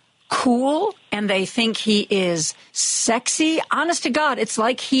cool and they think he is sexy. Honest to God, it's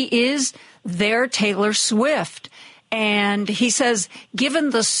like he is their Taylor Swift. And he says,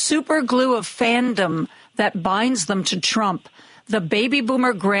 given the super glue of fandom that binds them to Trump, the baby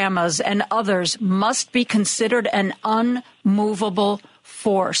boomer grandmas and others must be considered an unmovable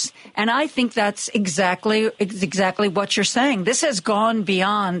force. And I think that's exactly what you're saying. This has gone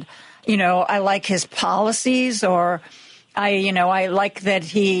beyond, I like his policies, or I like that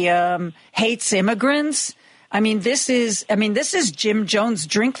he hates immigrants. This is Jim Jones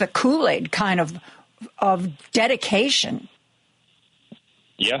drink the Kool-Aid kind of dedication.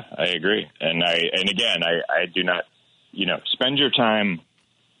 Yeah, I agree. And again, I do not, spend your time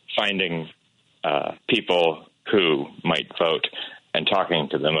finding people who might vote and talking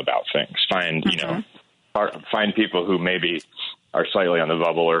to them about things. Find people who maybe are slightly on the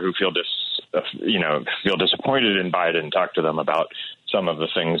bubble or who feel disappointed in Biden and talk to them about some of the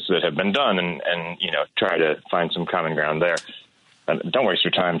things that have been done and try to find some common ground there. And don't waste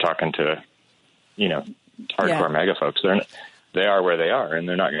your time talking to, hardcore MAGA folks. They are where they are, and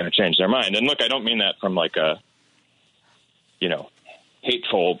they're not going to change their mind. And look, I don't mean that from like a,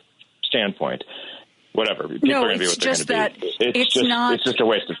 hateful standpoint. Whatever. People are going to be what they're going to be. It's just a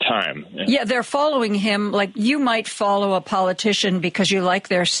waste of time. Yeah, they're following him. Like, you might follow a politician because you like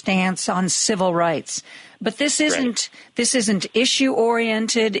their stance on civil rights. But this isn't issue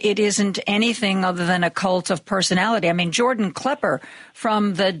oriented. It isn't anything other than a cult of personality. I mean, Jordan Klepper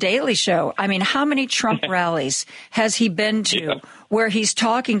from The Daily Show. I mean, how many Trump rallies has he been to where he's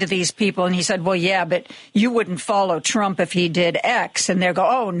talking to these people and he said, well, yeah, but you wouldn't follow Trump if he did X. And they'll go,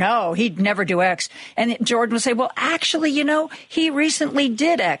 oh, no, he'd never do X. And Jordan would say, well, actually, he recently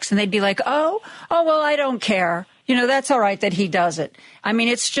did X. And they'd be like, oh, well, I don't care. That's all right that he does it. I mean,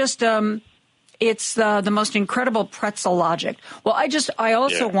 it's just it's the most incredible pretzel logic. Well, I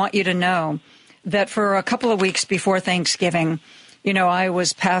also want you to know that for a couple of weeks before Thanksgiving, I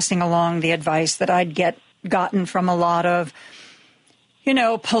was passing along the advice that I'd gotten from a lot of,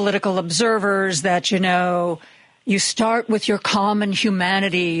 political observers that, you start with your common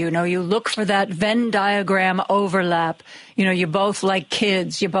humanity. You look for that Venn diagram overlap. You both like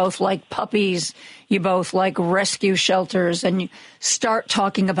kids. You both like puppies. You both like rescue shelters. And you start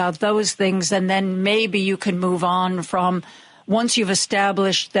talking about those things. And then maybe you can move on from, once you've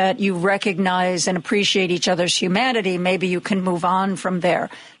established that you recognize and appreciate each other's humanity, maybe you can move on from there.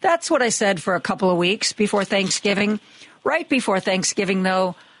 That's what I said for a couple of weeks before Thanksgiving. Right before Thanksgiving,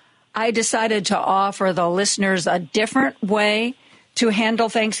 though, I decided to offer the listeners a different way to handle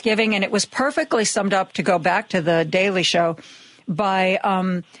Thanksgiving, and it was perfectly summed up, to go back to The Daily Show, by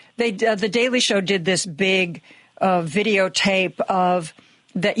The Daily Show did this big videotape of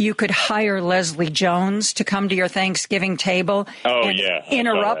that you could hire Leslie Jones to come to your Thanksgiving table and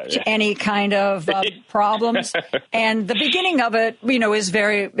interrupt any kind of problems. And the beginning of it,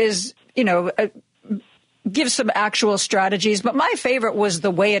 gives some actual strategies. But my favorite was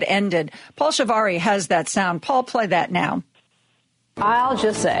the way it ended. Paul Shivari has that sound. Paul, play that now. I'll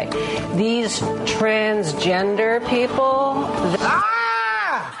just say, these transgender people...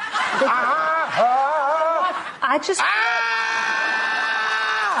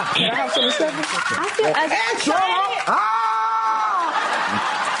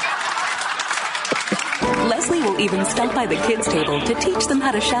 Leslie will even stop by the kids' table to teach them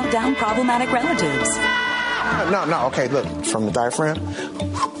how to shout down problematic relatives. No. Okay, look, from the diaphragm.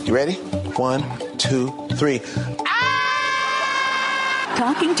 You ready? 1, 2, 3.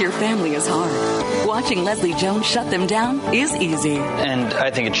 Talking to your family is hard. Watching Leslie Jones shut them down is easy. And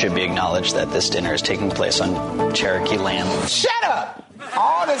I think it should be acknowledged that this dinner is taking place on Cherokee land. Shut up!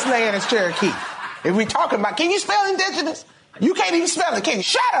 All this land is Cherokee. If we talking about, can you spell indigenous? You can't even spell it, can you?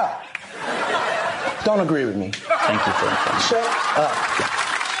 Shut up! Don't agree with me. Thank you for that. Shut up.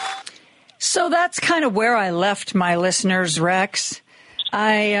 So that's kind of where I left my listeners, Rex.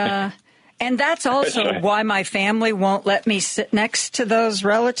 And that's also why my family won't let me sit next to those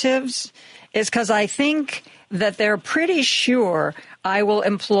relatives, is because I think that they're pretty sure I will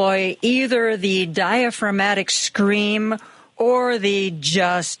employ either the diaphragmatic scream or the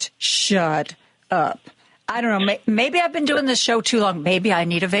just shut up. I don't know. Maybe I've been doing this show too long. Maybe I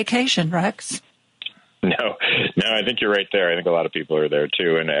need a vacation, Rex. No, I think you're right there. I think a lot of people are there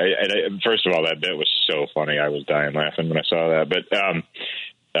too. And I, first of all, that bit was so funny. I was dying laughing when I saw that.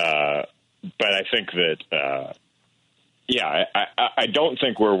 But I think that, I don't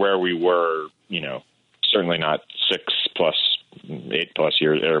think we're where we were, certainly not 6 plus, 8 plus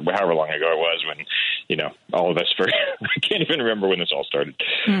years, or however long ago it was when, all of us, I can't even remember when this all started.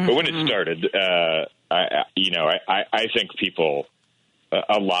 Mm-hmm. But when it started, I think people,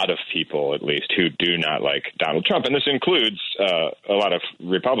 a lot of people, at least, who do not like Donald Trump, and this includes a lot of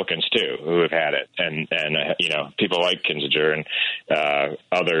Republicans too, who have had it, and people like Kinzinger and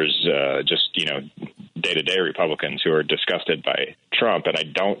others, just day-to-day Republicans who are disgusted by Trump. And I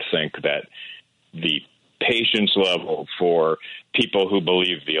don't think that the patience level for people who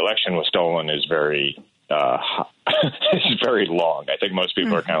believe the election was stolen is very is very long. I think most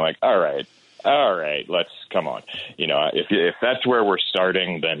people are kind of like, all right, let's come on. If that's where we're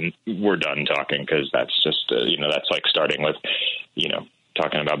starting, then we're done talking, because that's just, that's like starting with,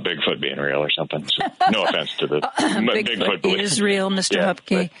 talking about Bigfoot being real or something. So, no offense to the Bigfoot belief. Is real, Mr.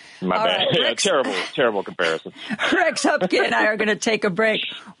 Hupke. My bad. Right, terrible comparison. Rex Hupke and I are going to take a break.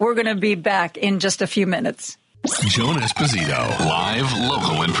 We're going to be back in just a few minutes. Joan Esposito, live,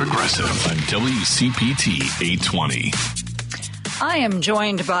 local, and progressive on WCPT 820. I am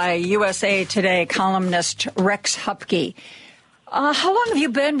joined by USA Today columnist Rex Hupke. How long have you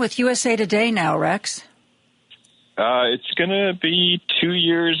been with USA Today now, Rex? It's going to be 2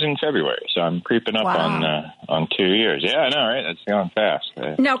 years in February, so I'm creeping up on 2 years. Yeah, I know, right? It's going fast.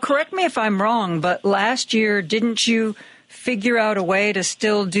 Now, correct me if I'm wrong, but last year, didn't you figure out a way to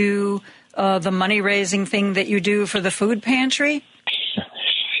still do the money-raising thing that you do for the food pantry?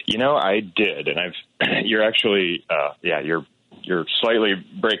 I did, and you're actually, you're you're slightly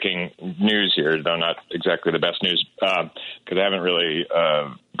breaking news here, though not exactly the best news, because I haven't really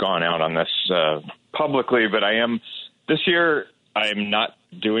gone out on this publicly. But this year, I'm not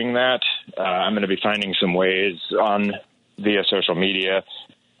doing that. I'm going to be finding some ways via social media,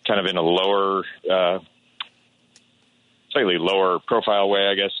 kind of in a slightly lower profile way,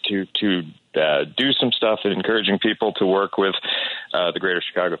 I guess, to do some stuff and encouraging people to work with the Greater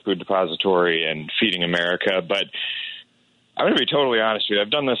Chicago Food Depository and Feeding America. But I'm going to be totally honest with you.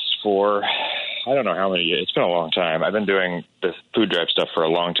 I've done this for, I don't know how many years. It's been a long time. I've been doing the food drive stuff for a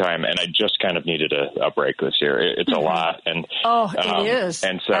long time, and I just kind of needed a break this year. It's a lot. And it is.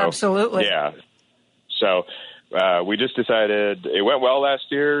 And so, absolutely. Yeah. So we just decided it went well last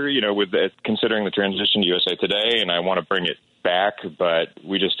year, with considering the transition to USA Today, and I want to bring it back, but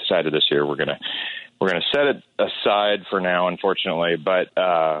we just decided this year we're gonna set it aside for now, unfortunately, but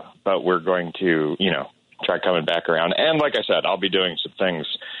we're going to try coming back around. And like I said, I'll be doing some things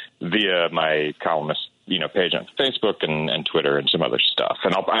via my columnist page on Facebook and Twitter and some other stuff,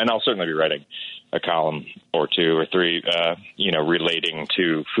 and I'll certainly be writing a column or two or three relating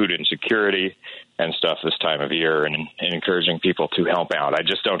to food insecurity and stuff this time of year, and encouraging people to help out. I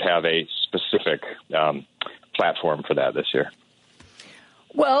just don't have a specific platform for that this year.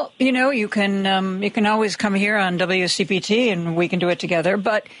 Well, you can always come here on WCPT and we can do it together.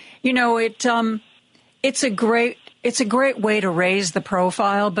 But it's a great way to raise the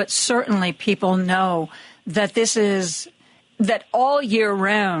profile. But certainly people know that that all year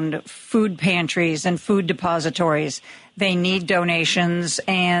round food pantries and food depositories, they need donations,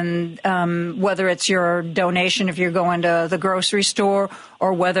 and whether it's your donation if you're going to the grocery store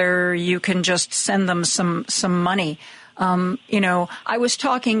or whether you can just send them some money. I was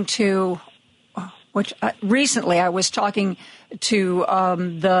talking to recently I was talking to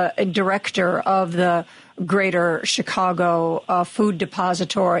the director of the Greater Chicago Food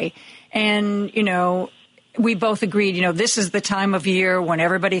Depository, and we both agreed, this is the time of year when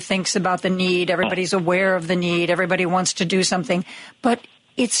everybody thinks about the need, everybody's aware of the need, everybody wants to do something, but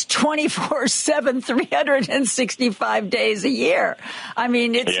it's 24/7, 365 days a year. I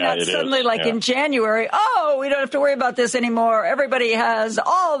mean, it's not suddenly like in January, we don't have to worry about this anymore. Everybody has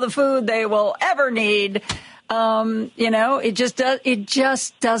all the food they will ever need. It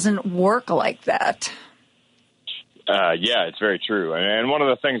just doesn't work like that. It's very true. And one of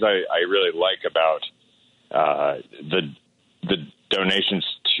the things I really like about the donations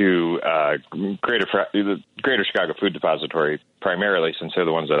to the Greater Chicago Food Depository, primarily since they're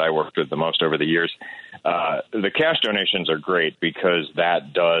the ones that I worked with the most over the years, the cash donations are great because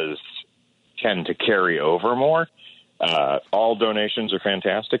that does tend to carry over more. All donations are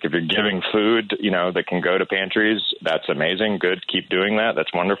fantastic. If you're giving food, that can go to pantries, that's amazing. Good. Keep doing that.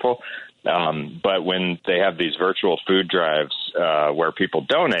 That's wonderful. But when they have these virtual food drives where people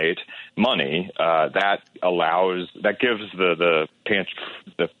donate money, that gives the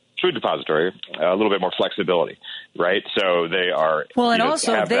food depository a little bit more flexibility, right? So they are and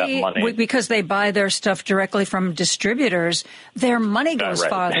also because they buy their stuff directly from distributors, their money goes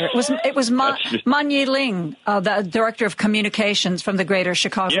farther. It was Manyi Ling, the director of communications from the Greater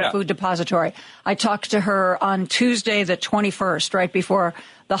Chicago Food Depository. I talked to her on Tuesday, the 21st, right before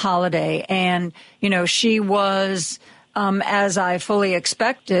the holiday, and she was, as I fully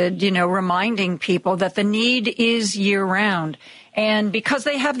expected, reminding people that the need is year round. And because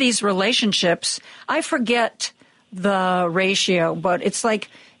they have these relationships, I forget the ratio, but it's like,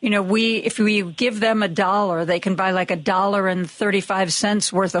 if we give them $1, they can buy like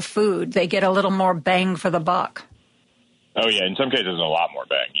 $1.35 worth of food. They get a little more bang for the buck. Oh yeah, in some cases a lot more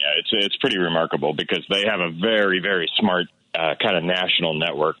bang. Yeah, it's pretty remarkable because they have a very, very smart kind of national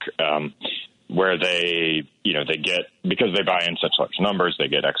network where they get, because they buy in such large numbers, they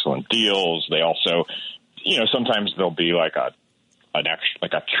get excellent deals. They also, sometimes there'll be like a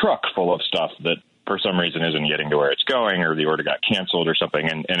truck full of stuff that for some reason isn't getting to where it's going, or the order got canceled or something,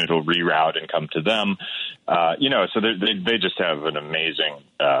 and it'll reroute and come to them. So they just have an amazing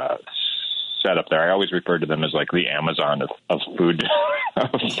setup there. I always refer to them as like the Amazon of food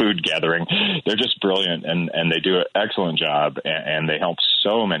food gathering. They're just brilliant, and they do an excellent job, and they help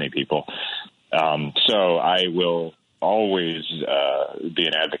so many people. So I will always be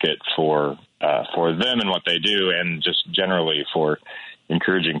an advocate for them and what they do, and just generally for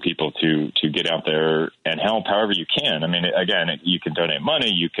encouraging people to get out there and help however you can. I mean, again, you can donate money,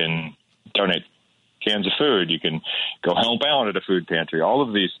 you can donate cans of food, you can go help out at a food pantry. All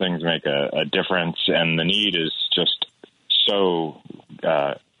of these things make a difference, and the need is just so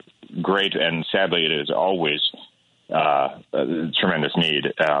great, and sadly it is always a tremendous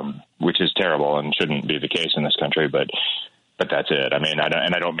need, which is terrible and shouldn't be the case in this country. But that's it. I mean, I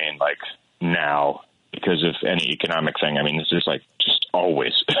don't mean like now because of any economic thing. I mean, it's just like just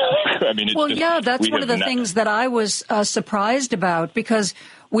always. I mean, it's that's one of the things that I was surprised about, because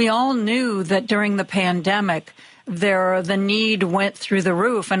we all knew that during the pandemic the need went through the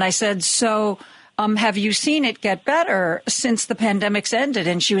roof. And I said, so have you seen it get better since the pandemic's ended?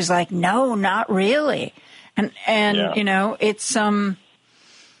 And she was like, no, not really. And you know, it's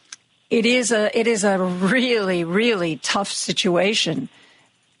it is a really, really tough situation.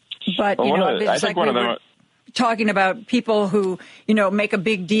 But you know, it's like we were talking about people who, you know, make a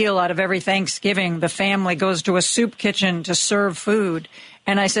big deal out of every Thanksgiving. The family goes to a soup kitchen to serve food.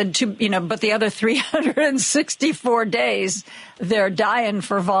 And I said, but the other 364 days, they're dying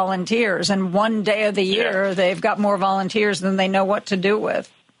for volunteers. And one day of the year, they've got more volunteers than they know what to do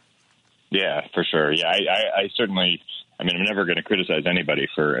with. Yeah, for sure. Yeah, I certainly, I mean, I'm never going to criticize anybody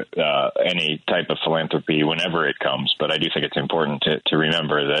for any type of philanthropy whenever it comes. But I do think it's important to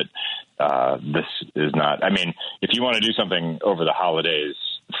remember that this is not, I mean, if you want to do something over the holidays,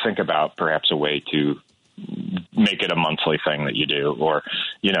 think about perhaps a way to make it a monthly thing that you do, or,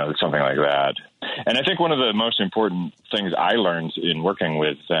 you know, something like that. And I think one of the most important things I learned in working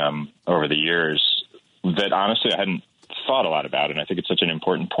with them over the years that honestly I hadn't thought a lot about, and I think it's such an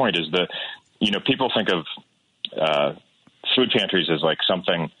important point, is people think of food pantries as like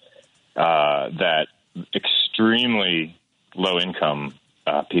something that extremely low income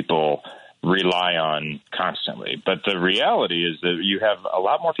people rely on constantly. But the reality is that you have a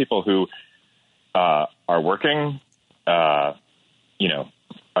lot more people who are working, paying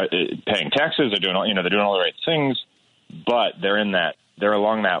taxes, they're doing all the right things, but they're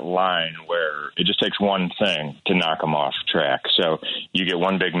along that line where it just takes one thing to knock them off track. So you get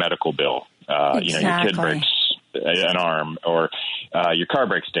one big medical bill, Exactly. Your kid breaks an arm, or your car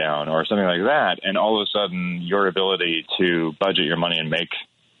breaks down, or something like that, and all of a sudden your ability to budget your money and make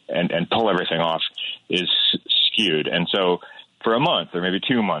and pull everything off is skewed. And so for a month or maybe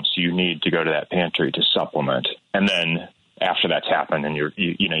 2 months, you need to go to that pantry to supplement. And then after that's happened and you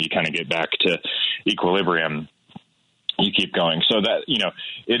kind of get back to equilibrium, you keep going. So that,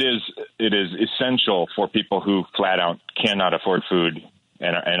 it is essential for people who flat out cannot afford food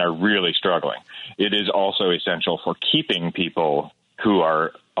and are really struggling. It is also essential for keeping people who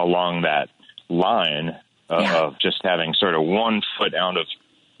are along that line of just having sort of 1 foot out of,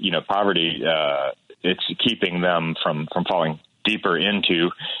 poverty. It's keeping them from falling deeper into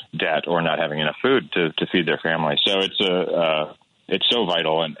debt or not having enough food to feed their family. So it's so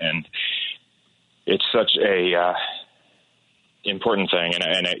vital, and it's such a important thing.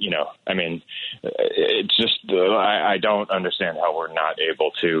 And it's just I don't understand how we're not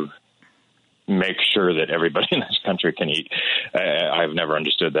able to make sure that everybody in this country can eat. I've never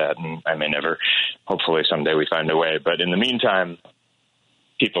understood that, and I may never. Hopefully someday we find a way. But in the meantime,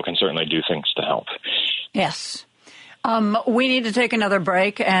 people can certainly do things to help. Yes. We need to take another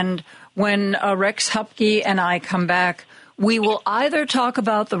break, and when Rex Hupke and I come back, we will either talk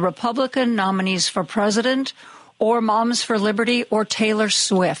about the Republican nominees for president or Moms for Liberty or Taylor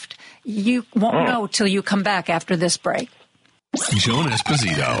Swift. You won't know till you come back after this break. Joan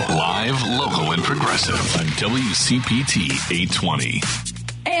Esposito, live, local, and progressive on WCPT 820.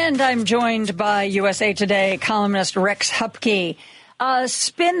 And I'm joined by USA Today columnist Rex Hupke.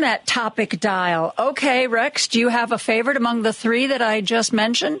 Spin that topic dial. Okay, Rex, do you have a favorite among the 3 that I just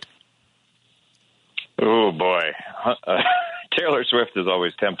mentioned? Oh, boy. Taylor Swift is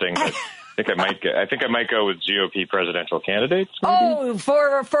always tempting, but I think I might go with GOP presidential candidates. Maybe? Oh,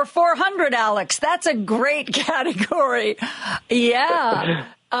 for 400, Alex. That's a great category. Yeah.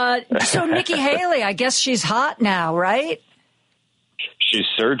 So Nikki Haley, I guess she's hot now, right? She's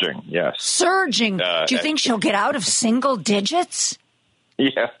surging, yes. Surging. Do you think she'll get out of single digits?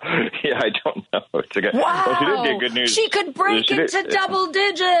 Yeah, I don't know. Wow. Well, she did get good news. She could break into double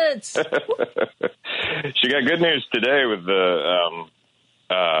digits. She got good news today with the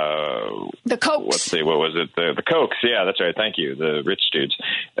Kochs. Let's see, what was it? The Kochs. Yeah, that's right. Thank you. The rich dudes.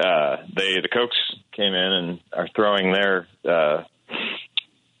 The Kochs came in and are throwing their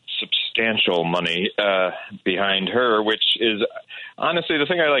substantial money behind her, which is honestly the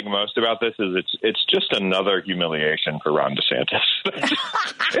thing I like most about this is it's just another humiliation for Ron DeSantis.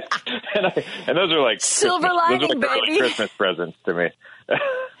 and those are like silver lining, baby. Christmas presents to me.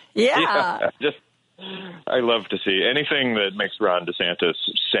 Yeah. I love to see anything that makes Ron DeSantis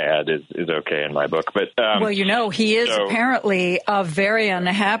sad is okay in my book. But well, he is apparently very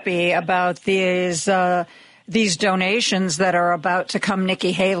unhappy about these donations that are about to come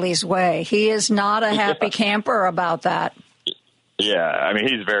Nikki Haley's way. He is not a happy camper about that. Yeah, I mean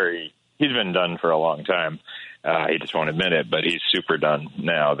he's been done for a long time. He just won't admit it, but he's super done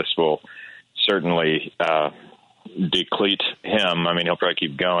now. This will certainly deplete him. I mean, he'll probably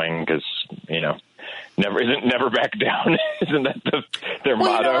keep going because, never back down. Isn't that their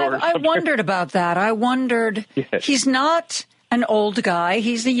motto? I wondered about that. I wondered, he's not an old guy.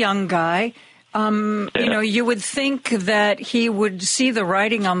 He's a young guy. You would think that he would see the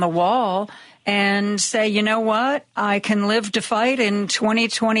writing on the wall and say, you know what, I can live to fight in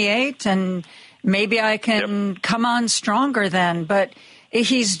 2028 and maybe I can come on stronger then. But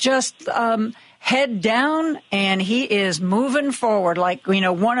he's just head down and he is moving forward like,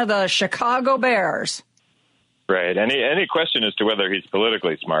 one of the Chicago Bears. Right. Any question as to whether he's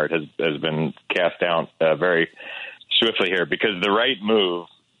politically smart has been cast down very swiftly here, because the right move,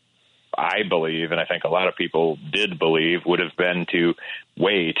 I believe, and I think a lot of people did believe, would have been to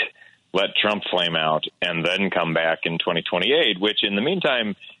wait, let Trump flame out, and then come back in 2028, which in the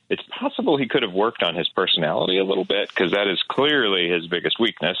meantime, it's possible he could have worked on his personality a little bit, because that is clearly his biggest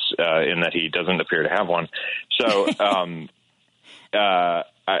weakness, in that he doesn't appear to have one. So, this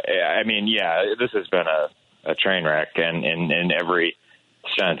has been a train wreck, and in every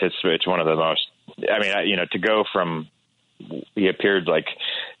sense, it's one of the most, to go from, he appeared like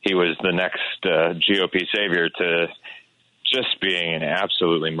he was the next GOP savior to just being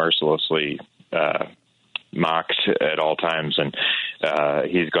absolutely mercilessly mocked at all times, and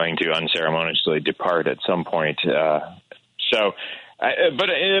he's going to unceremoniously depart at some point.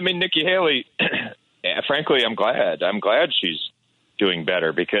 Nikki Haley, frankly, I'm glad she's doing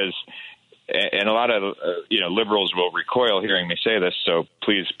better, because, and a lot of liberals will recoil hearing me say this, so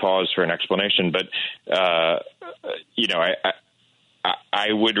please pause for an explanation. But I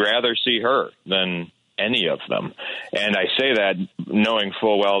would rather see her than any of them, and I say that knowing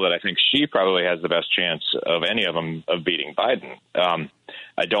full well that I think she probably has the best chance of any of them of beating Biden.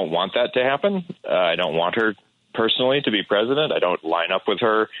 I don't want that to happen. I don't want her personally to be president. I don't line up with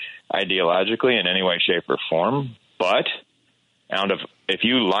her ideologically in any way, shape, or form. But if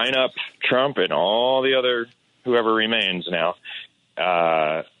you line up Trump and all the other whoever remains now,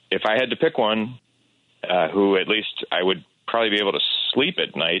 if I had to pick one, who at least I would probably be able to sleep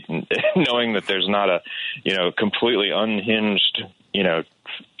at night, and knowing that there's not a completely unhinged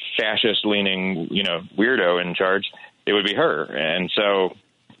fascist-leaning weirdo in charge, it would be her. And so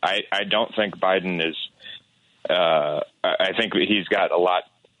I don't think Biden is. I think he's got a lot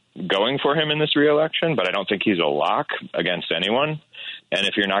going for him in this reelection, but I don't think he's a lock against anyone. And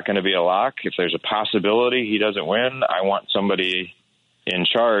if you're not going to be a lock, if there's a possibility he doesn't win, I want somebody in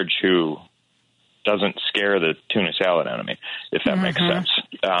charge who doesn't scare the tuna salad out of me, if that makes sense.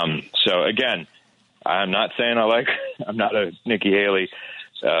 So again, I'm not saying I'm not a Nikki Haley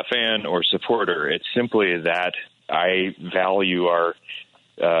fan or supporter. It's simply that I value our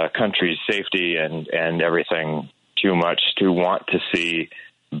country's safety and everything too much to want to see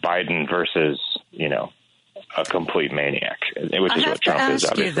Biden versus, a complete maniac, which is what Trump is. I have to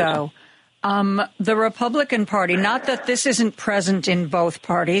ask you, though, the Republican Party, not that this isn't present in both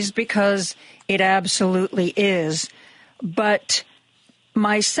parties, because it absolutely is, but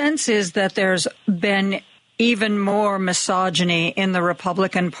my sense is that there's been even more misogyny in the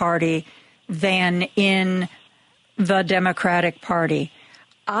Republican Party than in the Democratic Party.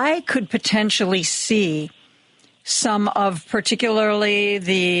 I could potentially see some of particularly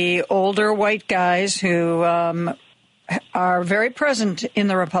the older white guys who are very present in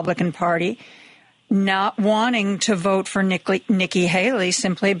the Republican Party not wanting to vote for Nikki Haley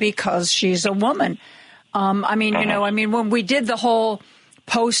simply because she's a woman. When we did the whole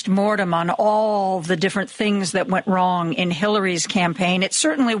post-mortem on all the different things that went wrong in Hillary's campaign, it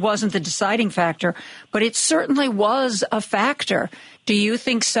certainly wasn't the deciding factor, but it certainly was a factor. Do you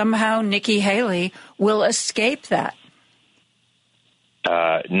think somehow Nikki Haley will escape that?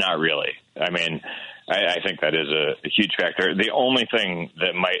 Not really. I think that is a huge factor. The only thing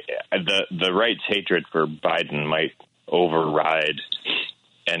that the right's hatred for Biden might override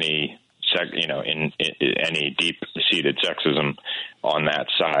any any deep-seated sexism on that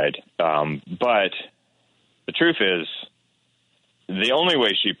side. But the truth is, the only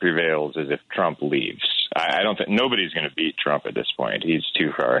way she prevails is if Trump leaves. I don't think nobody's going to beat Trump at this point. He's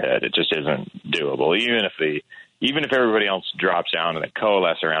too far ahead. It just isn't doable. Even if everybody else drops down and they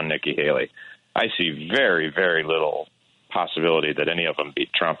coalesce around Nikki Haley, I see very, very little possibility that any of them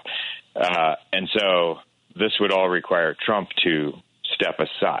beat Trump. And so this would all require Trump to step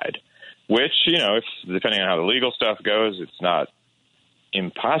aside, which, if depending on how the legal stuff goes, it's not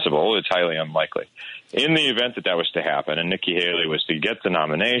impossible. It's highly unlikely. In the event that was to happen and Nikki Haley was to get the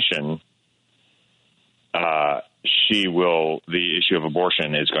nomination, the issue of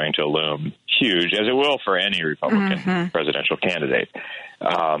abortion is going to loom huge, as it will for any Republican presidential candidate.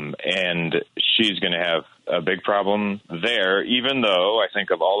 And she's going to have a big problem there, even though I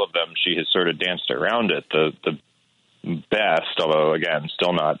think of all of them, she has sort of danced around it the best, although, again,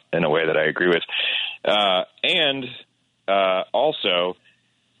 still not in a way that I agree with. And also,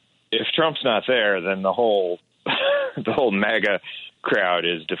 if Trump's not there, then the whole MAGA crowd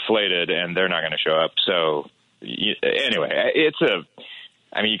is deflated, and they're not going to show up. So anyway,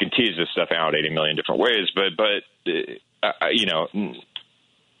 you can tease this stuff out 80 million different ways, but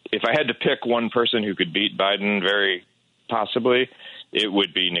if I had to pick one person who could beat Biden very possibly, it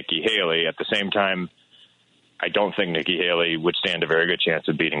would be Nikki Haley. At the same time, I don't think Nikki Haley would stand a very good chance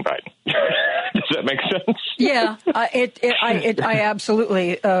of beating Biden. Does that make sense? Yeah, I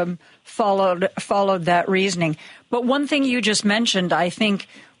absolutely followed that reasoning. But one thing you just mentioned, I think,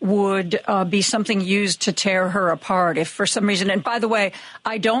 would be something used to tear her apart if for some reason. And by the way,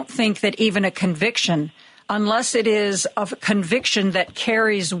 I don't think that even a conviction, unless it is a conviction that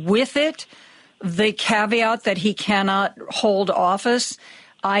carries with it the caveat that he cannot hold office,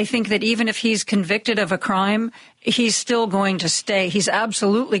 I think that even if he's convicted of a crime, he's still going to stay. He's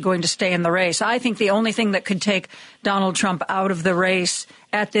absolutely going to stay in the race. I think the only thing that could take Donald Trump out of the race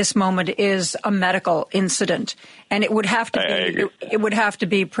at this moment is a medical incident, and it would have to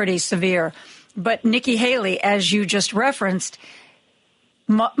be pretty severe. But Nikki Haley, as you just referenced,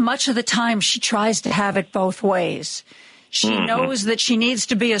 much of the time she tries to have it both ways. She knows that she needs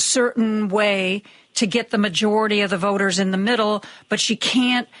to be a certain way to get the majority of the voters in the middle, but she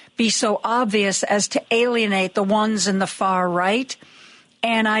can't be so obvious as to alienate the ones in the far right.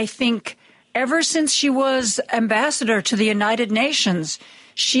 And I think ever since she was ambassador to the United Nations,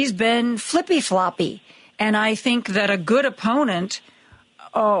 she's been flippy-floppy. And I think that a good opponent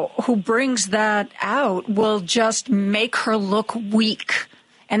who brings that out will just make her look weak.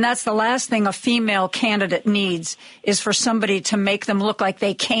 And that's the last thing a female candidate needs, is for somebody to make them look like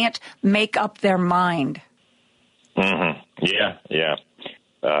they can't make up their mind. Yeah.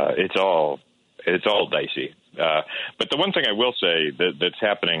 It's all dicey. But the one thing I will say that's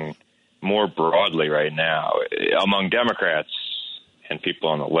happening more broadly right now among Democrats and people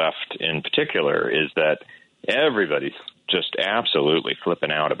on the left in particular is that everybody's just absolutely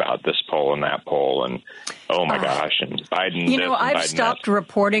flipping out about this poll and that poll, and oh my gosh, and Biden. I've stopped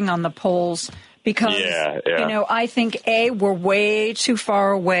reporting on the polls because I think we're way too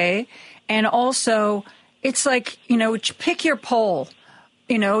far away, and also it's like pick your poll.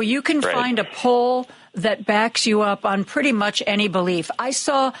 You can find a poll that backs you up on pretty much any belief. I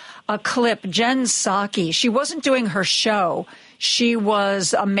saw a clip, Jen Psaki. She wasn't doing her show. She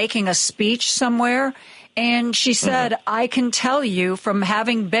was making a speech somewhere. And she said, I can tell you from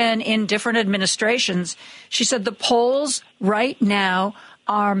having been in different administrations, she said the polls right now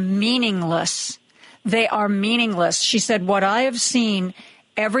are meaningless. They are meaningless. She said, what I have seen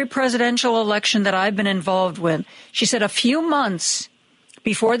every presidential election that I've been involved with, she said a few months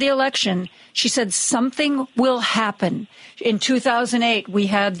before the election, she said something will happen. In 2008, we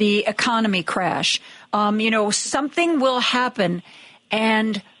had the economy crash. Something will happen,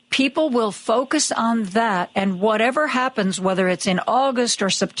 and people will focus on that, and whatever happens, whether it's in August or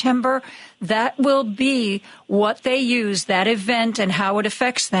September, that will be what they use, that event and how it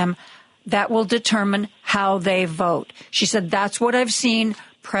affects them. That will determine how they vote. She said, that's what I've seen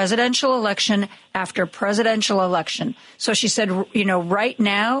presidential election after presidential election. So she said, right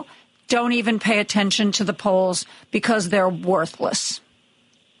now, don't even pay attention to the polls because they're worthless.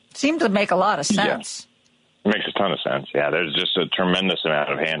 Seemed to make a lot of sense. Yeah. It makes a ton of sense. Yeah, there's just a tremendous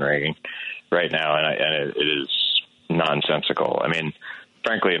amount of hand-wringing right now, and it is nonsensical. I mean,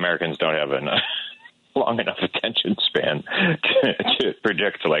 frankly, Americans don't have a long enough attention span to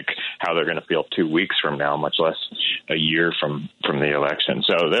predict how they're going to feel 2 weeks from now, much less a year from the election.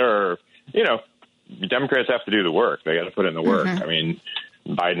 So there are, Democrats have to do the work. They got to put in the work. I mean,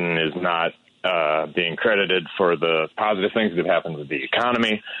 Biden is not being credited for the positive things that have happened with the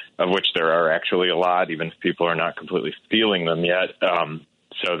economy, of which there are actually a lot, even if people are not completely feeling them yet.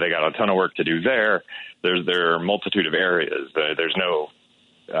 So they got a ton of work to do there. There are a multitude of areas. There's no,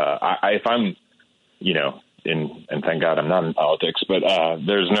 if I'm, and thank God I'm not in politics, but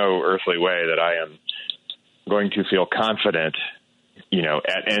there's no earthly way that I am going to feel confident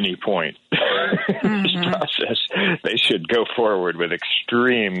at any point in this process. They should go forward with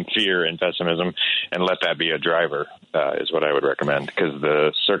extreme fear and pessimism and let that be a driver, is what I would recommend, because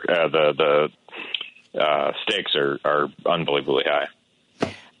the stakes are unbelievably high.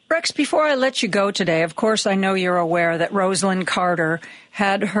 Rex, before I let you go today, of course, I know you're aware that Rosalynn Carter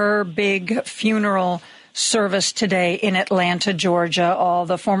had her big funeral service today in Atlanta, Georgia. All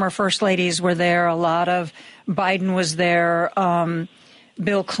the former first ladies were there. A lot of Biden was there.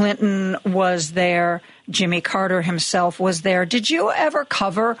 Bill Clinton was there. Jimmy Carter himself was there. Did you ever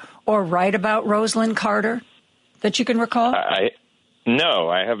cover or write about Rosalynn Carter that you can recall? No,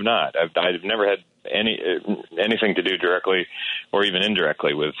 I have not. I've never had anything to do directly or even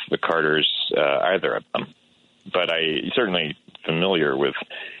indirectly with the Carters, either of them. But I certainly familiar with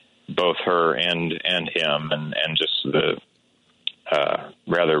both her and him, and just the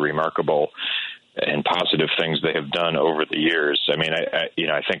rather remarkable and positive things they have done over the years. I mean,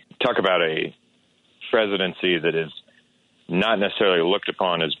 I think talk about a presidency that is not necessarily looked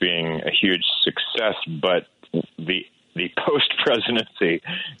upon as being a huge success, but the post-presidency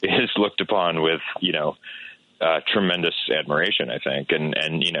is looked upon with, tremendous admiration, I think, and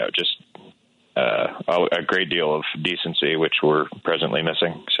just a great deal of decency, which we're presently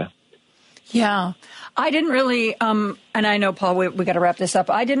missing. So. Yeah, I didn't really, and I know, Paul, we got to wrap this up.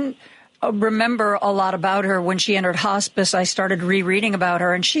 I didn't remember a lot about her when she entered hospice. I started rereading about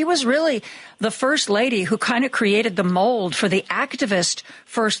her, and she was really the first lady who kind of created the mold for the activist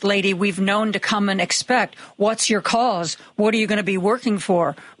first lady we've known to come and expect. What's your cause? What are you going to be working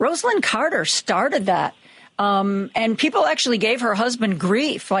for? Rosalynn Carter started that. And people actually gave her husband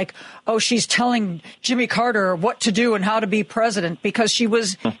grief, like, oh, she's telling Jimmy Carter what to do and how to be president, because she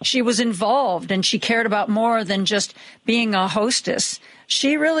was involved and she cared about more than just being a hostess.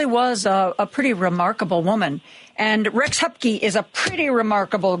 She really was a pretty remarkable woman. And Rex Hupke is a pretty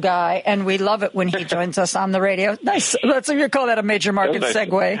remarkable guy, and we love it when he joins us on the radio. Nice. Let's call that a major market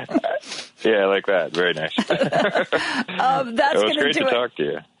segue. Yeah, I like that. Very nice. That's it was great to talk to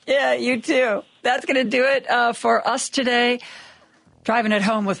you. Yeah, you too. That's going to do it for us today. Driving It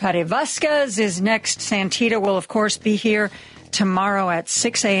Home with Patty Vasquez is next. Santita will, of course, be here tomorrow at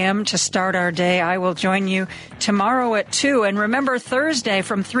 6 a.m. to start our day. I will join you tomorrow at 2. And remember, Thursday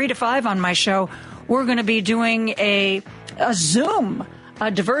from 3 to 5 on my show, we're going to be doing a Zoom, a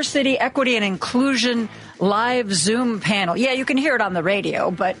diversity, equity, and inclusion live Zoom panel. Yeah, you can hear it on the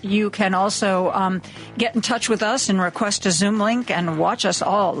radio, but you can also get in touch with us and request a Zoom link and watch us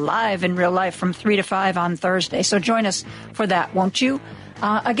all live in real life from 3 to 5 on Thursday. So join us for that, won't you?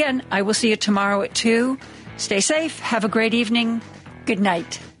 Again, I will see you tomorrow at 2. Stay safe. Have a great evening. Good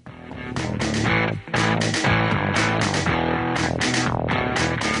night.